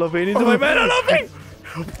 Loaffy, I need to buy mana, Loaffy!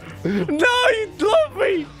 No, you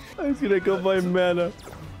Loaffy! I was gonna go buy mana.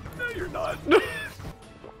 No, you're not.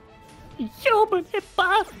 Human hit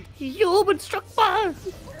by human struck by.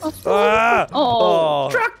 Ah! Oh.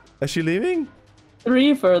 Truck! Is she leaving?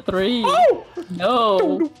 3 for 3. Oh!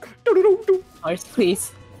 No. Mars,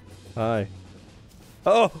 please. Hi.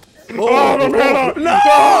 Oh! Oh, the mana!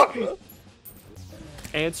 No!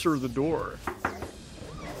 Answer the door.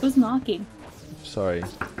 Who's knocking? Sorry.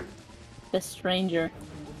 The stranger.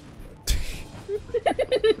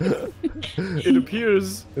 It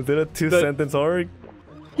appears. Is it a two-sentence org?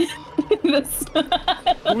 The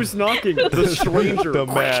Who's knocking? The stranger. The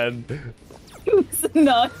man. Who's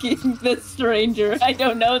knocking this stranger. I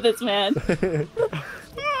don't know this man. Too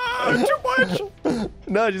much.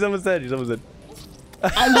 No, she's almost dead. She's almost dead.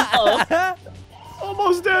 I'm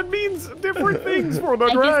Almost dead means different things for the I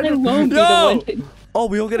guess I dragon. won't be the No! one to... Oh,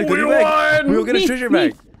 we all get a We goodie bag. won! We all get a treasure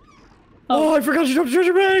bag. Oh, I forgot you dropped the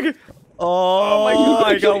treasure bag. Oh, my God.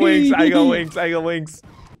 I got wings. I got wings. I got wings.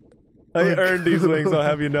 I earned these wings. I'll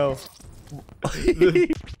have you know.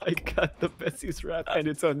 I got the Bessie's wrath, and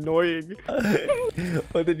it's annoying.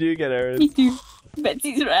 What did you get, Eris? Me too.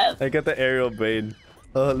 Betsy's wrath. I got the aerial bane.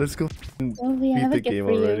 Let's go. Loaffy, I have a the gift game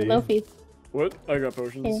for you. already. Loaffy, What? I got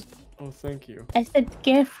potions. Here. Oh, thank you. I said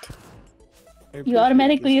gift. I You appreciate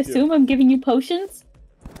automatically this gift. assume I'm giving you potions?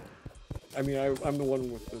 I mean, I'm the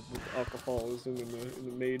one with the alcoholism and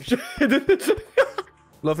the mage.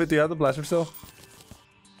 Loaffy, do you have the blaster still?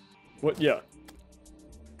 What? Yeah.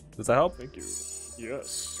 Does that help? Thank you.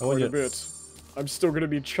 Yes. I want Quite a you- bit. I'm still gonna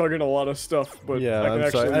be chugging a lot of stuff, but Yeah, I can I'm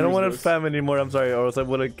actually sorry. I don't use want to this. fam anymore. I'm sorry, or else I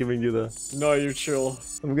would have given you the. No, you chill.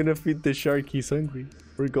 I'm gonna feed the shark. He's hungry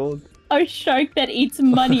for gold. Our shark that eats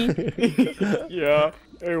money. Yeah.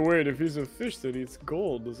 Hey, wait. If he's a fish that eats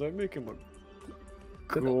gold, does that make him a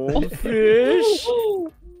goldfish?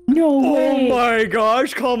 No Oh way. my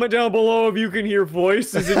gosh! Comment down below if you can hear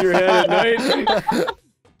voices in your head at night.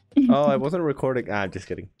 Oh, I wasn't recording. Ah, just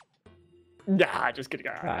kidding. Nah, just kidding.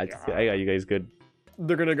 I got you guys good.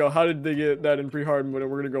 They're gonna go, how did they get that in pre-hard mode?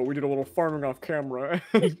 And we're gonna go, we did a little farming off camera.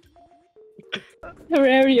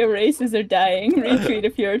 Terraria races are dying. Retweet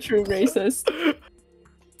if you're a true racist.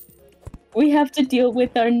 We have to deal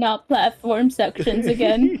with our not platform sections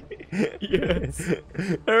again. Yes.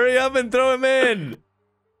 Hurry up and throw him in.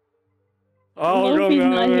 I'll go Loaffy's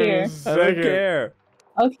down not there in here. a I don't second. care.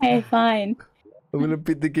 Okay, fine. I'm gonna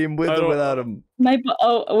beat the game with I or don't- without him.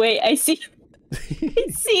 Oh wait, I see. I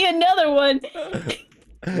see another one.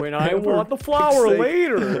 When I For want the flower sake.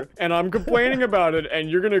 later, and I'm complaining about it, and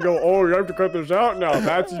you're gonna go, oh, you have to cut this out now.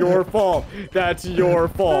 That's your fault. That's your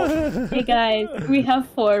fault. Hey guys, we have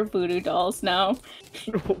 4 voodoo dolls now.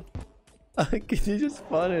 Can you just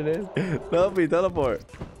spawn it in? Loaffy, teleport.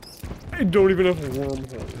 I don't even have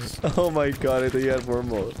wormholes. Oh my god, I thought you had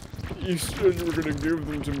wormholes. You said you were gonna give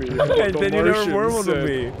them to me. And The then you never Martian wormhole to said-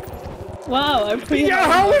 me. Wow, I'm pretty. Yeah,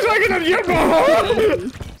 how was I gonna get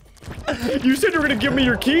them? You said you were gonna give me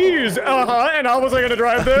your keys. And how was I gonna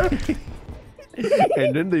drive there?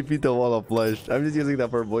 And then they beat the wall of flesh. I'm just using that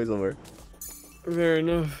for voiceover. Fair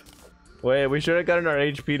enough. Wait, we should have gotten our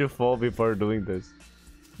HP to full before doing this.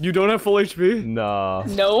 You don't have full HP? No.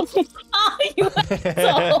 No. You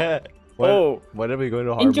asshole. Oh. Why are we going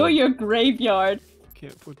to harbor? Enjoy your graveyard.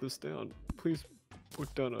 Can't put this down. Please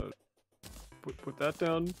put down a... Put that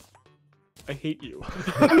down. I hate you.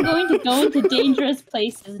 I'm going to go into dangerous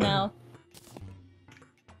places now.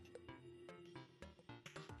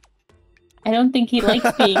 I don't think he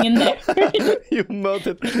likes being in there. You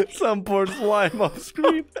melted some poor slime off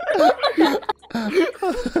screen.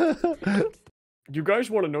 You guys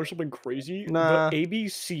want to know something crazy? Nah. The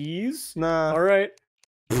ABCs? Nah. Alright.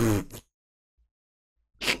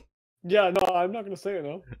 Yeah, no, I'm not gonna say it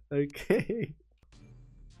now. Okay.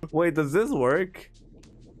 Wait, does this work?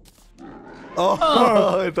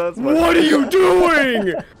 Oh, it does work. What are you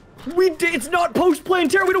doing? It's not post-playing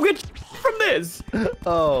Terra. We don't get from this.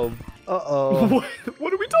 Oh. Uh-oh.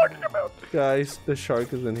 What are we talking about? Guys, the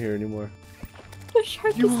shark isn't here anymore. The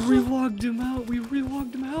shark You is relogged him out. We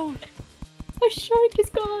relogged him out. The shark is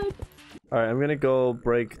gone. Alright, I'm gonna go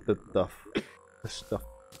break the stuff. The stuff.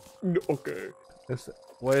 No, okay.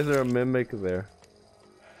 Why is there a mimic there?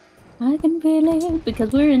 I can feel it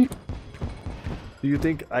because we're in. Do you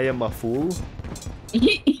think I am a fool?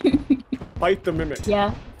 Fight the mimic.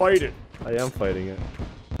 Yeah. Fight it. I am fighting it.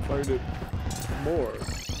 Fight it more.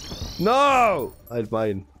 No! I'd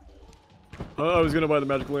mine. I was gonna buy the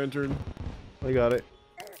magic lantern, I got it.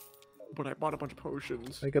 but I bought a bunch of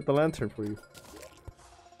potions. I got the lantern for you.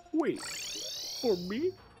 Wait, for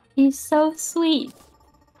me? He's so sweet.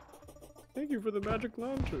 Thank you for the magic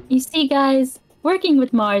lantern. You see, guys, working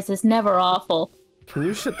with Mars is never awful. Can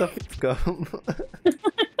you shut the fuck up?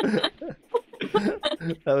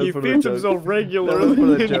 That was He for the feeds joke. himself That regularly was for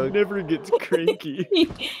the and he joke. never gets cranky.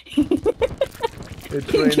 It's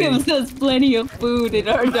He raining. gives us plenty of food in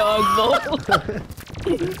our dog bowl.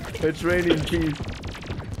 It's raining, Keith.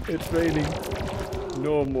 It's raining.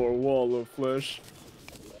 No more wall of flesh.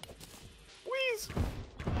 Please!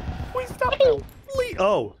 Please stop now!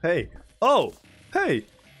 Oh, hey. Oh, hey.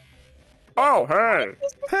 Oh, hey!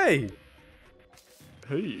 Hey.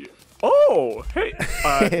 Hey. Oh,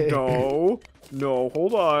 hey! No. No,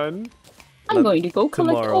 hold on. I'm going to go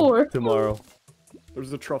collect ore. Tomorrow. There's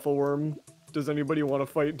the truffle worm. Does anybody want to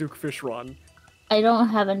fight Duke Fishron? I don't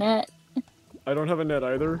have a net. I don't have a net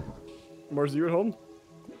either. Mars, are you at home?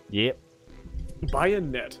 Yep. Buy a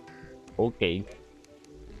net, Okay.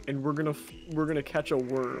 and we're gonna catch a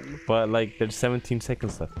worm. But like, there's 17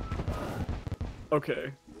 seconds left.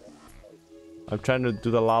 Okay. I'm trying to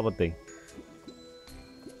do the lava thing.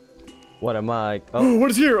 What am I? Oh, Oh,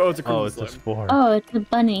 what is here? Oh, it's a oh, crimson it's a slime. spore. Oh, it's a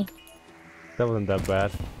bunny. That wasn't that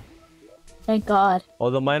bad. Thank God. Oh,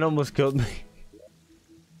 the mine almost killed me.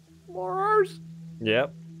 Mars,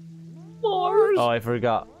 Yep. Mars, Oh, I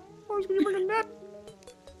forgot. Mars, can you bring a net?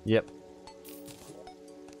 Yep.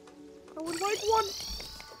 I would like one.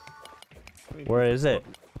 Where is it?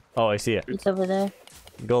 Oh, I see it. It's over there.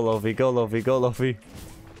 Go, Loaffy. Go, Loaffy. Go, Loaffy.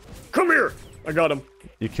 Come here! I got him.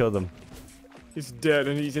 You killed him. He's dead,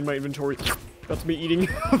 and he's in my inventory. That's me eating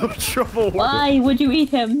the truffle. Why would you eat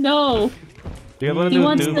him? No. Do you want He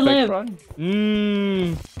wants to live.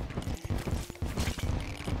 Mmm.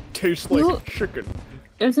 Tastes like You- chicken.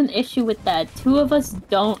 There's an issue with that. Two of us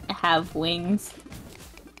don't have wings.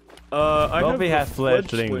 I Loaffy have has the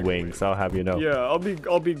fledgling wings. I'll have you know. Yeah, I'll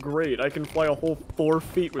be great. I can fly a whole 4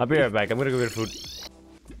 feet with I'll be me. right back. I'm gonna go get food.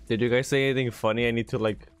 Did you guys say anything funny I need to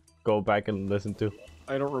like go back and listen to?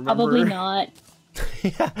 I don't remember. Probably not.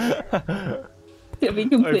 To be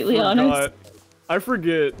completely I honest. forgot. I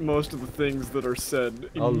forget most of the things that are said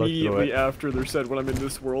I'll look through immediately it. after they're said when I'm in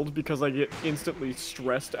this world because I get instantly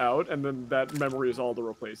stressed out and then that memory is all the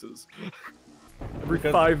replaces. Every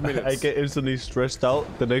 5 minutes. I get instantly stressed out.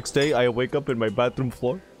 The next day, I wake up in my bathroom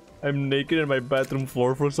floor. I'm naked in my bathroom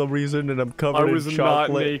floor for some reason, and I'm covered I was in not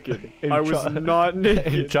chocolate. naked. in I was not in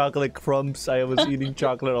naked. chocolate crumbs. I was eating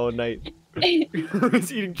chocolate all night. I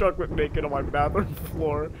was eating chocolate naked on my bathroom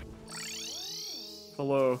floor.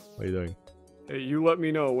 Hello. What are you doing? Hey, you let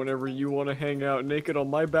me know whenever you want to hang out naked on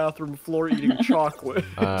my bathroom floor eating chocolate.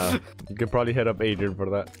 You can probably hit up Adrian for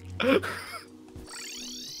that.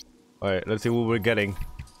 Alright, let's see what we're getting.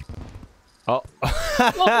 Oh.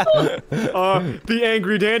 The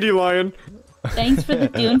angry dandelion. Thanks for the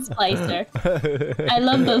Dune Splicer. I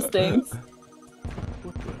love those things.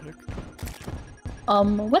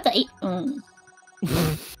 What the heck? What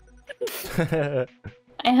the?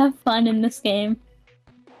 I have fun in this game.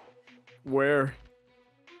 Where?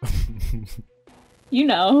 You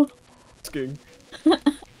know. Asking.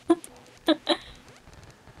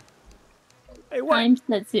 Hey, what? Time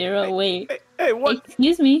set 0. Wait. Hey, what?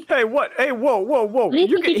 Excuse me. Hey, what? Hey, whoa, whoa, whoa. What do you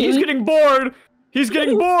think you're He's doing? getting bored. He's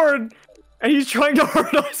getting bored. And he's trying to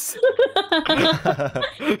hurt us.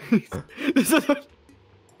 This is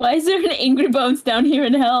Why is there an Angry Bones down here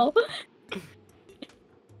in hell?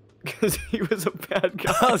 because he was a bad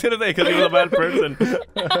guy. I was gonna say, because he was a bad person.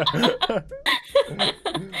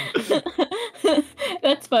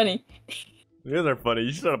 That's funny. You guys are funny.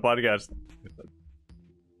 You should start a podcast.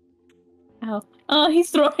 Ow. Oh, he's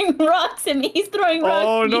throwing rocks at me. He's throwing rocks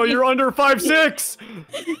Oh at no, me. you're under 5'6".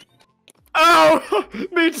 Ow!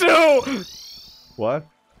 Me too! What?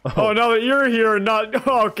 Oh, now that you're here, not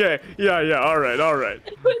okay. Yeah, alright.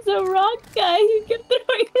 It was a rock guy who kept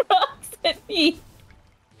throwing rocks at me.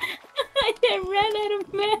 I ran out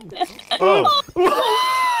of mana.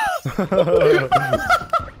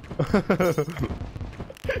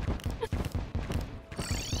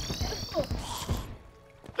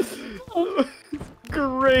 Oh.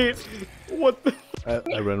 Great! What the?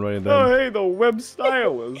 I ran right in Oh, there. hey, the web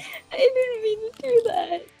stylist. I didn't mean to do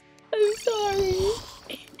that. I'm sorry.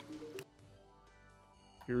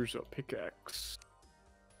 Here's a pickaxe.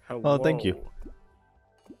 Hello. Oh, thank you.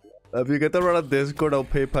 If you get that run on Discord, I'll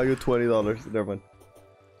PayPal you $20. Never mind.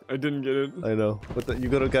 I didn't get it. I know, but you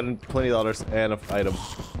could have gotten $20 and an item.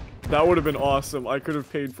 That would have been awesome. I could have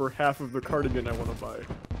paid for half of the cardigan I want to buy.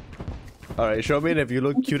 All right, show me, and if you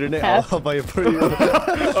look cute in it, I'll buy it for you.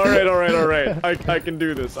 Alright. I can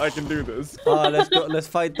do this. Let's go. Let's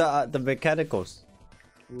fight the mechanicals.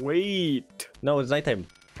 Wait. No, it's nighttime.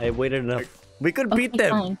 I waited enough. We could beat Okay,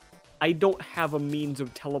 them. fine. I don't have a means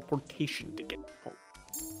of teleportation to get home.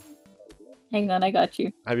 Hang on, I got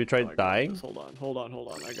you. Have you Oh, tried I got dying? this. Hold on.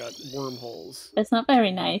 I got wormholes. That's not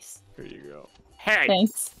very nice. Here you go. Hey!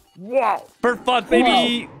 Thanks. Wow! For fun,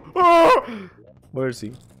 baby. Oh! Where is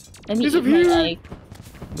he? Let me He's eat up my here. egg.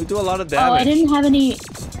 We do a lot of Oh, I damage. didn't have any.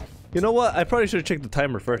 You know what? I probably should have checked the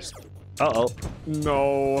timer first. Uh-oh.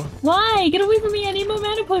 No. Why? Get away from me! I need more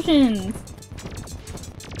mana potions.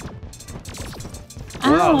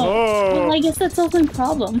 Ow. Wow. Oh. Well, I guess that solves my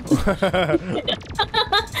problem.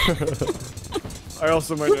 I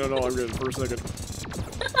also might not know I'm good for a second.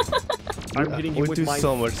 I'm hitting you We with do my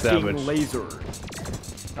so much sting damage. laser.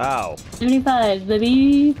 Ow. 75,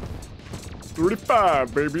 baby.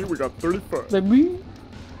 35, baby. We got 35. Baby.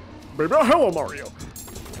 Baby, oh, hello, Mario.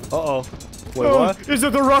 Uh-oh. Wait, what? Is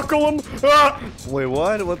it the rock golem? Ah! Wait,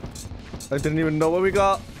 what? What? I didn't even know what we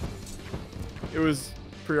got. It was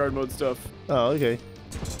pre-hard mode stuff. Oh, okay.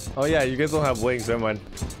 Oh, yeah, you guys don't have wings. Never mind.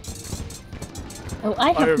 Oh,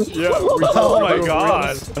 I have. Yeah. Oh, my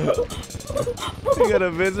God. You got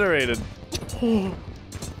eviscerated.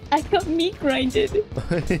 I got meat grinded.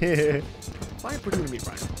 Why are you putting the meat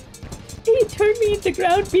grinder? He turned me into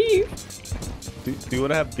ground beef. Do you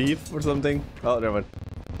want to have beef or something? Oh, never mind.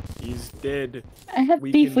 He's dead. I have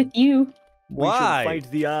We beef can- with you. Why? We should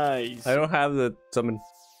fight the eyes. I don't have the summon.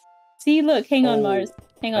 See, look, hang on, Oh. Mars.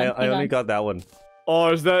 Hang on, I hang only on. got that one.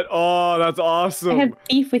 Oh, is that? Oh, that's I awesome. have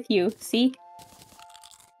beef with you. See,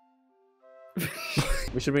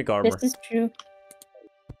 We should make armor. this is true.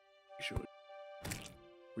 We should.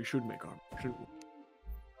 We should make armor, shouldn't we?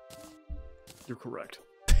 You're correct.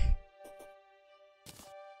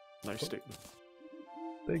 Nice statement.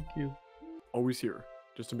 Thank you. Always here,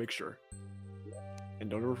 just to make sure. And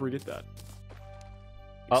don't ever forget that.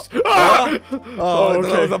 Oh. Ah! Oh,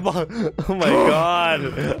 okay. that was a bomb. Oh my God.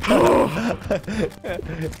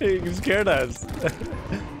 You scared us.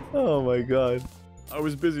 Oh my God. I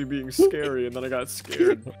was busy being scary, and then I got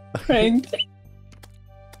scared. Pranked.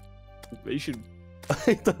 They should.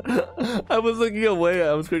 I was looking away.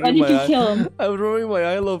 I was Why scratching did my you eye. kill him? I was rubbing my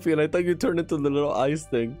eye, Loaffy, and I thought you turned into the little ice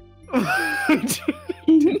thing. I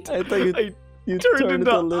thought you turned turned into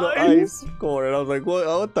into a little ice? ice core, and I was like,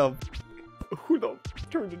 what the? Who the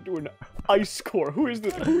turns into an ice core? Who is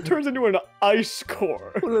this? Who turns into an ice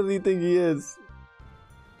core? What does he think he is?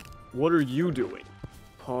 What are you doing?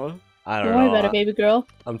 Huh? I don't Don't worry know. about it, baby girl.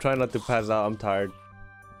 I'm trying not to pass out. I'm tired.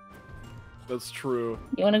 That's true.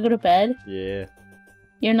 You wanna go to bed? Yeah.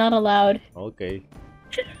 You're not allowed. Okay.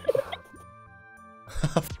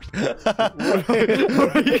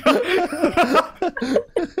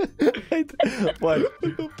 What?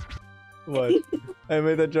 What? I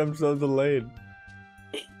made that jump so delayed.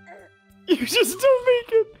 You just don't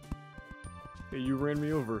make it. Hey, you ran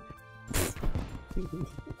me over.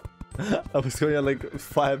 I was going at like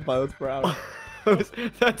 5 miles per hour.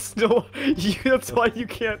 That's still you. That's why you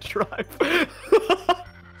can't drive.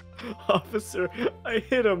 Officer, I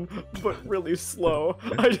hit him, but really slow.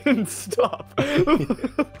 I didn't stop.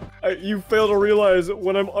 You fail to realize that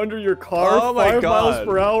when I'm under your car, Oh my 5 miles God.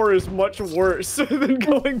 per hour is much worse than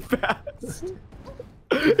going fast.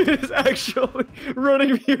 It is actually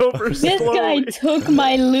running me over This slowly. guy took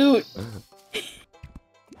my loot.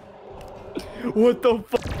 What the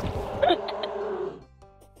fuck?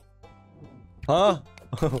 Huh?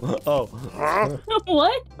 Oh.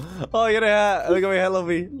 What? Oh, you got a hat. Look at my hat,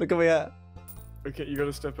 Loaffy. Look at my hat. Okay, you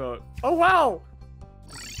gotta step out. Oh wow!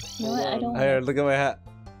 You know what? I don't. Here, look at my hat.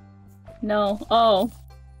 No. Oh,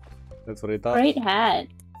 That's what I thought. great hat.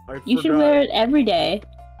 I You should forgot. wear it every day.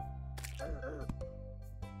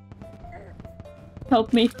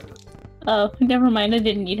 Help me. Oh, never mind. I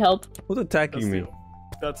didn't need help. Who's attacking me?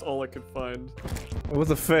 That's all I could find. It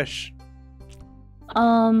was a fish.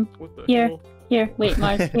 What the Here. hell? Here, wait,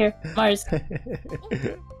 Mars. Here, Mars.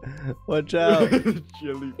 Watch out.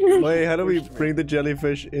 Jelly. Wait, how do we bring the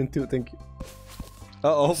jellyfish into? Thank you.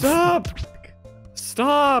 Uh-oh. Stop!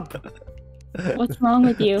 Stop! What's wrong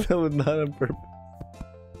with you? That was not on purpose.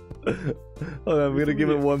 Hold on, we're gonna give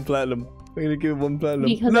it 1 platinum. We're gonna give it 1 platinum.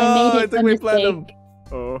 Because no, I made it took a my mistake. platinum.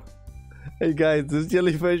 Oh. Hey guys, this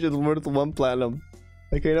jellyfish is worth 1 platinum.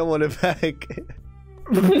 Okay, I don't want it back.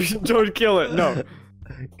 Don't kill it. No.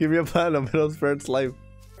 Give me a platinum. It'll spare its life.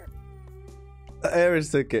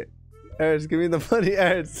 Eris took it. Eris, give me the money,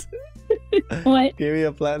 Eris. What? Give me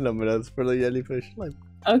a platinum. It'll spare the jellyfish life.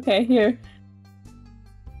 Okay, here.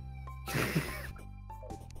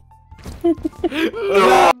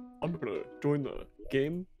 I'm gonna join the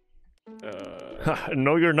game.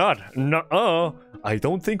 No, you're not. No, I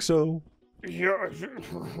don't think so. Yeah.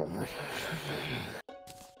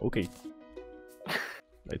 Okay.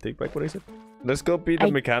 I take back what I said. Let's go beat the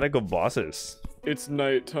mechanical bosses. It's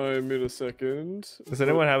nighttime in a second. Does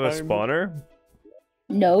anyone have a I'm- spawner?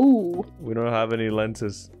 No. We don't have any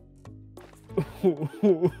lenses.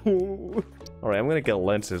 Alright, I'm gonna get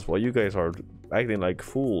lenses while you guys are acting like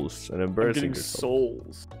fools and I'm embarrassing getting yourself.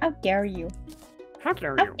 souls. How dare you? How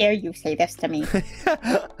dare How you? dare you say this to me?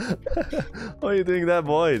 Why are you doing that,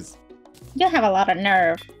 boys? You have a lot of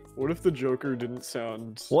nerve. What if the Joker didn't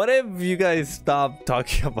sound... What if you guys stop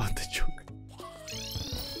talking about the Joker?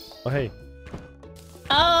 Oh, hey.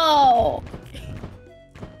 Oh!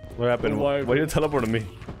 What happened? Why- Why did you teleport to me?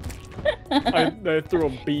 I threw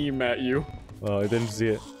a beam at you. Oh, I didn't see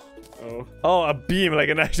it. Oh. Oh, a beam, like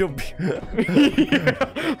an actual beam.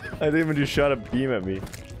 I didn't even just shot a beam at me.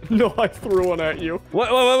 No, I threw one at you. What?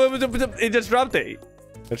 It just dropped it.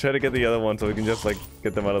 I try to get the other one so we can just like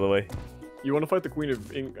get them out of the way. You want to fight the Queen of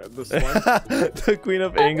the Slime? The Queen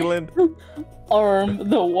of England.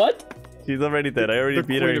 The what? She's already dead. I already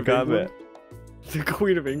beat her in combat. The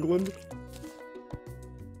Queen of England?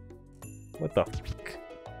 What the fuck?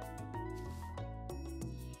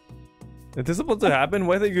 Is this supposed to happen?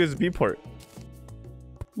 Why the USB port?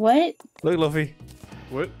 What? Look, Loaffy.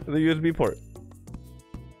 What? The USB port.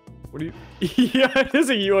 What do you? Yeah, it is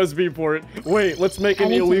a USB port. Wait, let's make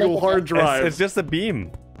an illegal hard drive. It's just a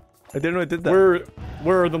beam. I didn't know it did that.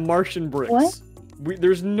 Where are the Martian bricks? What?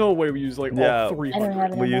 There's no way we use like all 300. I don't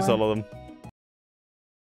have We used all of them.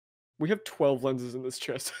 We have 12 lenses in this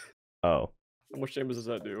chest. Oh. How much damage does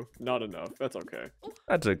that do? Not enough. That's okay.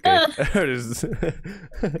 That's okay. It is.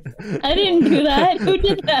 I didn't do that. Who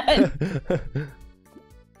did that?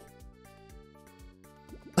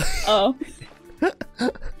 Oh.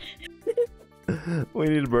 We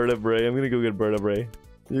need vertebrae. I'm gonna go get vertebrae.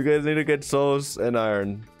 You guys need to get souls and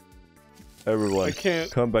iron. Everyone, I can't.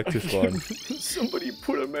 Come back to spawn. Somebody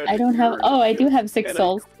put a magic. I don't have. Oh, I do have 6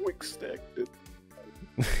 souls. I quick stacked it.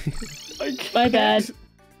 I can't. My bad.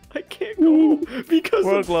 I can't go because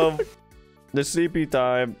Work love. The CP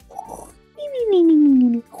time.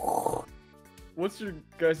 What's your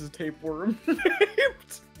guys' tapeworm?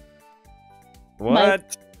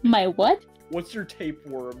 What? My what? What's your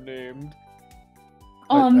tapeworm named?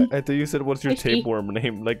 I thought you said what's your Squishy. tapeworm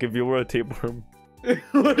name? Like if you were a tapeworm.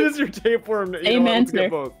 What is your tapeworm name? Same Let's get answer.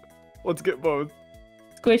 both. Let's get both.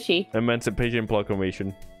 Squishy. Emancipation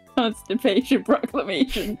Proclamation. Constipation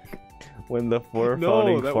proclamation. When the four No,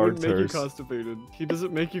 founding that wouldn't make you fathers. constipated. He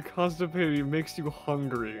doesn't make you constipated, he makes you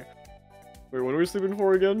hungry. Wait, what are we sleeping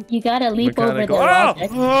for again? You gotta leap Mechanical- over the Ah!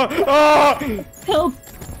 logic. Ah! Help!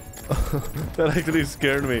 That actually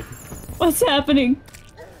scared me. What's happening?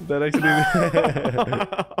 That actually.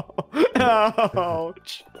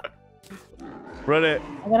 Ouch! Run it.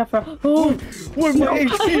 I gotta throw. Oh! What No, I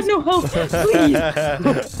have no help! Please!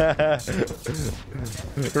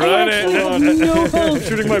 Run I it. have no help!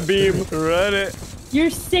 Shooting my beam. Run it. You're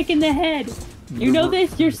sick in the head! You know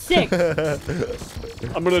this? You're sick!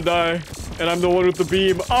 I'm gonna die, and I'm the one with the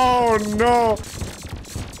beam. Oh no!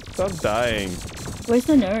 Stop dying. Where's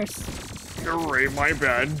the nurse? Hooray, my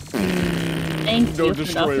bad. Thank Don't you for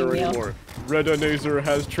destroy her knocking me off. anymore. Redanazer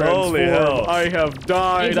has Holy transformed. hell. I have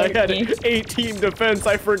died. I had me. 18 defense.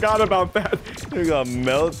 I forgot about that. You got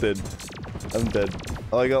melted. I'm dead.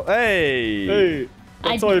 Oh, I go. Hey. Hey. I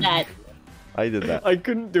that's all did that. I did that. I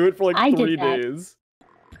couldn't do it for like I did 3 that. days.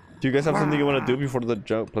 Do you guys have something you want to do before the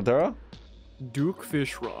jump, Platera? Duke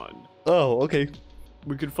Fish Run. Oh, okay.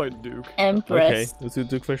 We could fight Duke. Okay, Empress. let's do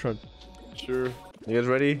Duke Fish Run. Sure. You guys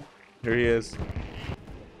ready? Here he is.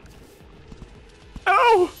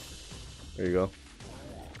 Ow! There you go.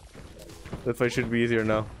 That fight should be easier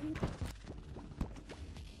now.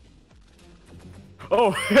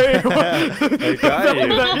 Oh, hey! I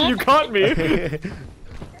got you. You caught me!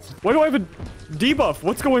 Why do I have a debuff?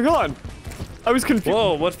 What's going on? I was confused.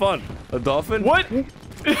 Whoa, what's fun? A dolphin? What? A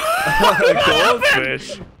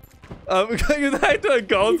goldfish? You died to a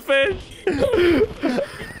goldfish?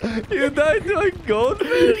 You died to a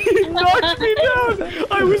goldfish? He knocked me down!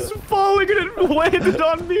 I was falling and it landed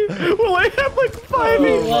on me! Well, I have like 5 Oh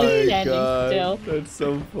HP! was standing still. That's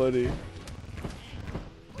so funny.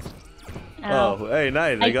 Ow. Oh, hey,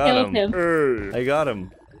 nice. I I got killed him. him. I got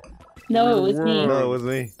him. No, it was me. No, it was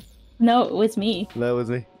me. No, it was me. No, it was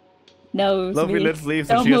me. No, it was Lovely, me. let's leave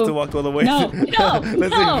so Don't she has to move. walk all the way. No, no,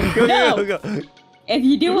 Let's no, leave. Go, no. go, go. If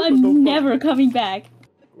you do, I'm never coming back.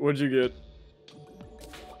 What'd you get?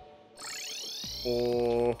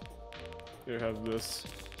 Oh. You have this.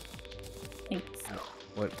 Thanks.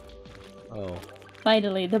 What? Oh.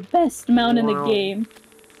 Finally, the best mount in the game.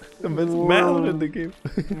 The best mount in the game.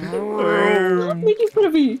 Make you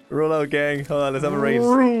put me. Roll out, gang. Hold on, let's have a race.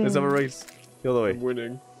 Let's have a race. The other way. I'm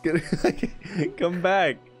winning. Come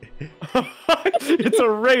back. It's a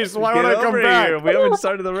race. Why would Get I come over back? here. We haven't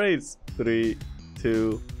started the race. 3,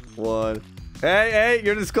 2, 1. Hey,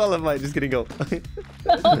 you're disqualified. Just kidding, go.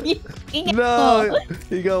 Oh, you can't. No,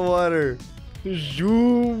 you got water.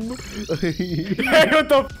 Zoom. Hey, what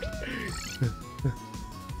the?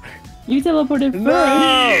 You teleported first.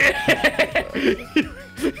 No!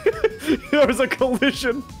 There was a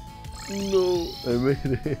collision. No. I made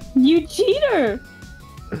it. You cheater.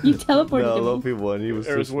 You teleported No, to me. Loaffy won. He was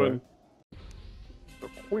so Eris smart. win. The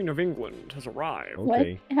Queen of England has arrived.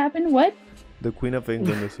 Okay. What happened? What? The Queen of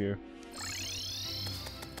England is here.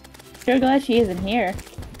 Sure glad she isn't here.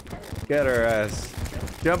 Get her ass.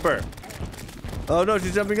 Jump her. Oh no,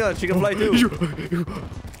 she's jumping up. She can fly too.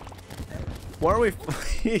 Why are we?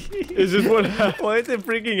 Is this what happened? Why is it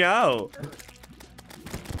freaking out?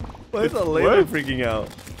 Why is the laser freaking out?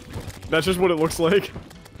 That's just what it looks like.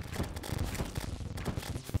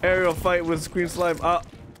 Aerial fight with Screen Slime. Ah.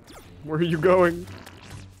 Where are you going?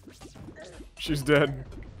 She's dead.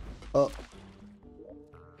 Oh.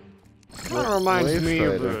 That reminds me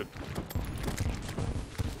of it.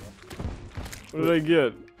 What did I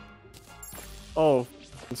get? Oh,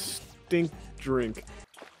 stink drink.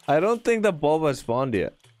 I don't think the bulb has spawned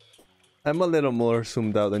yet. I'm a little more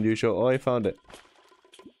zoomed out than usual. Oh, I found it.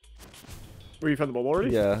 Where, you found the bulb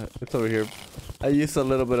already? Yeah, it's over here. I used a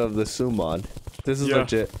little bit of the zoom mod. This is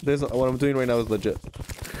legit. This what I'm doing right now is legit.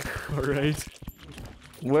 Alright.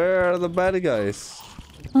 Where are the bad guys?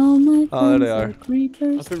 Oh my god. Oh, there they are.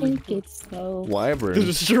 Creepers take it slow. The Wyvern.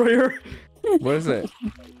 destroyer? What is it?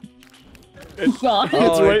 God.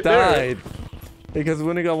 Oh, right it died. Because we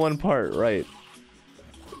only got one part, right?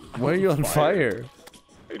 Why are you on fire?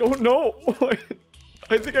 I don't know.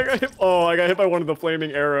 I think I got hit. Oh, I got hit by one of the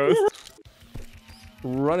flaming arrows.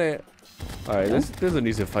 Run it. Alright, this is an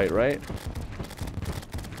easy fight, right?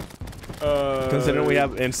 Considering we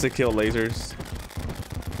have insta-kill lasers.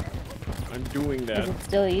 I'm doing that. Is it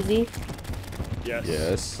still easy? Yes.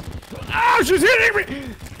 Yes. Ah, she's hitting me!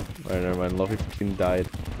 Alright, never mind. Loaffy fucking died.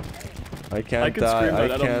 I can't can scream die. that I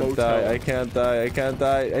at a can't motel. die. I can't die. I can't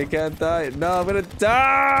die. I can't die. No, I'm gonna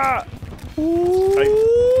die!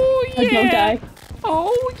 Oh, don't die.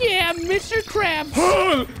 Oh yeah, Mr. Krabs.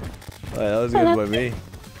 Alright, that was good by me.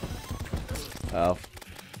 Ow.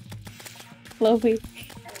 Loaffy.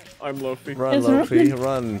 I'm Loaffy. Run, Just Loaffy,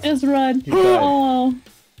 run. Just run. He died. Oh.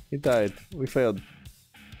 He died. We failed.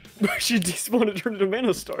 She despawned and turned into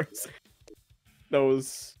mana stars. That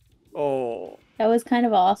was... Oh. That was kind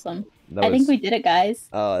of awesome. That I think was- we did it, guys.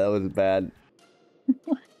 Oh, that was bad.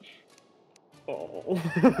 Oh.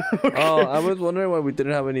 Oh, I was wondering why we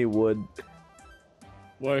didn't have any wood.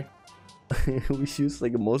 Why? We used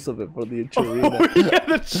like most of it for the Oh, arena. yeah,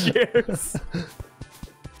 the chairs.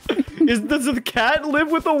 Does the cat live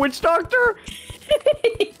with the witch doctor?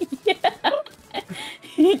 Yeah.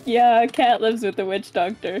 Yeah, a cat lives with the witch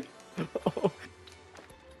doctor.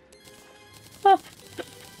 Oh.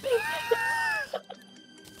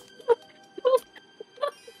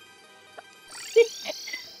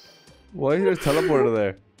 Why is there a teleporter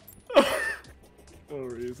there? No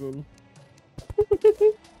reason.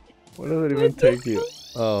 What does it even take you?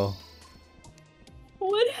 Oh,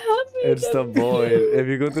 What happened? it's the void. If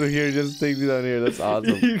you go through here, it just takes you down here. That's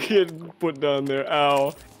awesome. You get put down there.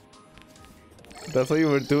 Ow. That's what you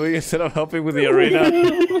were doing instead of helping with the arena.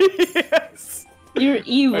 Yes. You're I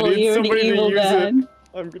evil. need You're an somebody to evil use it. man.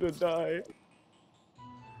 I'm gonna die.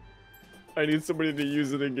 I need somebody to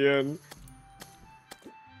use it again.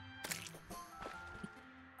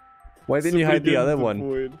 Why didn't you hide the Somebody other get one?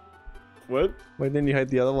 void. What? Why didn't you hide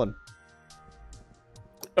the other one?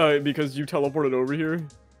 Because you teleported over here.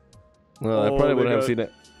 Well, I Oh, probably they wouldn't have got- seen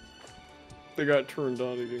it. They got turned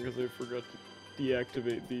on again because I forgot to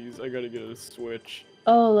deactivate these. I gotta get a switch.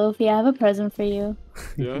 Oh, Loaffy, I have a present for you.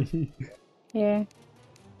 Yeah? Here.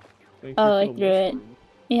 Thank Oh, I you for the threw it. mushroom.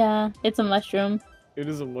 Yeah, it's a mushroom. It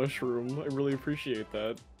is a mushroom. I really appreciate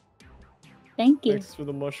that. Thank you. Thanks for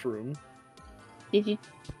the mushroom. Did you?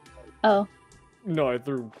 Oh, No, I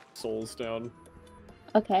threw souls down.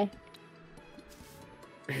 okay.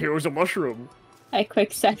 Here was a mushroom. I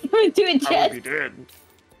quick set him into a I would chest. be dead.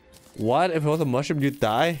 What? If it was a mushroom, you'd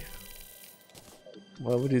die?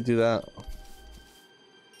 Why would you do that?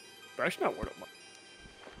 That's not what it was.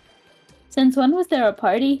 Since when was there a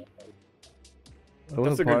party? It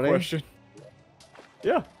was That's a party? good question.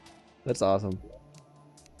 Yeah. That's awesome.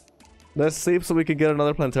 Let's sleep so we can get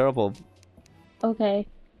another Plantera bulb. Okay.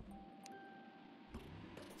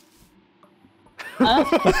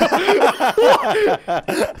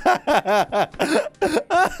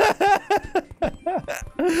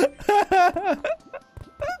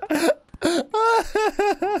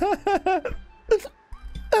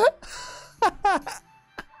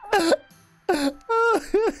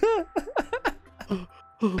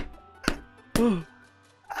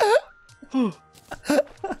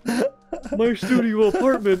 My studio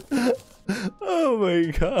apartment. Oh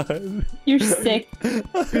my god. You're sick.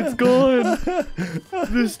 It's gone.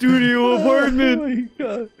 The studio apartment. Oh my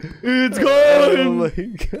god. It's Oh gone. my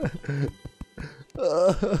god.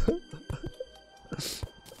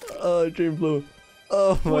 Oh, dream blue.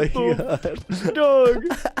 Oh my What god. Dog.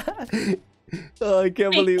 Oh, I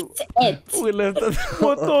can't believe It. we left that.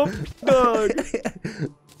 What the dog?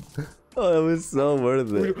 Oh, it was so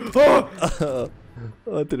worth it. Oh!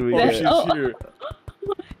 What did we Oh, get? she's Oh. here.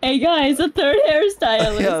 Hey guys, a third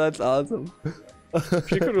hairstylist. Yeah, that's awesome.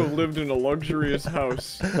 She could have lived in a luxurious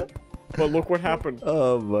house. But look what happened.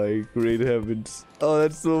 Oh my great heavens. Oh,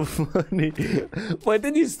 that's so funny. Why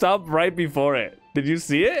didn't you stop right before it? Did you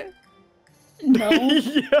see it? No.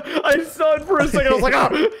 Yeah, I saw it for a second. I was like, ah!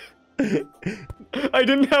 I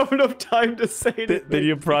didn't have enough time to say it. Did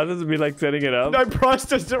you process me like setting it up? I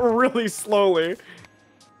processed it really slowly.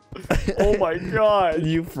 Oh my god. You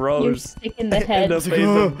You're froze. sick in the In head. the face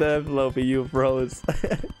of death, Loaffy, you froze.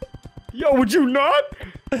 Yo, would you not?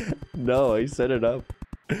 No, I set it up.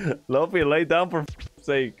 Loaffy, lay down for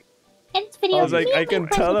sake. I was like, I can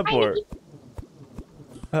teleport.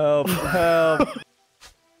 Help, help.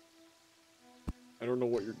 I don't know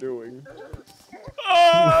what you're doing.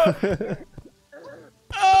 Ah!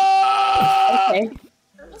 Ah! Okay.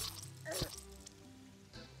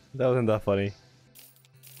 That wasn't that funny.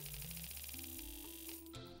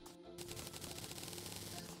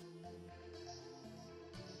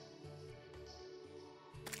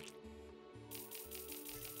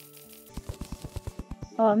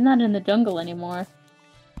 Oh, I'm not in the jungle anymore.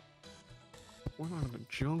 We're not in the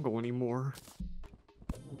jungle anymore.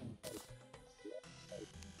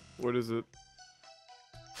 What is it?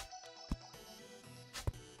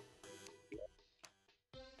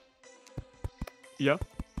 Yeah.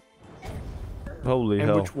 Holy And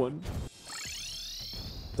hell. which one?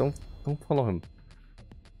 Don't follow him.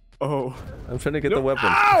 Oh. I'm trying to get No. the weapon.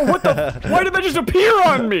 Ow! What the? Why did that just appear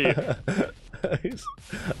on me?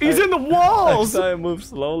 He's in the I walls. saw him move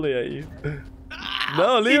slowly at you.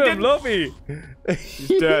 No, leave him, Loaffy!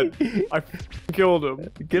 He's dead. I killed him.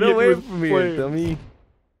 Get He hit away with from here, flames. dummy.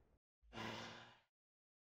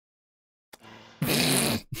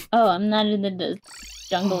 Oh, I'm not in the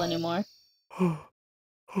jungle anymore.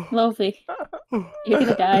 Loaffy, you're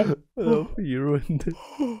gonna die. Loaffy, you ruined it.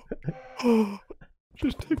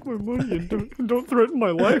 Just take my money and don't threaten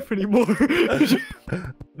my life anymore.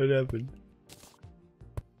 What happened?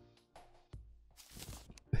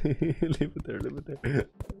 Leave it there, leave it there.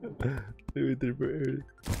 Leave it there for Eris.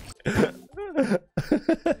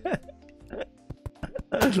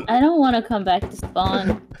 I don't want to come back to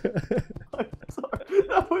spawn. I'm sorry.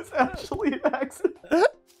 That was actually an accident.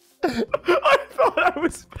 I thought I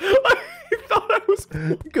was.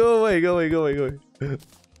 Go away, go away, go away, go away.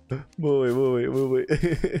 Move away, move away, move away.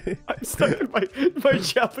 I'm stuck in my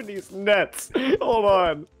Japanese nets. Hold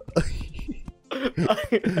on.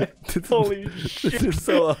 Holy shit. This is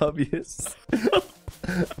so obvious.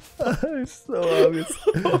 It's so obvious.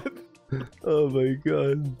 Oh my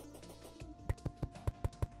god.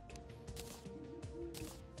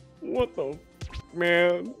 What the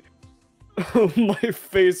man? Oh, my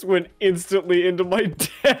face went instantly into my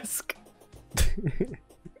desk.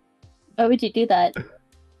 Why would you do that?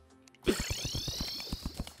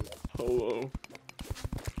 Hello.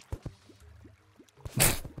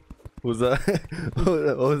 What was that?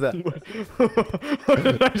 What was that? What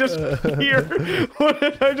did I just hear? What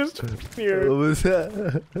did I just hear? What was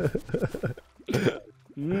that?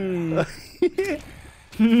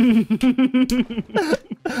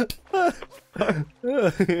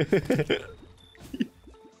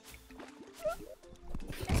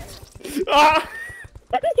 Ah!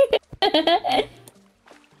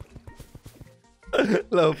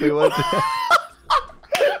 Loaffy, what the?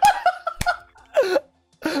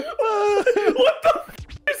 What the f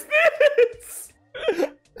is this?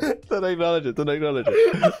 Don't acknowledge it, don't acknowledge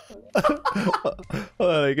it. Hold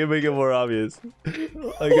on, I can make it more obvious.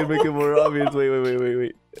 I can make it more obvious.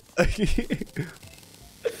 Wait.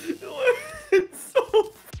 It's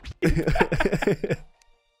so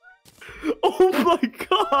oh my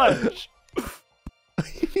gosh!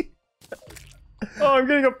 Oh, I'm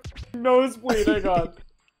getting a nosebleed. Hang on.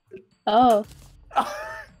 Oh.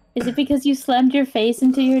 Is it because you slammed your face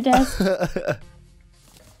into your desk?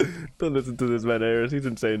 Don't listen to this man, Eris. He's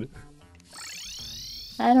insane.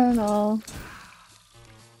 I don't know.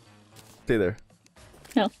 Stay there.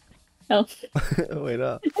 No. No. Wait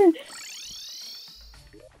up.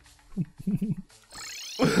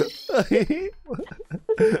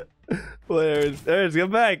 What, Eris? Eris,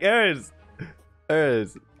 come back! Eris!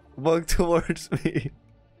 Eris, walk towards me.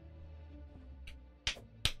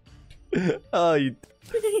 Oh, you...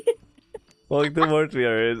 Walk towards me,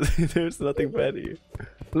 Eris. There's nothing bad here.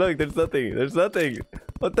 Look, there's nothing. There's nothing.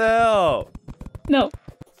 What the hell? No.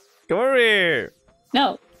 Come over here.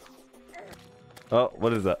 No. Oh,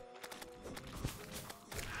 what is that?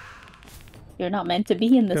 You're not meant to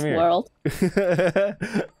be in this Come here. world. Come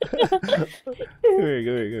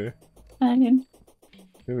here. Fine.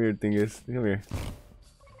 Come here, dingus. Come here.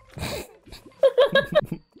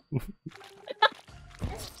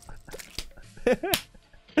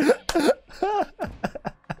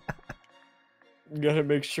 Gotta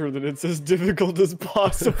make sure that it's as difficult as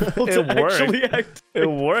possible It to worked. actually act. It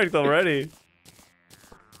worked already.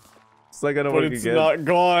 It's not gonna But work it's again. not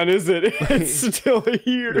gone, is it? It's still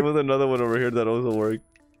here. There was another one over here that also worked.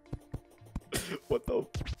 What the?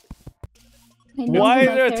 I know Why who is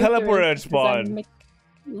my there a character teleporter at is because I'm spawn?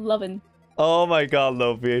 Loving. Oh my god,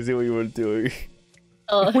 Loaffy, I see what you were doing.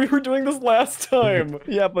 We were doing this last time.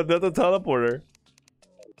 Yeah, but that's a teleporter.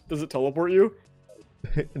 Does it teleport you?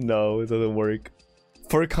 No, it doesn't work.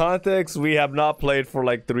 For context, we have not played for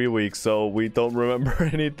like 3 weeks, so we don't remember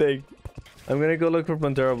anything. I'm gonna go look for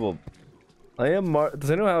Planterable.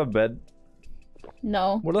 Does anyone have a bed?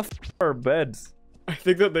 No. Where the f are beds? I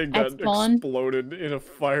think that they got spawn. exploded in a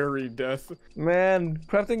fiery death. Man,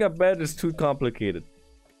 crafting a bed is too complicated.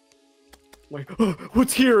 Like, oh,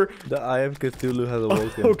 what's here? The Eye of Cthulhu has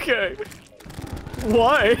awoken. Okay.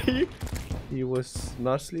 Why? He was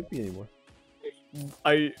not sleepy anymore.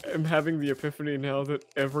 I am having the epiphany now that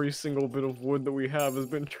every single bit of wood that we have has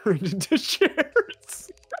been turned into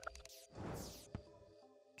chairs.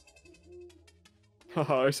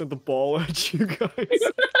 Haha, I sent the ball at you guys.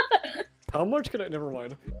 How much can I? Never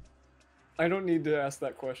mind. I don't need to ask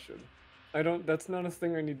that question. That's not a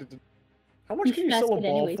thing I need to do. How much You can you should sell a ask it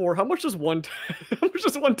ball anyway. for? How much does one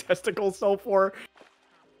testicle sell for?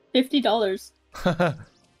 $50.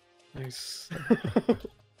 Nice.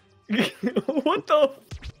 What the?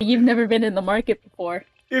 You've never been in the market before.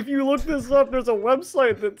 If you look this up, there's a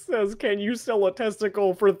website that says, "Can you sell a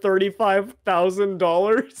testicle for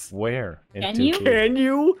 $35,000?" Where? Can you? Can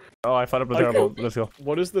you? Oh, I found a Okay. Planterable. Let's go.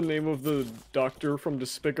 What is the name of the doctor from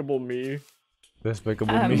Despicable Me?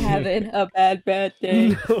 Despicable I'm Me. having a bad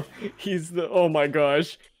day. He's the. Oh my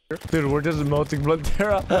gosh. Dude, we're just melting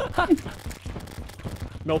Plantera.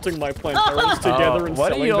 Melting my Planteras together and why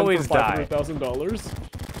do selling you them always for die? $500,000.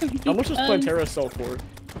 How much does Plantera sell for?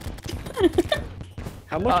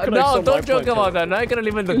 How much can I No, sell don't my joke Plantera? about that. Now you're gonna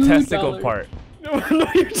leave in the $2. testicle part. No, no,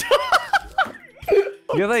 you don't.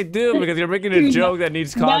 Yes, I do, because you're making a joke that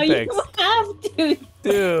needs context. Now you have to.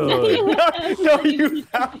 Dude. No, you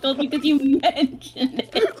have. Because you mentioned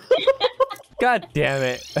it. God damn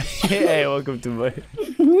it. Hey, welcome to my... Hey,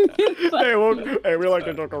 we like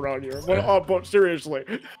to joke around here. But seriously,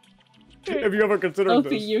 have you ever considered Sophie,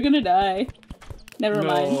 this? you're gonna die. Never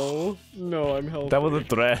mind. No, I'm healthy. That was a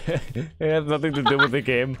threat. It has nothing to do with the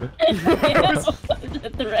game.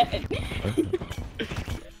 The threat.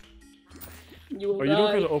 You will Oh, you don't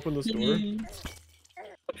die. gotta open this door?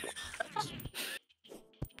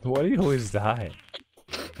 Why do you always die?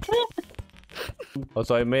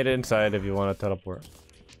 Also, I made it inside if you want to teleport.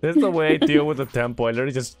 This is the way I deal with the tempo. I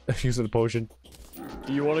literally just use the potion.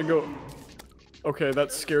 Do you want to go? Okay,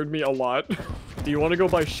 that scared me a lot. Do you want to go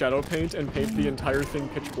buy shadow paint and paint the entire thing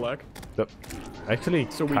pitch black? Actually,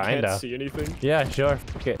 So we kinda. can't see anything? Yeah, sure.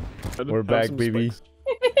 Okay. We're Have back, some baby. spikes.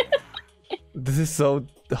 This is so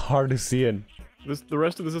hard to see in. The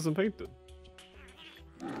rest of this isn't painted.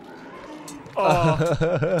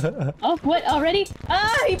 Oh, Oh, what? Already?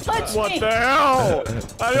 Ah, he punched what me! the hell?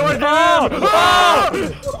 I know I can!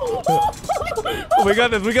 We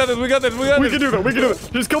got this, we got this, we got this, we got We this! can do that, we can do it!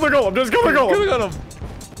 Just kill the golem, just kill the We golem! got him!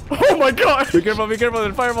 Oh my god! Be careful,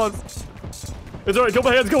 there's fireballs! It's alright, kill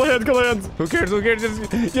my hands, kill my hands, kill my hands! Who cares,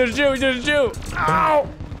 just shoot! Ow!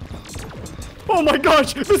 Oh my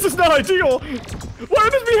gosh, this is not ideal! Why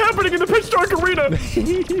would this be happening in the pitch dark arena?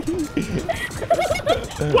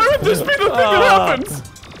 Why would this be the thing that happens?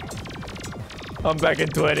 I'm back in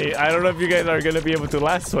 20. I don't know if you guys are gonna be able to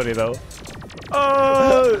last 20 though.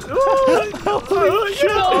 Yeah.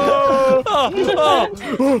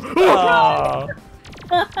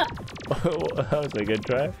 That was a good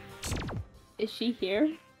try. Is she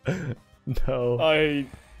here? No. I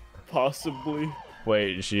possibly.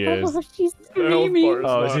 Wait, she is. Oh, she's screaming.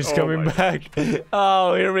 Oh, not. she's Oh coming my- back.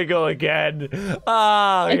 Oh, here we go again.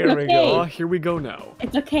 Oh, It's here we okay. go. Oh, here we go now.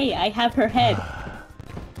 It's okay, I have her head.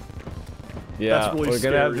 Yeah, That's really we're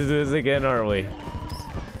gonna have to scary. do this again, aren't we?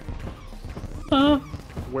 Huh?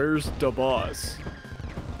 Where's the boss?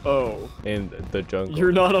 Oh, In the jungle.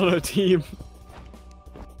 you're not on a team.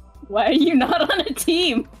 Why are you not on a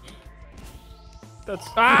team? That's.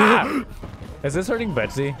 Ah! Is this hurting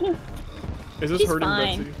Betsy? Is this She's hurting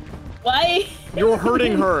fine. Betsy? Why? You're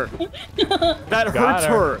hurting her. That hurts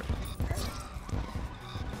her. her.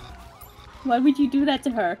 Why would you do that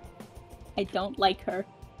to her? I don't like her.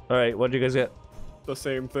 Alright, what did you guys get? The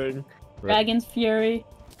same thing. Dragon's Fury.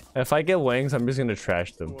 If I get wings, I'm just gonna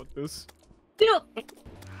trash them. What this? Dude,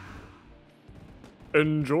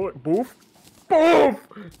 Enjoy. Boof. Boof!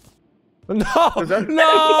 No!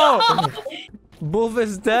 No! Boof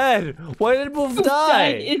is dead. Why did Boof Died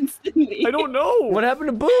die? instantly. I don't know. What happened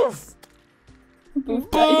to Boof? Boof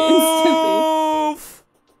died instantly. Boof!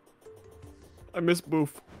 I miss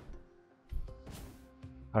Boof.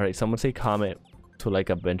 All right, someone say comment to like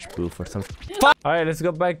a bench Boof or something. All right, let's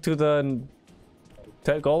go back to the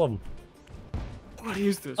tech golem. What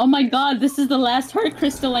is this? Oh my god, this is the last heart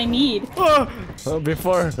crystal I need. Ah! Oh,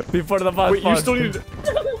 before the boss. Wait, you still need.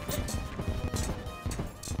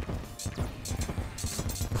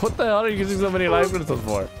 What the hell are you using so many life crystals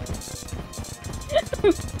for?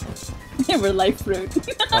 They were life fruit.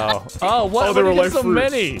 Oh, oh, what? Oh, they Why were do you life get so fruit.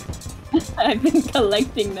 many? I've been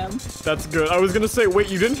collecting them. That's good. I was gonna say, wait,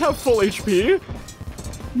 you didn't have full HP?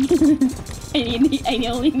 I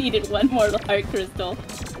only needed one more heart crystal.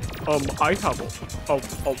 I have a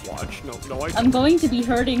watch. No, I. I'm going to be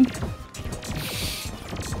hurting.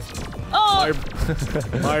 Oh!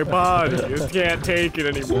 My body it can't take it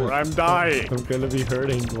anymore. I'm dying. I'm gonna be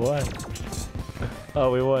hurting. What?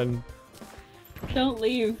 Oh, we won. Don't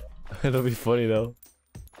leave. It'll be funny though.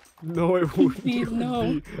 No, it wouldn't. Please, It would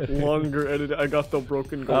no. be longer edit. I got the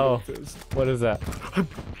broken Oh. golden fist. What is that? I'm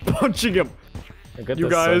punching him. I got You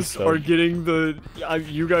the guys sunstone. are getting the.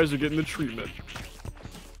 You guys are getting the treatment.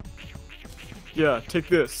 Yeah, take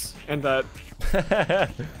this and that.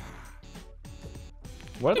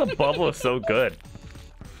 Why are the bubbles so good?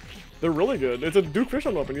 They're really good. It's a Duke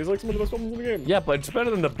Fishon weapon. He's like some of the best weapons in the game. Yeah, but it's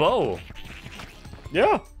better than the bow.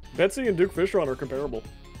 Yeah, Betsy and Duke Fishon are comparable.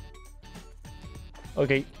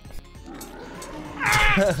 Okay.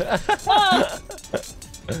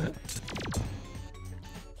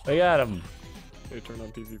 I got him. They turn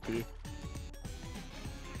on PvP.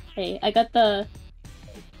 Hey, I got the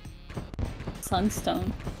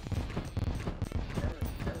sunstone.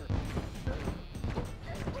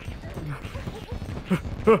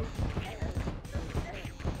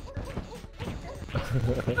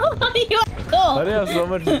 Why do you have so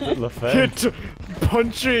much Loaffy? Hit!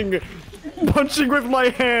 Punching with my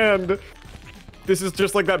hand! This is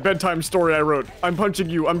just like that bedtime story I wrote. I'm punching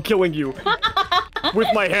you, I'm killing you. With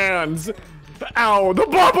my hands. Ow, the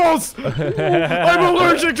bubbles! I'm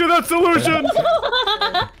allergic to that solution!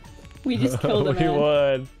 We just killed a We man.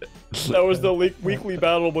 won. That was the weekly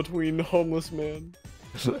battle between homeless man.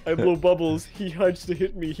 I blow bubbles, he hides to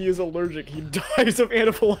hit me, he is allergic, he dies of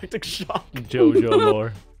anaphylactic shock. Jojo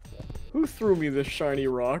lore. Who threw me this shiny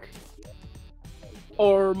rock?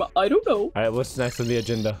 I don't know. Alright, what's next on the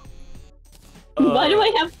agenda? Why do I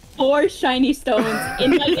have 4 shiny stones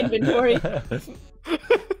in my inventory?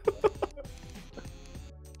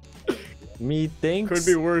 Me thinks. Could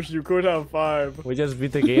be worse, you could have 5. We just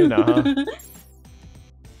beat the game now, huh?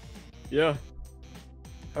 Yeah.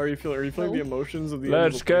 How are you feeling? Are you feeling the emotions of the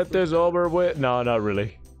Let's end of get this over with. No, not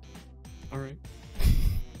really. Alright.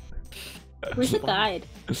 Where's the guide?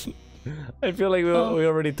 I feel like we Oh.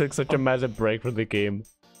 already took such a massive break from the game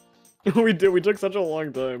We did, we took such a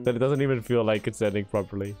long time. that it doesn't even feel like it's ending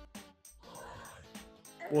properly.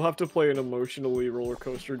 We'll have to play an emotionally roller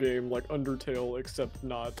coaster game like Undertale, except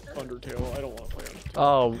not Undertale. I don't want to play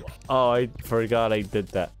Undertale. Oh, I forgot I did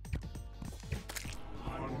that.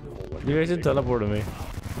 You guys should teleport to me.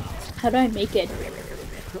 How do I make it?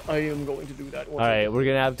 I am going to do that. Alright, we're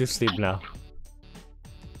gonna have to sleep now.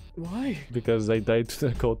 Why? Because I died to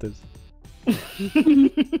the cultists.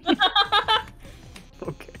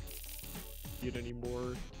 Okay. Need any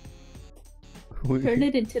more? Turn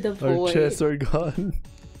it into the Our void. chests are gone.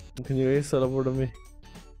 Can you guys teleport to me?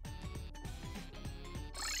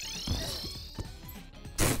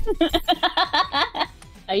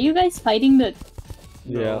 Are you guys fighting the...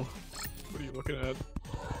 No. Yeah. What are you looking at?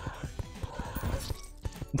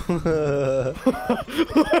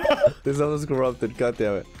 This house is corrupted, god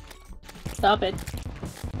damn it. Stop it.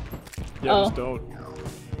 Yeah, Oh. just don't.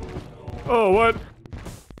 Oh, what?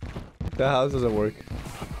 The house doesn't work.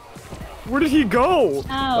 Where did he go?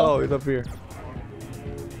 Ow. Oh, it's up here.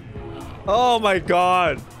 Oh my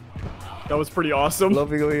god! That was pretty awesome.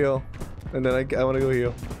 Loaffy, go heal. And then I wanna go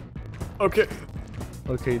heal. Okay.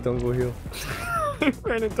 Okay, don't go heal. I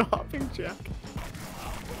ran into Hopping Jack.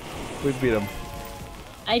 We beat him.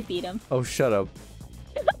 I beat him. Oh, shut up.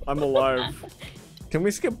 I'm alive. Can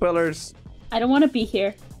we skip pillars? I don't want to be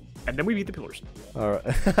here. And then we beat the pillars. Alright.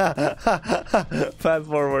 Fast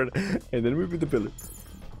forward. And then we beat the pillars.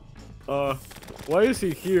 Why is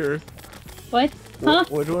he here? What? Huh?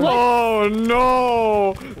 Which one? What? Oh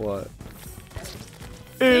no! What?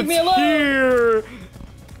 It's me alone! here!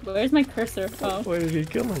 Where's my cursor? Oh. Why did he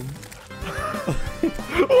kill him?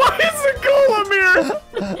 Why is the golem here?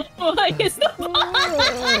 Why is the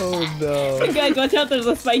Oh no. Guys, watch out, there's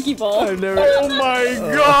a spiky ball. I've never. Oh my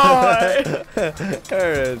god!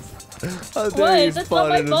 There it is. How What? dare you That's spawn not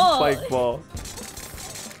my in a ball. spike ball?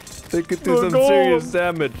 They could do The some golem. serious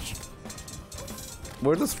damage.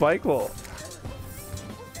 Where's the spike ball?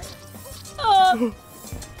 Oh,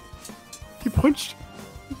 He punched.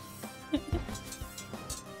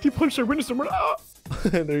 He punched our window somewhere. Ah!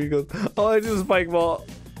 There you go. Oh, I just spike ball.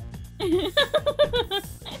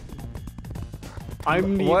 Why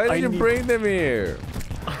did you bring them here?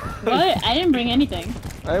 what? I didn't bring anything.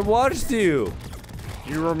 I watched you.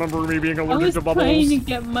 You remember me being I allergic was to trying bubbles? to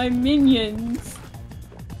get my minions.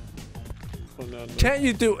 Oh, no, no. Can't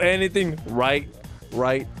you do anything right?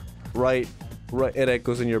 It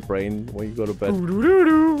echoes in your brain when you go to bed.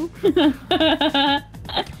 Doo-doo-doo-doo.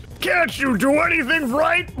 Can't you do anything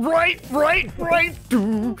right?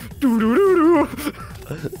 Do-do-do-do.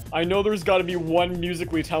 I know there's got to be one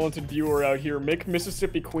musically talented viewer out here. Make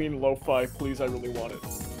Mississippi Queen Loaffy, please. I really want it.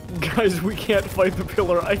 Guys, we can't fight the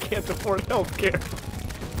pillar. I can't afford healthcare.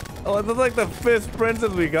 Oh, that's like the 5th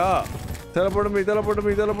princess we got. Teleport to me, teleport to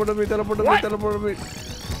me, teleport to me, teleport to me, What? teleport to me.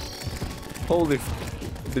 Holy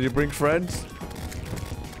did you bring friends?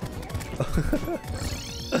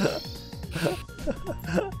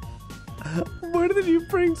 Where did you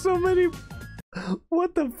bring so many?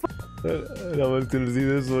 What the fuck? No one's gonna see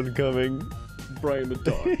this one coming. Brian the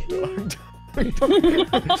dog.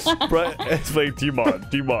 It's like Timon.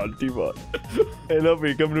 Hey,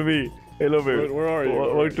 Loaffy, come to me. Hey, Loaffy. Where are you?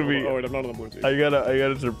 Walk to me. Oh, wait, I'm not on the blue team. I got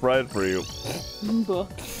a surprise for you.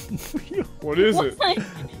 What is it?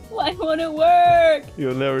 Why won't it work?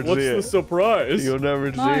 You'll never What's see the it. surprise? You'll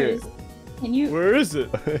never see Mars, it. can you? Where is it?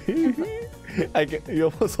 You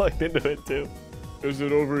almost walked into it too. Is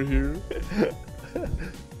it over here?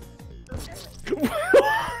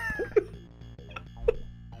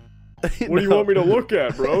 What do you want me to look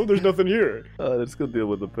at, bro? There's nothing here. Let's go deal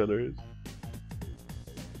with the pillars.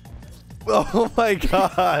 Oh my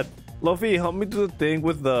god! Loaffy, help me do the thing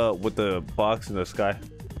with the box in the sky.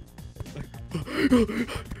 You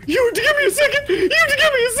have to give me a second! You have to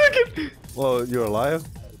give me a second! Well, you're alive?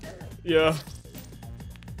 Yeah.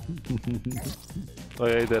 Oh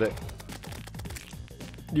yeah, you did it.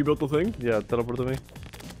 You built the thing? Yeah, teleport to me.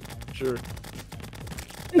 Sure.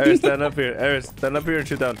 Eris, stand up here. Eris, stand up here and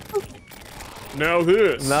shoot down. Now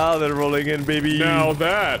this. Now they're rolling in, baby. Now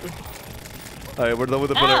that. Alright, we're done with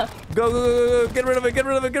the pillar. Go, go, go, go, get rid of it, get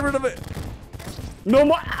rid of it, get rid of it. No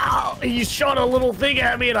more. Ow! He shot a little thing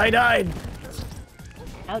at me and I died.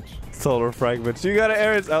 Ouch. Solar fragments. You got it,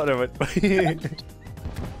 Eris. Out of it.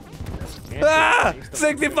 Ah!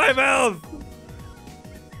 65 health!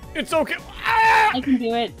 It's okay. Ah! I can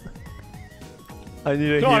do it. I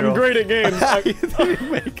need a No, hero. I'm great at games. You didn't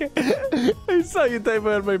make it. I saw you type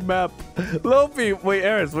on my map. Loaffy, wait,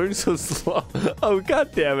 Eris, why are you so slow? Oh,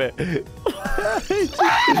 god damn it.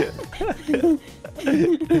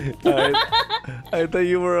 I thought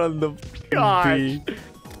you were on the God. B.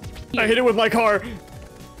 I hit it with my car.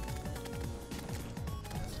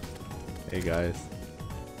 Hey, guys.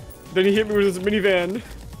 Then he hit me with his minivan.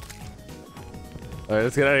 Alright,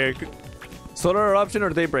 let's get out of here. Solar eruption or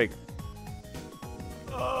daybreak?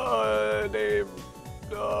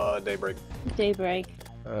 Daybreak. Daybreak.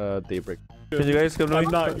 Daybreak. Can you guys come to me?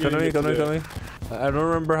 I'm not Come to getting me, it come to me, today. come to me. I don't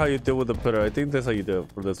remember how you deal with the pillar. I think that's how you do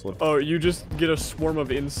it for this one. Oh, you just get a swarm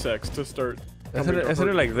of insects to start. Isn't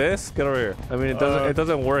it like this? Get over here. I mean, it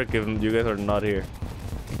doesn't work if you guys are not here.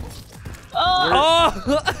 Oh,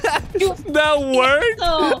 Oh! That worked?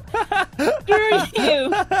 so screw you.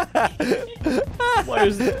 Why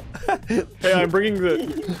is it? Hey, I'm bringing this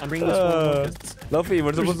swarm of Loaffy,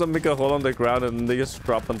 we're supposed to make a hole on the ground and they just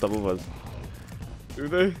drop on top of us. Do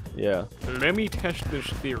they? Yeah. Let me test this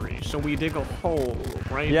theory. So we dig a hole,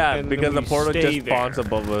 right? Yeah, and because then the we portal stay just spawns there.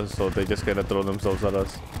 above us, so they just kind of throw themselves at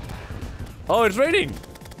us. Oh, it's raining!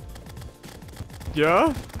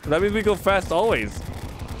 Yeah? That means we go fast always.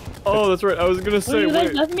 Oh, that's right. I was gonna Wait, say, you guys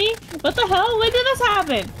wait, left me? What the hell? When did this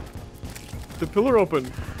happen? the pillar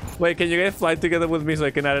opened. Wait, can you guys fly together with me so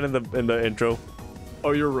I can add it in the intro?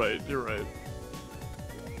 Oh, you're right. You're right.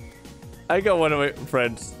 I got one of my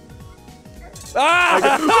friends. Ah!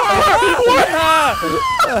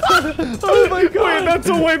 Oh my god! Wait, that's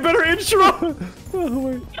a way better intro. Oh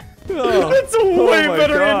my. Oh. That's a way my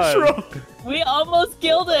better God. intro. We almost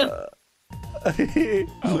killed him.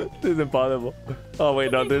 This is impossible. Oh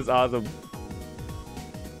wait, no, this is awesome.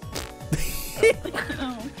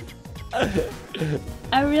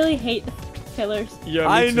 I really hate the pillars. Yeah, me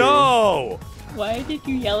I too. know. Why did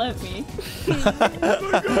you yell at me? I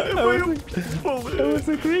was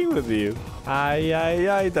agreeing with you.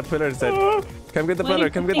 Aye, the pillar said. Come get the pillar,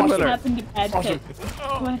 come get the pillar. Happen to bad people?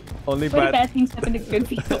 Only What bad things happen to good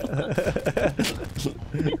people?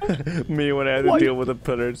 Me when I had to deal with the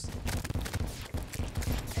pillars.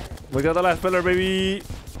 We got the last pillar, baby.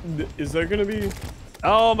 Is that gonna be?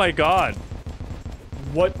 Oh my god.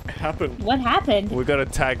 What happened? What happened? We got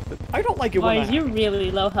attacked. I don't like it Why when is that you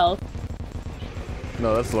really low health?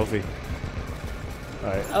 No, that's Loaffy.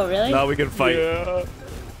 Alright. Oh, really? Now we can fight. Yeah.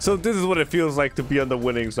 So this is what it feels like to be on the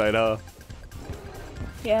winning side, huh?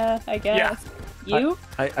 Yeah, I guess. You?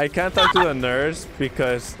 I can't talk to the nurse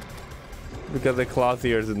because the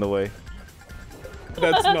clothier is in the way.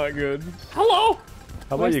 That's not good. Hello.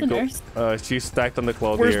 How about Where's you the go? nurse? She's stacked on the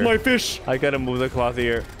clothier. Where's my fish? I gotta move the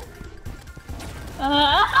clothier.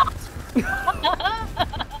 Uh,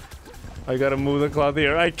 I gotta move the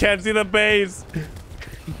clothier. I can't see the base.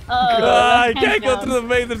 I I can't go through the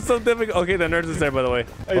maze. It's so difficult. Okay, the nurse is there, by the way.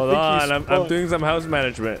 Hold on, I'm doing some house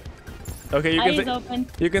management. Okay, you can open.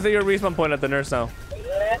 You can see your respawn point at the nurse now.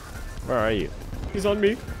 Where are you? He's on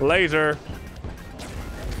me. Laser.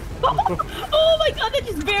 Oh my god, that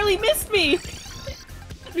just barely missed me.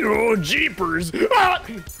 Oh, jeepers!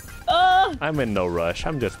 I'm in no rush.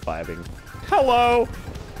 I'm just vibing. Hello.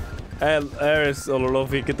 Hey, Eris,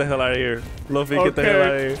 Loaffy, get the hell out of here. Loaffy, get the hell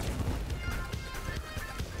out of here.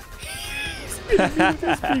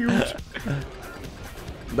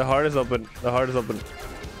 The heart is open. The heart is open.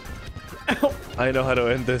 Ow. I know how to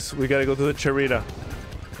end this. We gotta go to the Charita.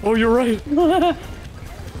 Oh, you're right.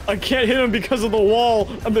 I can't hit him because of the wall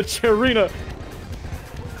and the Charina.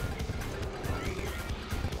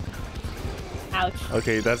 Ouch.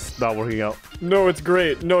 Okay, that's not working out. No, it's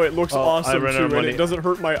great. No, it looks awesome ran out of too, and money. it doesn't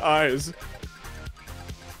hurt my eyes.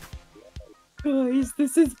 Guys,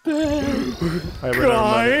 this is bad. I ran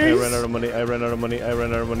out of money. I ran out of money. I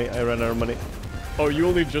ran out of money. I ran out of money. I ran out of money. Oh, you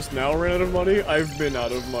only just now ran out of money? I've been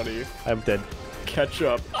out of money. I'm dead. Catch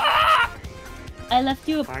up. I left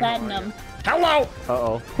you a platinum. Hello!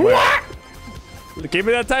 Uh-oh. What? Give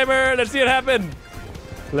me that timer. Let's see it happen.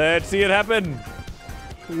 Let's see it happen.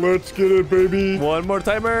 Let's get it, baby. One more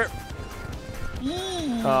timer.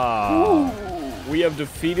 Ah. We have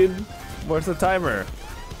defeated... Where's the timer?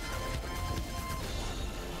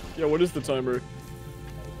 Yeah, what is the timer?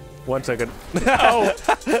 1 second. Ow!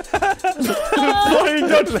 Flying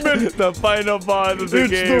Dutchman! The final boss of the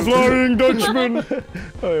It's game. the Flying Dutchman!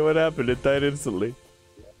 Oh, wait, what happened? It died instantly.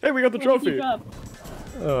 Hey, we got the What did you trophy. drop?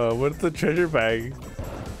 Oh, where's the treasure bag?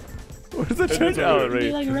 Where's the treasure? Oh, It'd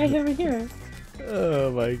be right. like right over here.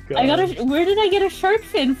 Oh my god. I got a. Where did I get a shark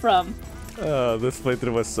fin from? Oh, this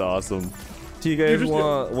playthrough was awesome. Do you guys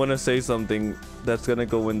want to say something that's gonna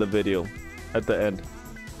go in the video at the end?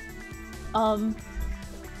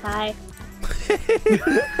 Hi.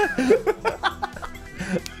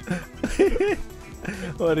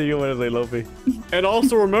 What do you want to say, Loaffy? And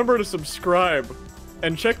also remember to subscribe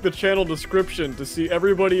and check the channel description to see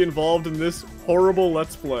everybody involved in this horrible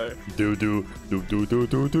Let's Play.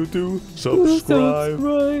 Subscribe.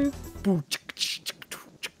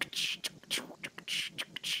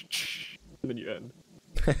 And then you end.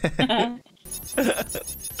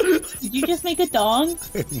 Did you just make a dong?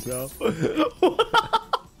 No.